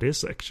compared to this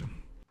section.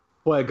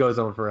 Well, it goes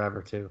on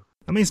forever too.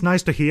 I mean, it's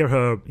nice to hear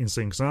her in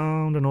sync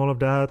sound and all of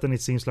that, and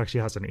it seems like she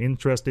has an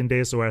interest in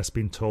this, or has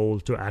been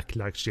told to act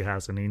like she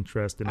has an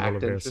interest in all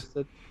of this.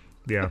 Interested?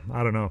 Yeah,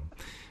 I don't know,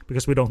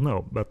 because we don't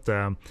know. But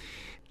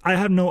I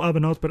have no other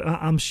notes, but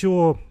I'm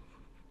sure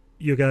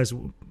you guys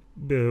want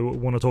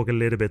to talk a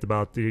little bit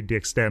about the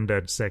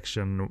extended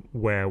section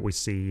where we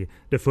see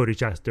the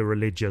footage at the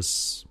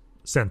religious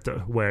center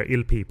where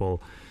ill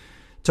people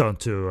turn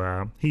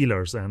to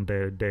healers, and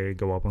they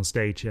go up on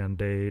stage and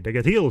they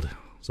get healed,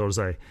 so to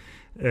say.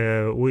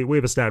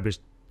 We've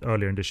established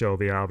earlier in the show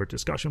via our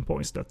discussion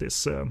points that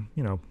this,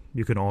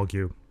 you can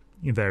argue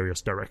in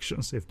various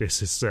directions if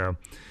this is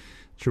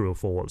true or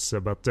false.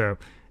 But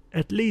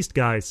at least,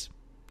 guys,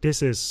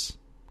 this is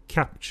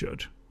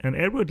captured. And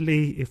Edward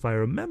Lee, if I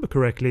remember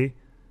correctly,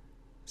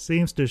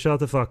 seems to shut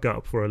the fuck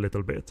up for a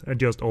little bit and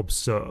just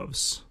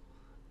observes.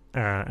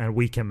 And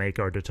we can make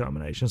our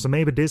determination. So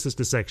maybe this is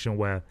the section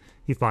where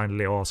he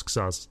finally asks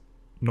us,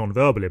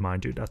 non-verbally,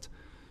 mind you, that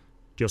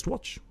just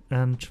watch.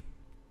 And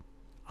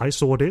I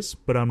saw this,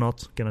 but I'm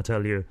not going to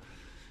tell you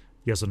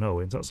yes or no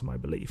in terms of my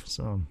belief.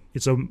 So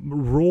it's a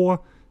raw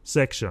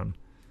section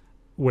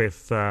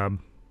with,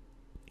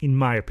 in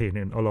my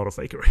opinion, a lot of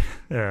fakery.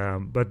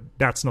 But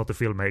that's not the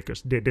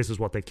filmmakers. This is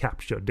what they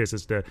captured. This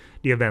is the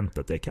event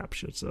that they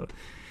captured. So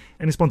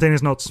any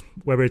spontaneous notes,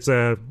 whether it's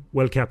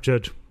well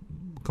captured,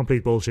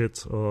 complete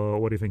bullshit, or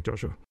what do you think,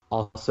 Joshua?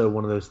 Also,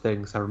 one of those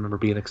things I remember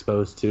being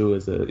exposed to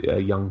as a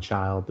young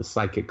child, the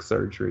psychic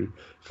surgery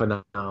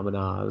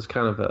phenomena. It was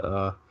kind of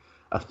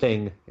a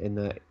thing in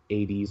the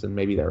 80s and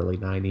maybe the early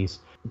 90s.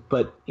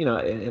 But,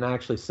 and I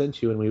actually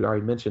sent you, and we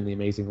already mentioned the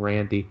Amazing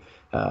Randy.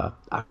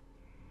 I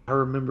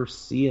remember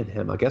seeing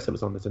him. I guess it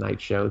was on the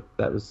Tonight Show.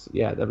 That was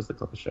the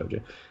clip I showed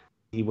you.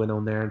 He went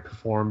on there and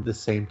performed the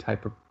same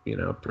type of,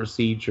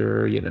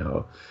 procedure,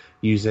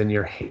 using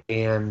your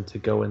hand to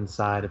go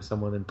inside of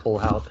someone and pull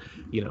out,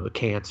 the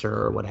cancer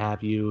or what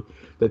have you,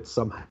 that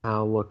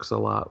somehow looks a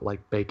lot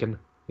like bacon,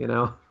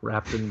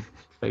 wrapped in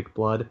fake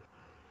blood.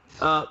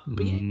 But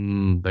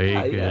bacon.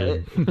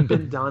 It's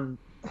been done.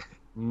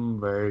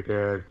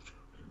 Bacon.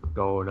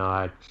 Go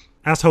nuts.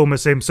 As Homer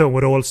Simpson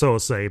would also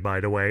say,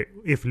 by the way,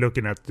 if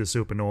looking at the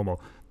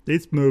Supernormal,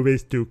 this movie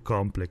is too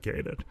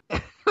complicated.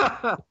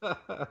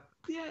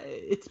 Yeah,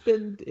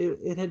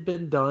 it had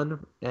been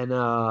done, and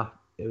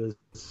It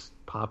was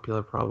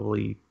popular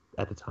probably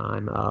at the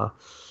time.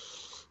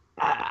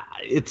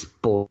 It's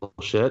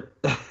bullshit,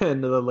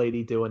 and the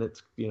lady doing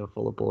it's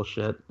full of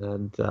bullshit,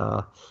 and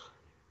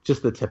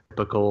just the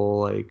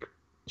typical like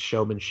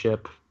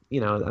showmanship.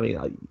 I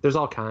mean, there's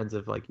all kinds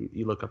of like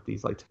you look up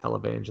these like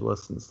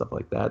televangelists and stuff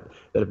like that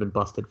have been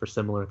busted for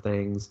similar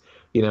things.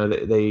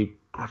 They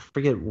I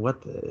forget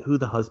who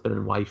the husband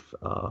and wife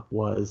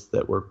was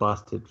that were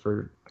busted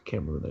for. I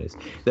can't remember the names.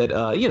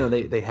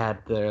 That they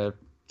had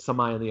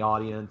somebody in the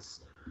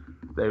audience.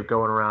 They were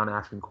going around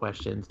asking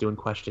questions, doing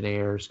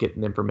questionnaires,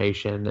 getting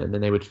information, and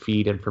then they would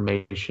feed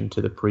information to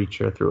the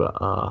preacher through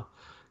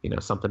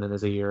something in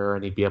his ear,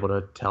 and he'd be able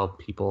to tell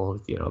people,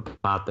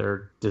 about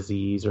their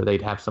disease, or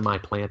they'd have somebody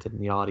planted in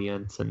the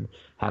audience and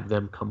have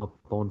them come up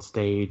on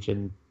stage,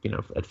 and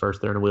at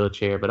first they're in a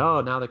wheelchair, but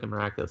now they can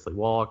miraculously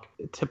walk.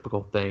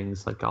 Typical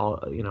things like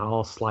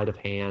all sleight of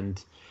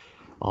hand,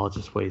 all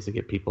just ways to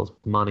get people's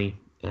money,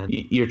 and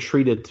you're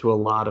treated to a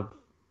lot of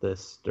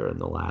this during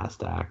the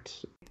last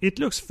act. It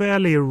looks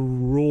fairly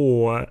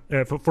raw.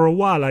 For a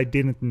while, I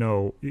didn't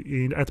know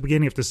at the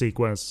beginning of the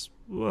sequence.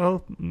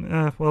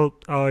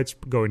 It's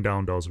going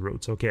down those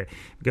routes, okay.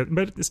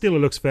 But still, it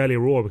looks fairly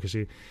raw because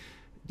she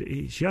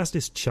has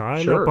this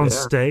child up on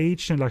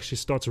stage, and like she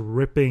starts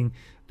ripping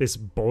this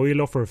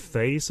boil off her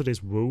face, or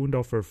this wound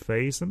off her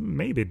face, and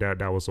maybe that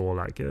was all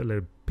like a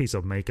little piece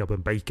of makeup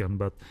and bacon,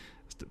 but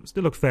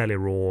still look fairly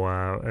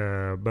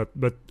raw.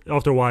 But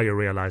after a while, you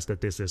realize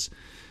that this is.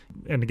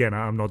 And again,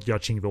 I'm not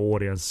judging the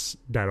audience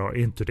that are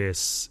into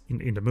this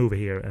in the movie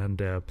here and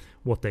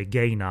what they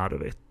gain out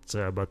of it.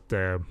 But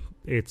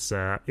it's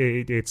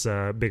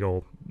a big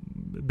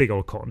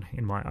old con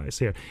in my eyes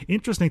here.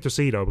 Interesting to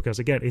see though, because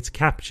again, it's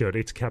captured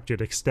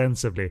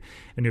extensively,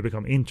 and you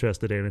become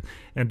interested in it.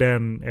 And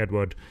then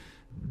Edward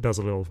does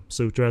a little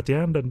suture at the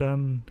end, and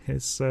then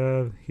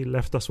he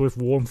left us with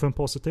warmth and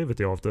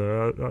positivity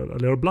after a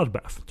little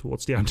bloodbath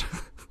towards the end.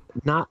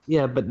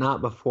 But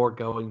not before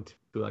going to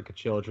like a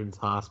children's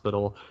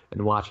hospital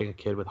and watching a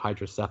kid with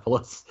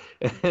hydrocephalus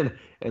and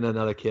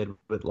another kid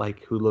with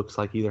like who looks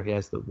like either he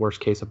has the worst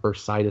case of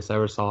bursitis I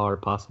ever saw or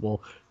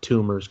possible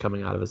tumors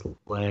coming out of his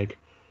leg.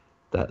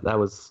 That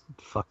was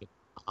fucking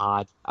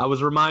odd. I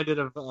was reminded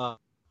of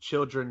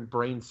children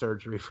brain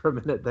surgery for a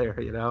minute there,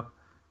 Yeah,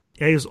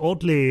 it's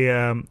oddly.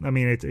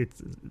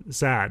 It's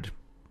sad,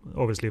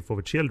 obviously for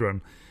the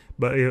children,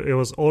 but it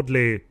was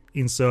oddly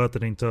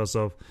inserted in terms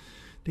of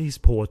these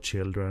poor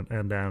children,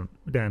 and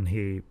then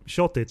he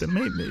shot it, and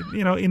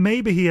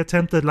maybe he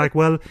attempted like,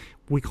 well,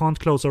 we can't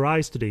close our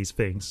eyes to these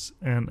things,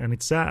 and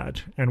it's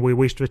sad, and we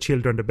wish the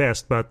children the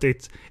best, but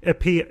it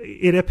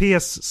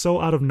appears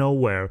so out of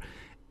nowhere,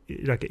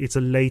 like it's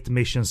a late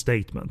mission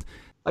statement.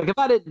 Like if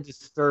I didn't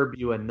disturb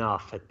you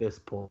enough at this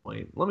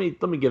point, let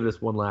me give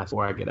this one last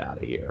before I get out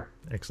of here.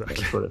 Exactly.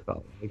 That's what it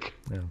felt like.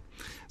 Yeah.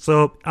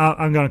 So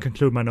I'm going to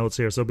conclude my notes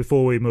here. So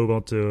before we move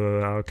on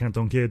to our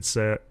Canton Kids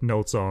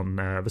notes on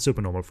the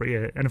Supernormal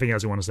 3, anything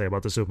else you want to say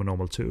about the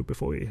Supernormal 2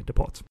 before we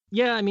depart?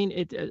 Yeah, I mean,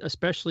 it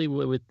especially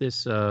with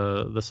this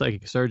the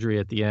psychic surgery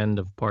at the end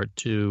of part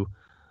 2.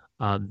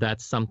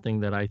 That's something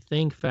that I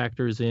think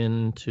factors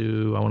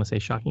into, I want to say,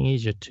 Shocking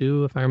Asia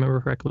 2, if I remember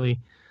correctly.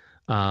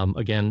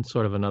 Again,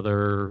 sort of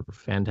another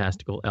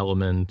fantastical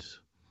element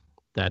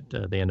that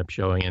they end up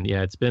showing. And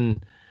yeah, it's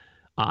been,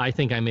 I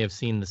think I may have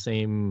seen the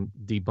same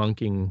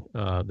debunking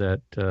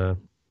that,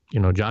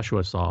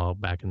 Joshua saw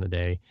back in the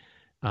day,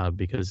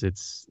 because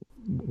it's,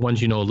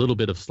 once you know a little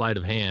bit of sleight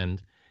of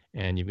hand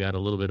and you've got a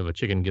little bit of a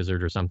chicken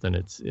gizzard or something,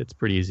 it's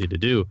pretty easy to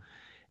do.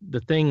 The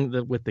thing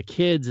that with the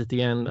kids at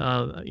the end,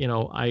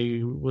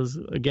 I was,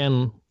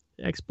 again,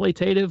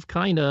 exploitative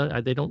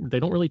kinda. They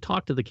don't really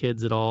talk to the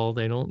kids at all.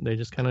 They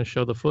just kind of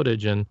show the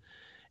footage, and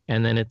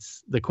then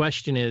it's the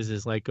question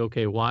is like,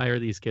 okay, why are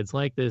these kids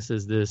like this?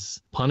 Is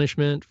this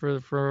punishment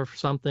for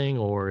something,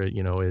 or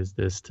is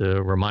this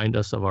to remind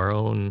us of our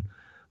own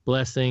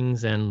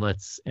blessings? And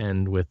let's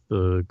end with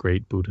the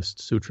great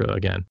Buddhist sutra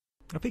again.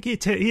 I think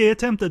he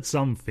attempted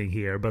something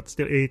here, but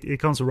still it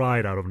comes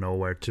right out of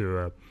nowhere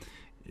to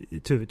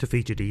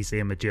feature these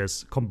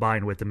images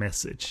combined with the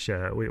message,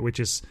 which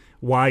is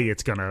why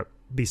it's gonna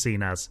be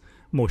seen as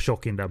more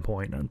shocking than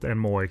poignant and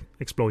more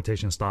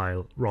exploitation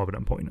style rather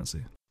than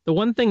poignancy. The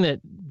one thing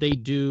that they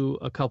do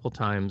a couple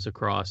times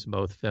across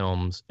both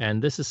films,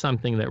 and this is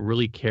something that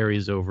really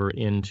carries over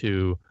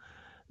into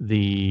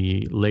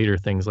the later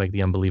things like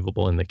The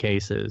Unbelievable in the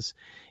Cases,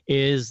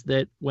 is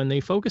that when they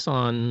focus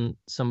on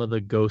some of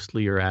the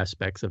ghostlier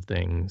aspects of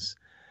things,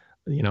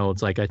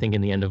 it's like, I think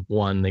in the end of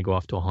 1, they go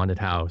off to a haunted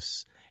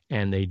house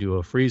and they do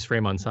a freeze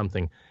frame on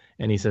something.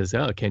 And he says,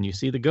 oh, can you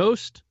see the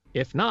ghost?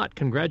 If not,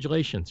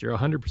 congratulations, you're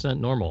 100%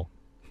 normal.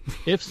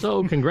 If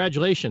so,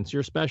 congratulations,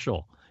 you're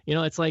special.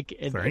 It's like,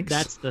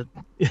 that's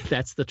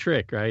the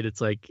trick, right?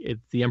 It's like,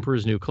 it's the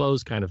Emperor's New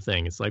Clothes kind of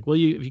thing. It's like, well,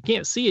 if you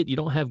can't see it, you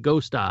don't have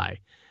ghost eye,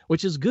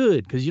 which is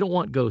good because you don't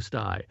want ghost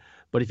eye.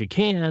 But if you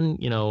can,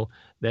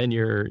 then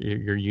you're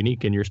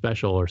unique and you're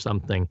special or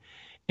something.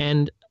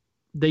 And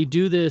they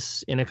do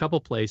this in a couple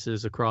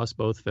places across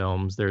both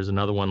films. There's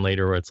another one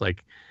later where it's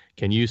like,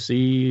 can you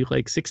see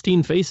like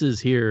 16 faces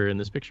here in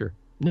this picture?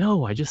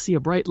 No, I just see a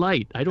bright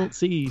light. I don't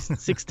see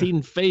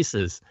 16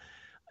 faces.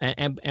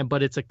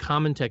 But it's a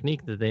common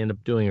technique that they end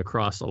up doing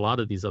across a lot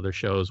of these other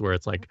shows where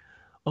it's like,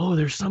 oh,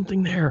 there's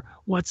something there.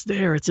 What's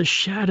there? It's a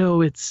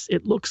shadow.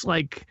 It looks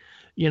like,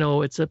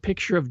 it's a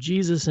picture of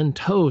Jesus and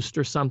toast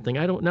or something.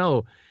 I don't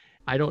know.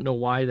 I don't know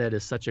why that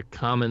is such a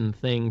common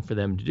thing for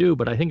them to do,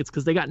 but I think it's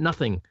because they got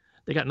nothing.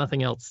 They got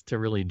nothing else to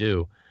really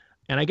do.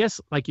 And I guess,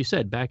 like you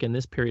said, back in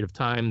this period of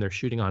time, they're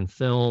shooting on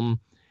film.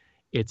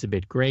 It's a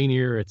bit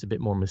grainier. It's a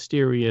bit more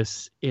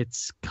mysterious.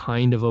 It's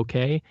kind of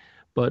okay.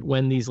 But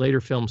when these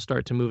later films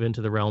start to move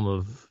into the realm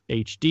of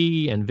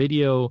HD and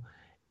video,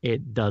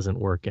 it doesn't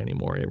work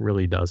anymore. It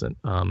really doesn't.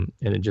 And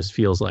it just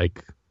feels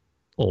like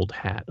old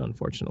hat,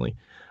 unfortunately.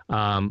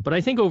 But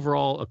I think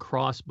overall,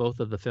 across both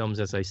of the films,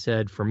 as I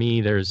said, for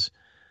me, there's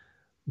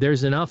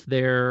enough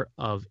there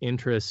of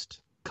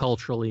interest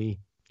culturally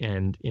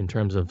and in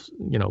terms of,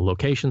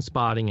 location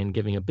spotting and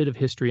giving a bit of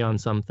history on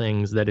some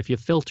things that if you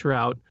filter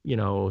out,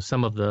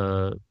 some of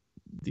the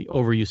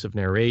overuse of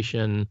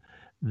narration,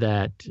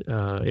 that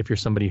if you're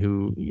somebody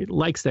who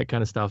likes that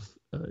kind of stuff,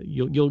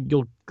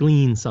 you'll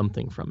glean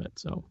something from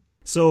it.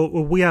 So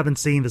we haven't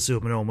seen the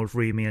Supernormal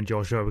 3, me and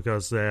Joshua,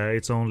 because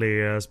it's only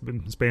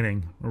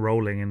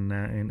rolling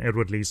in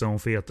Edward Lee's own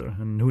theater,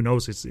 and who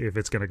knows if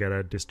it's going to get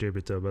a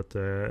distributor.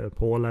 But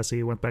Paul, as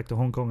he went back to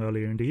Hong Kong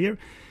earlier in the year,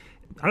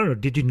 I don't know,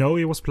 did you know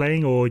he was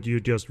playing, or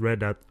you just read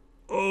that,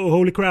 oh,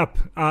 holy crap,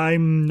 I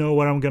know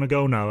where I'm going to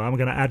go now, I'm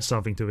going to add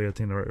something to the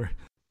itinerary?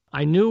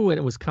 I knew when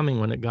it was coming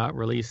when it got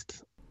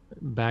released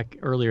back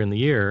earlier in the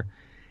year.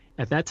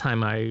 At that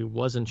time, I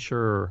wasn't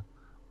sure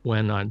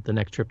when the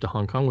next trip to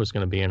Hong Kong was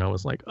going to be, and I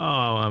was like, oh,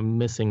 I'm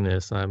missing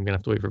this. I'm going to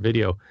have to wait for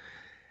video.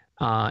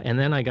 And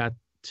then I got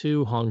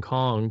to Hong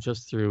Kong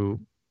just through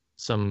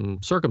some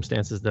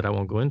circumstances that I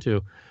won't go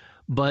into.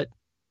 But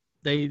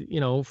they,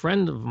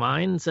 friend of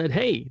mine said,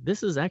 hey,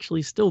 this is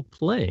actually still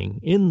playing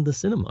in the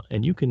cinema,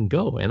 and you can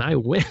go. And I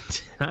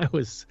went.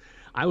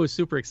 I was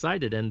super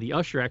excited, and the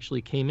usher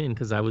actually came in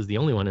because I was the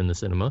only one in the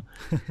cinema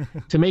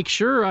to make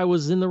sure I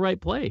was in the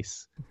right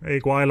place. Hey,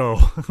 Guilo,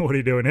 what are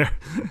you doing here?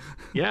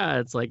 Yeah,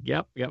 it's like,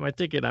 yep, got my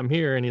ticket, I'm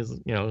here. And he's,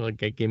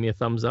 gave me a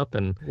thumbs up.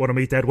 And want to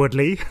meet Edward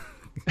Lee?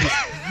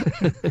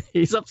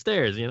 He's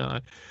upstairs,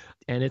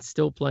 and it's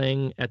still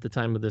playing at the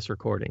time of this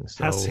recording.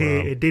 So,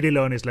 did he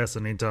learn his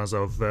lesson in terms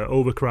of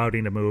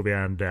overcrowding the movie,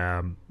 and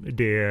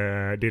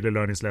did he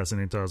learn his lesson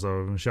in terms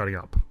of shutting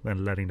up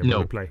and letting the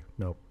movie play?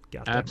 No.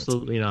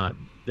 Absolutely not.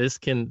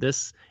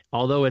 This,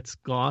 although it's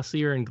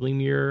glossier and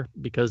gleamier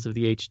because of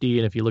the HD,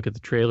 and if you look at the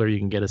trailer, you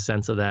can get a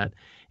sense of that.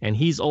 And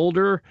he's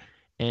older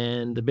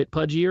and a bit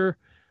pudgier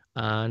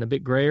and a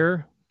bit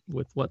grayer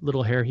with what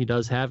little hair he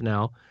does have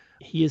now.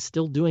 He is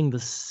still doing the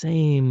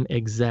same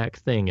exact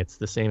thing. It's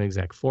the same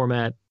exact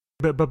format.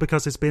 But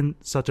because it's been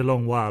such a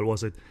long while,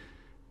 was it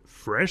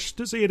fresh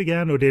to see it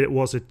again, or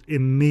was it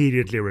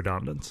immediately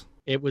redundant?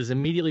 It was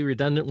immediately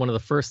redundant. One of the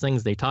first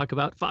things they talk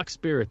about, Fox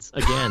Spirits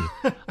again.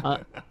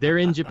 They're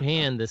in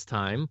Japan this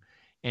time.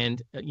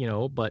 And,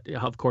 but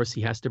of course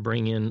he has to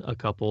bring in a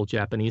couple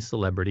Japanese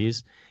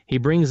celebrities. He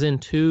brings in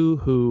two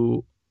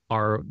who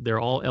they're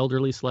all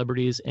elderly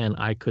celebrities, and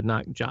I could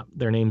not jot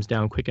their names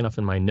down quick enough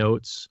in my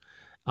notes.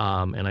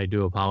 And I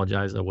do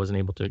apologize. I wasn't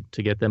able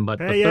to get them. But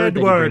hey,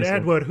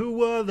 Edward, who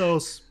were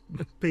those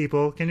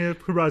people? Can you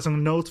provide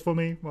some notes for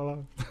me?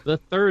 The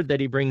third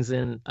that he brings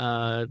in,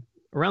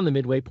 around the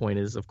midway point,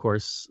 is, of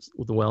course,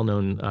 the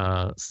well-known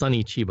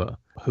Sonny Chiba,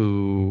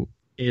 who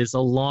is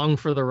along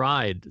for the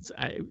ride.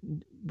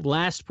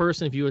 Last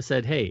person, if you had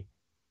said, hey,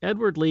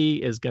 Edward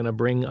Lee is going to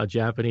bring a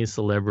Japanese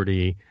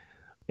celebrity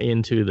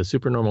into the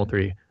Supernormal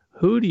 3,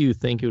 who do you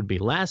think it would be?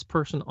 Last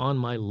person on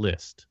my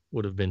list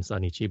would have been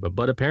Sonny Chiba.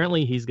 But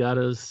apparently he's got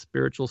a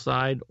spiritual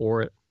side,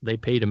 or they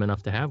paid him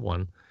enough to have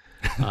one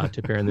to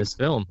appear in this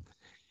film.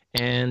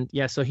 And,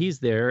 yeah, so he's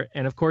there.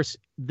 And, of course,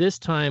 this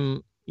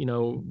time,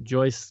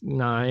 Joyce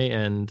Nye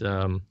and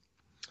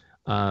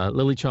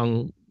Lily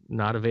Chung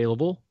not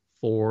available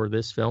for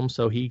this film,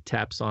 so he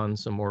taps on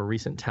some more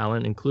recent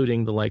talent,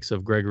 including the likes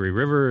of Gregory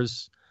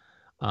Rivers,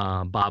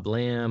 Bob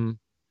Lamb,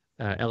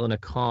 Elena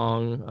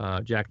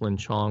Kong, Jacqueline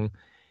Chong,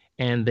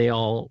 and they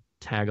all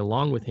tag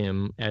along with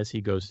him as he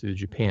goes through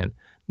Japan.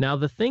 Now,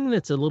 the thing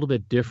that's a little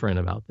bit different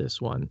about this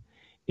one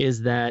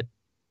is that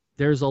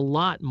there's a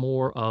lot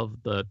more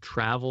of the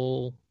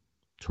travel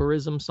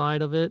tourism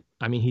side of it.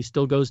 I mean, he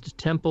still goes to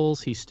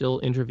temples. He still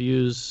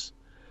interviews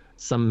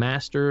some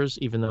masters,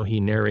 even though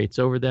he narrates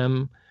over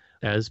them,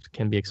 as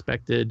can be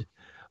expected.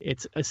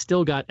 It's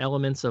still got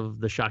elements of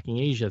the Shocking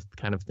Asia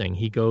kind of thing.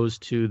 He goes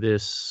to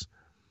this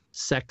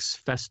sex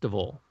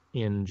festival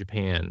in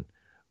Japan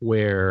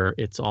where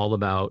it's all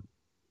about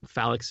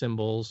phallic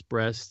symbols,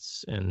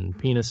 breasts and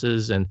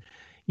penises, and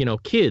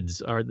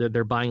kids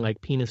they're buying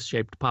like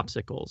penis-shaped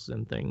popsicles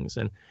and things.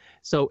 And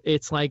so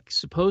it's like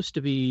supposed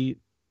to be,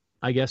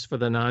 I guess, for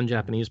the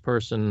non-Japanese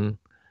person,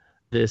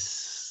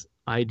 this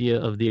idea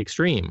of the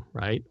extreme,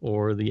 right?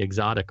 Or the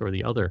exotic or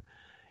the other.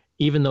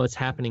 even though it's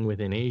happening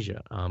within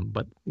Asia.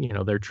 But,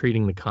 they're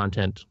treating the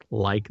content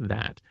like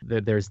that.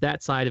 There's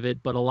that side of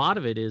it, but a lot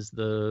of it is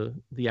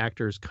the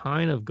actors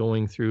kind of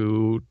going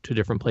through to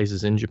different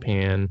places in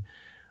Japan,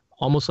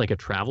 almost like a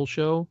travel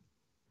show.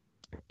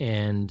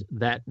 And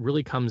that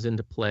really comes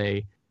into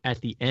play at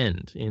the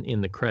end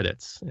in the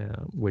credits,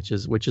 which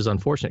is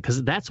unfortunate,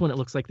 because that's when it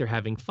looks like they're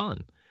having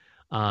fun.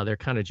 They're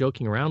kind of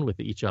joking around with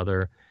each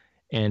other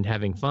and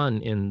having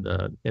fun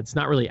it's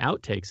not really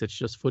outtakes, it's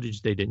just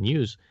footage they didn't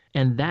use.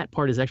 And that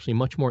part is actually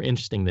much more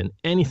interesting than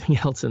anything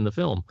else in the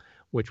film,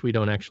 which we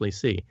don't actually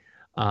see.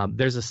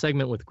 There's a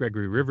segment with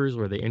Gregory Rivers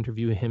where they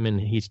interview him, and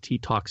he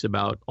talks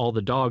about all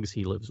the dogs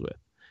he lives with.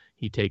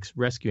 He takes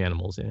rescue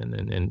animals in,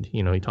 and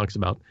he talks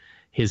about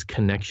his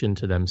connection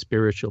to them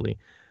spiritually.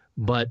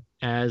 But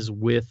as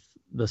with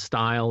the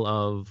style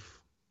of,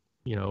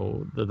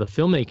 the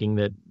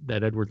filmmaking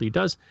that Edward Lee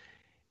does,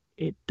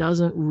 it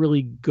doesn't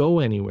really go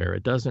anywhere.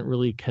 It doesn't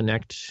really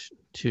connect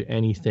to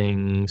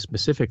anything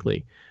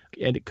specifically.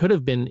 And it could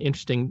have been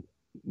interesting,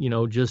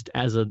 just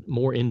as a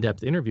more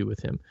in-depth interview with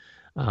him.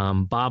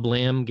 Bob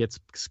Lamb gets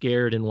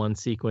scared in one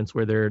sequence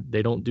where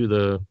they don't do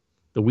the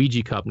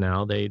Ouija cup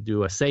now, they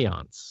do a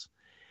seance.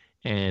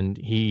 And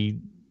he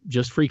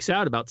just freaks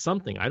out about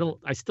something.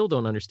 I still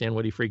don't understand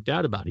what he freaked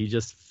out about. He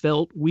just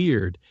felt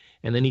weird.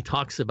 And then he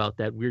talks about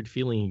that weird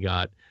feeling he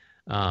got,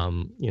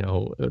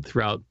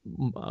 throughout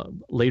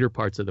later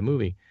parts of the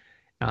movie.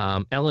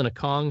 Elena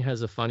Kong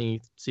has a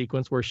funny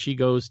sequence where she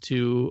goes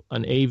to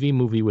an AV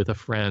movie with a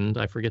friend.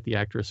 I forget the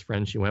actress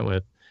friend she went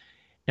with.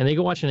 And they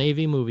go watch an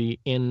AV movie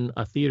in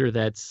a theater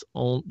that's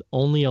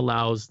only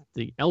allows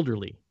the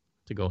elderly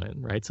to go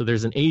in, right? So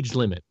there's an age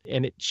limit,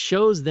 and it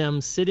shows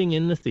them sitting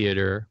in the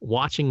theater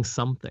watching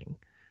something,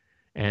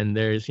 and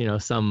there's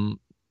some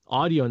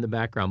audio in the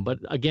background. But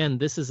again,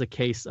 this is a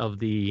case of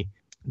the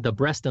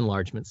breast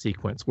enlargement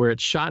sequence where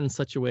it's shot in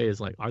such a way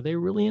as like, are they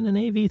really in an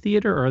AV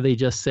theater, or are they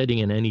just sitting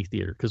in any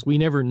theater? Because we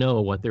never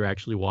know what they're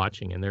actually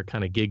watching, and they're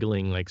kind of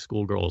giggling like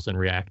schoolgirls and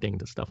reacting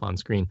to stuff on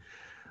screen.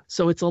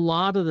 So it's a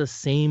lot of the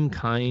same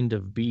kind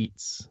of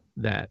beats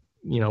that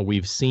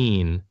we've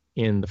seen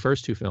in the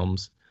first two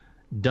films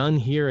done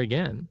here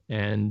again,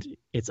 and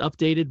it's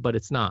updated, but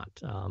it's not.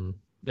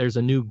 There's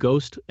a new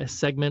ghost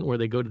segment where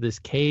they go to this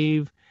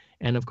cave,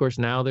 and of course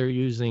now they're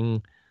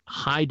using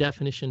high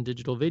definition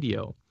digital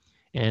video,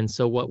 and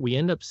so what we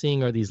end up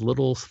seeing are these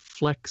little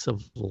flecks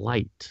of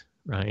light,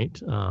 right,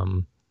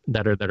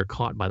 that are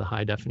caught by the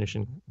high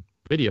definition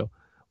video,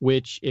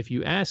 which, if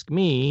you ask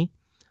me,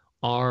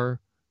 are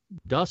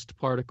dust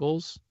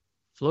particles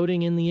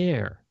floating in the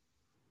air.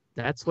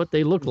 That's what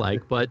they look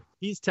like, but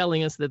he's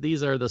telling us that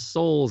these are the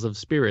souls of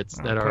spirits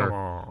that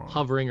are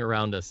hovering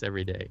around us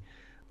every day.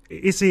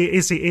 Is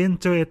he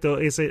into it, or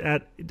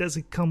does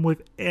it come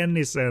with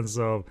any sense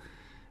of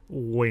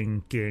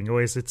winking,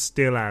 or is it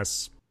still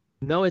as...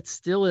 No, it's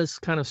still as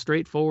kind of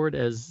straightforward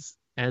as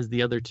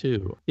the other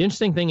two. The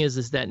interesting thing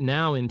is that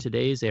now in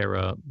today's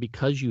era,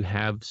 because you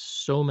have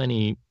so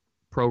many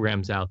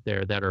programs out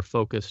there that are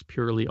focused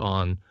purely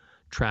on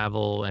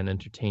travel and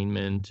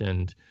entertainment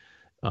and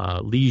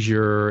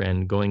leisure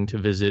and going to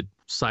visit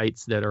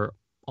sites that are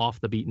off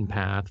the beaten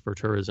path for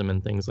tourism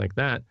and things like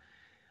that.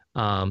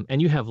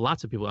 And you have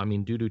lots of people. I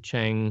mean, Dudu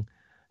Cheng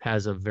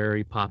has a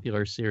very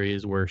popular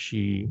series where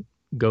she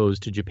goes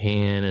to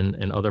Japan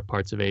and other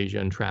parts of Asia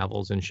and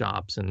travels and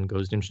shops and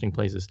goes to interesting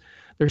places.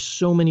 There's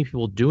so many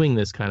people doing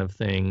this kind of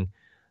thing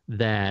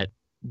that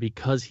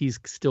because he's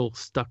still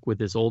stuck with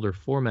this older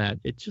format,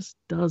 it just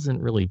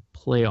doesn't really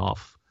play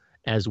off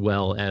as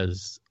well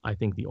as I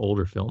think the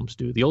older films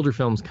do. The older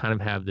films kind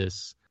of have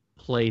this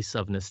place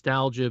of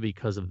nostalgia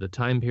because of the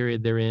time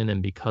period they're in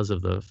and because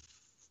of the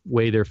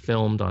way they're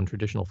filmed on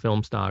traditional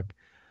film stock.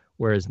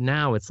 Whereas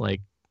now it's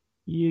like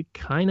you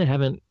kind of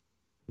haven't,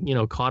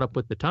 caught up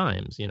with the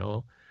times,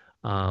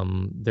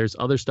 There's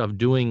other stuff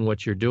doing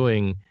what you're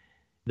doing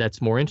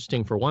that's more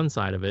interesting for one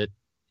side of it,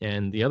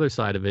 and the other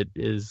side of it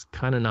is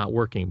kind of not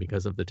working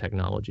because of the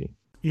technology.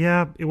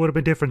 Yeah, it would have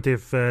been different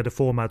if the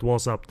format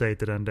was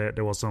updated and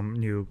there was some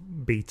new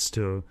beats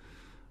to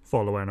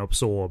follow and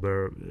absorb,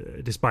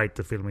 despite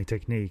the filming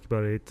technique.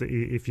 But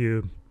if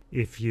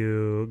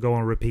you go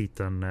on repeat,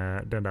 then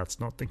that's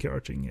not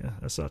encouraging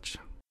as such.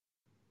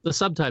 The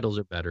subtitles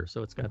are better,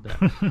 so it's got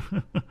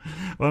that.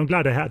 Well, I'm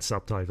glad they had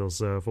subtitles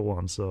for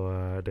one,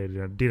 so they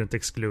didn't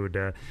exclude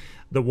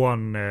the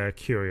one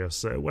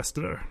curious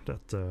Westerner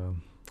that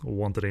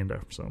wanted in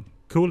there. So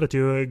cool that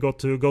you got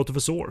to go to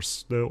the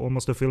source,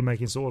 almost the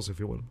filmmaking source, if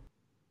you will.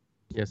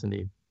 Yes,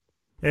 indeed.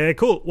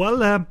 Cool.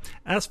 Well,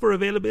 as for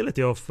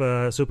availability of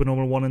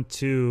Supernormal 1 and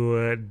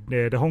 2,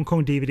 the Hong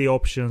Kong DVD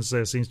options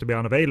seems to be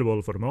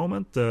unavailable for the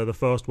moment. The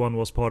first one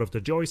was part of the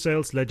Joy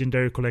Sales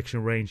Legendary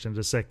Collection range, and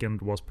the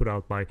second was put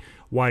out by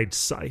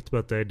Widesight,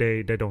 but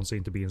they don't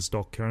seem to be in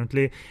stock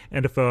currently.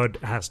 And the third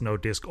has no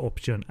disc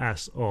option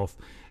as of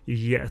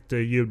yet.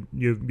 You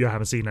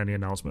haven't seen any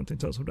announcement in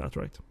terms of that,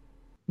 right?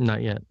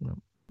 Not yet, no.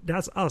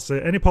 That's us.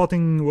 Any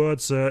parting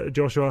words,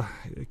 Joshua?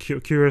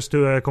 Curious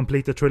to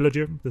complete the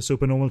trilogy, the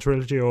Supernormal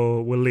trilogy,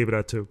 or we'll leave it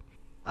at two?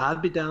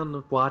 I'd be down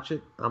to watch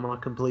it. I'm a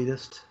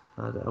completist.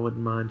 I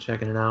wouldn't mind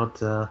checking it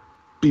out.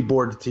 Be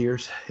bored to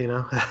tears, you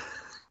know?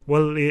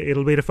 Well,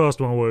 it'll be the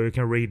first one where you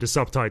can read the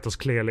subtitles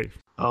clearly.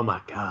 Oh my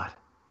god.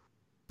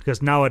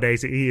 Because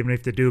nowadays, even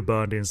if they do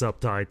burn in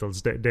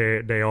subtitles,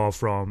 they are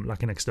from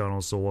like an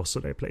external source, so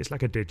they place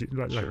like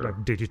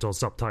like digital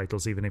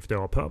subtitles, even if they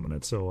are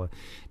permanent. So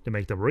they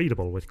make them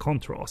readable with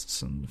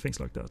contrasts and things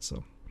like that.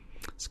 So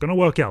it's gonna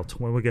work out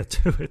when we get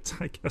to it,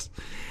 I guess.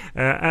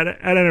 At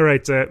any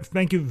rate,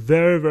 thank you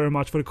very, very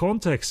much for the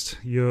context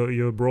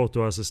you brought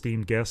to us,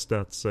 esteemed guest.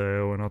 That's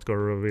we're not gonna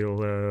reveal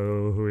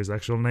who his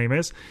actual name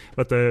is,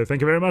 but thank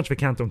you very much, the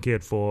Canton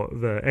Kid, for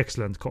the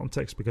excellent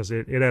context, because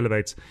it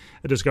elevates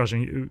a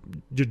discussion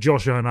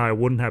Joshua and I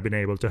wouldn't have been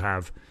able to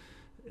have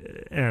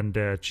and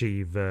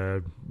achieve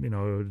the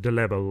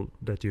level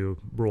that you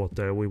brought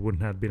there. We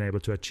wouldn't have been able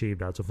to achieve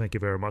that, so thank you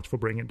very much for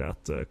bringing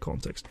that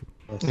context.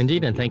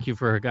 Indeed, and thank you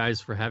for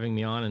having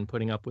me on and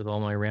putting up with all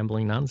my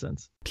rambling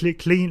nonsense.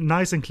 Clean,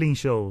 nice and clean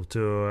show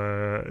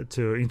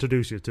to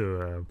introduce you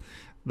to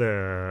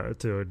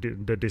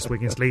the This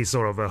Week in Sleaze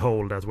sort of a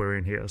hole that we're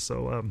in here.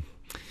 So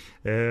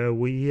we'll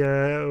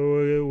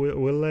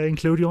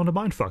include you on the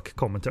mindfuck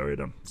commentary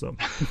then. So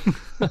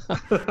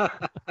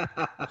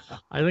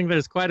I think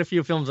there's quite a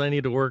few films I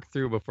need to work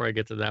through before I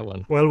get to that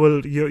one.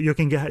 Well, you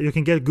can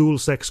get Ghoul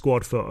Sex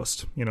Squad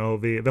first. You know,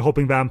 the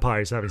hopping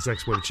vampires having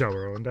sex with each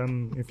other, and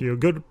then if you're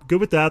good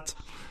with that,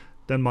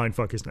 then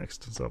mindfuck is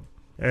next. So.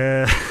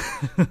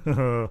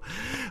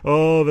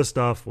 All the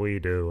stuff we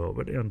do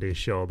over on this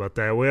show, but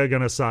we're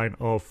gonna sign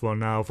off for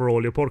now. For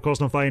all your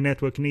Podcast on Fire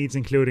network needs,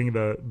 including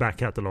the back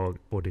catalogue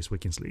for This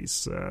Week in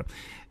Sleaze,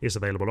 is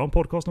available on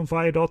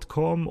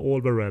podcastonfire.com. All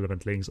the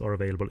relevant links are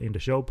available in the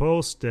show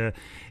post,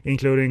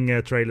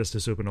 including trailers to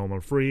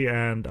Supernormal Free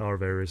and our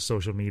various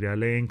social media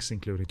links,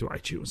 including to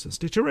iTunes and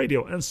Stitcher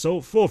Radio and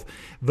so forth.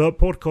 The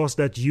podcast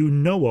that you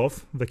know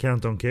of, the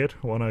Canton Kid,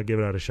 wanna give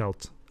that a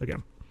shout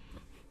again?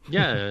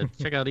 Yeah,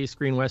 check out East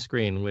Screen, West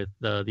Screen with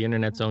the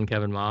internet's own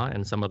Kevin Ma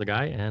and some other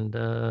guy, and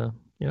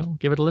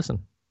give it a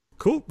listen.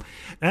 Cool.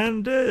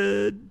 And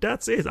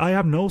that's it. I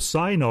have no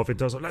sign off in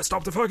terms of let's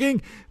stop the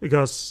fucking,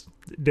 because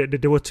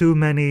there were too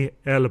many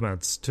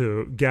elements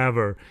to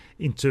gather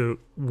into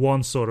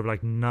one sort of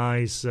like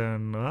nice,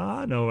 and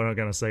I know what I'm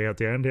gonna say at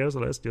the end here, so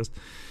let's just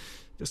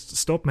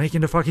stop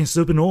making the fucking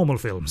Supernormal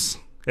films,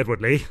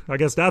 Edward Lee. I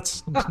guess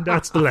that's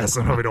the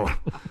lesson of it all.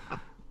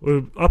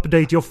 We'll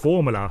update your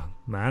formula,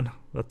 man.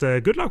 But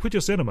good luck with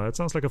your cinema. It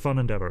sounds like a fun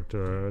endeavor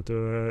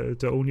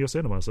to own your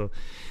cinema. So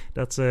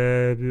that's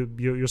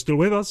you're still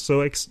with us.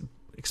 So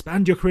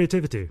expand your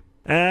creativity.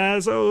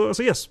 So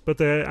yes.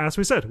 But as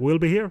we said, we'll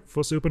be here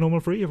for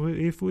Supernormal Free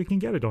if we can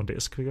get it on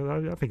disc. Because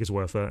I think it's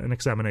worth an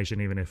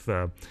examination, even if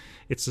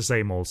it's the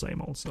same old.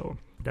 So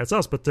that's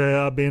us. But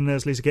I've been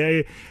Sleazy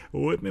K.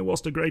 With me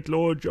was the great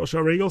Lord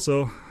Joshua Regal.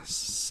 So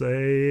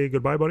say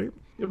goodbye, buddy.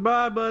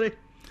 Goodbye, buddy.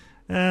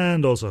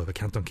 And also the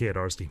Canton Kid,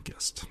 our esteemed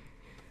guest.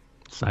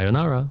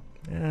 Sayonara.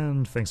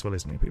 And thanks for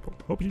listening, people.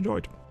 Hope you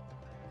enjoyed.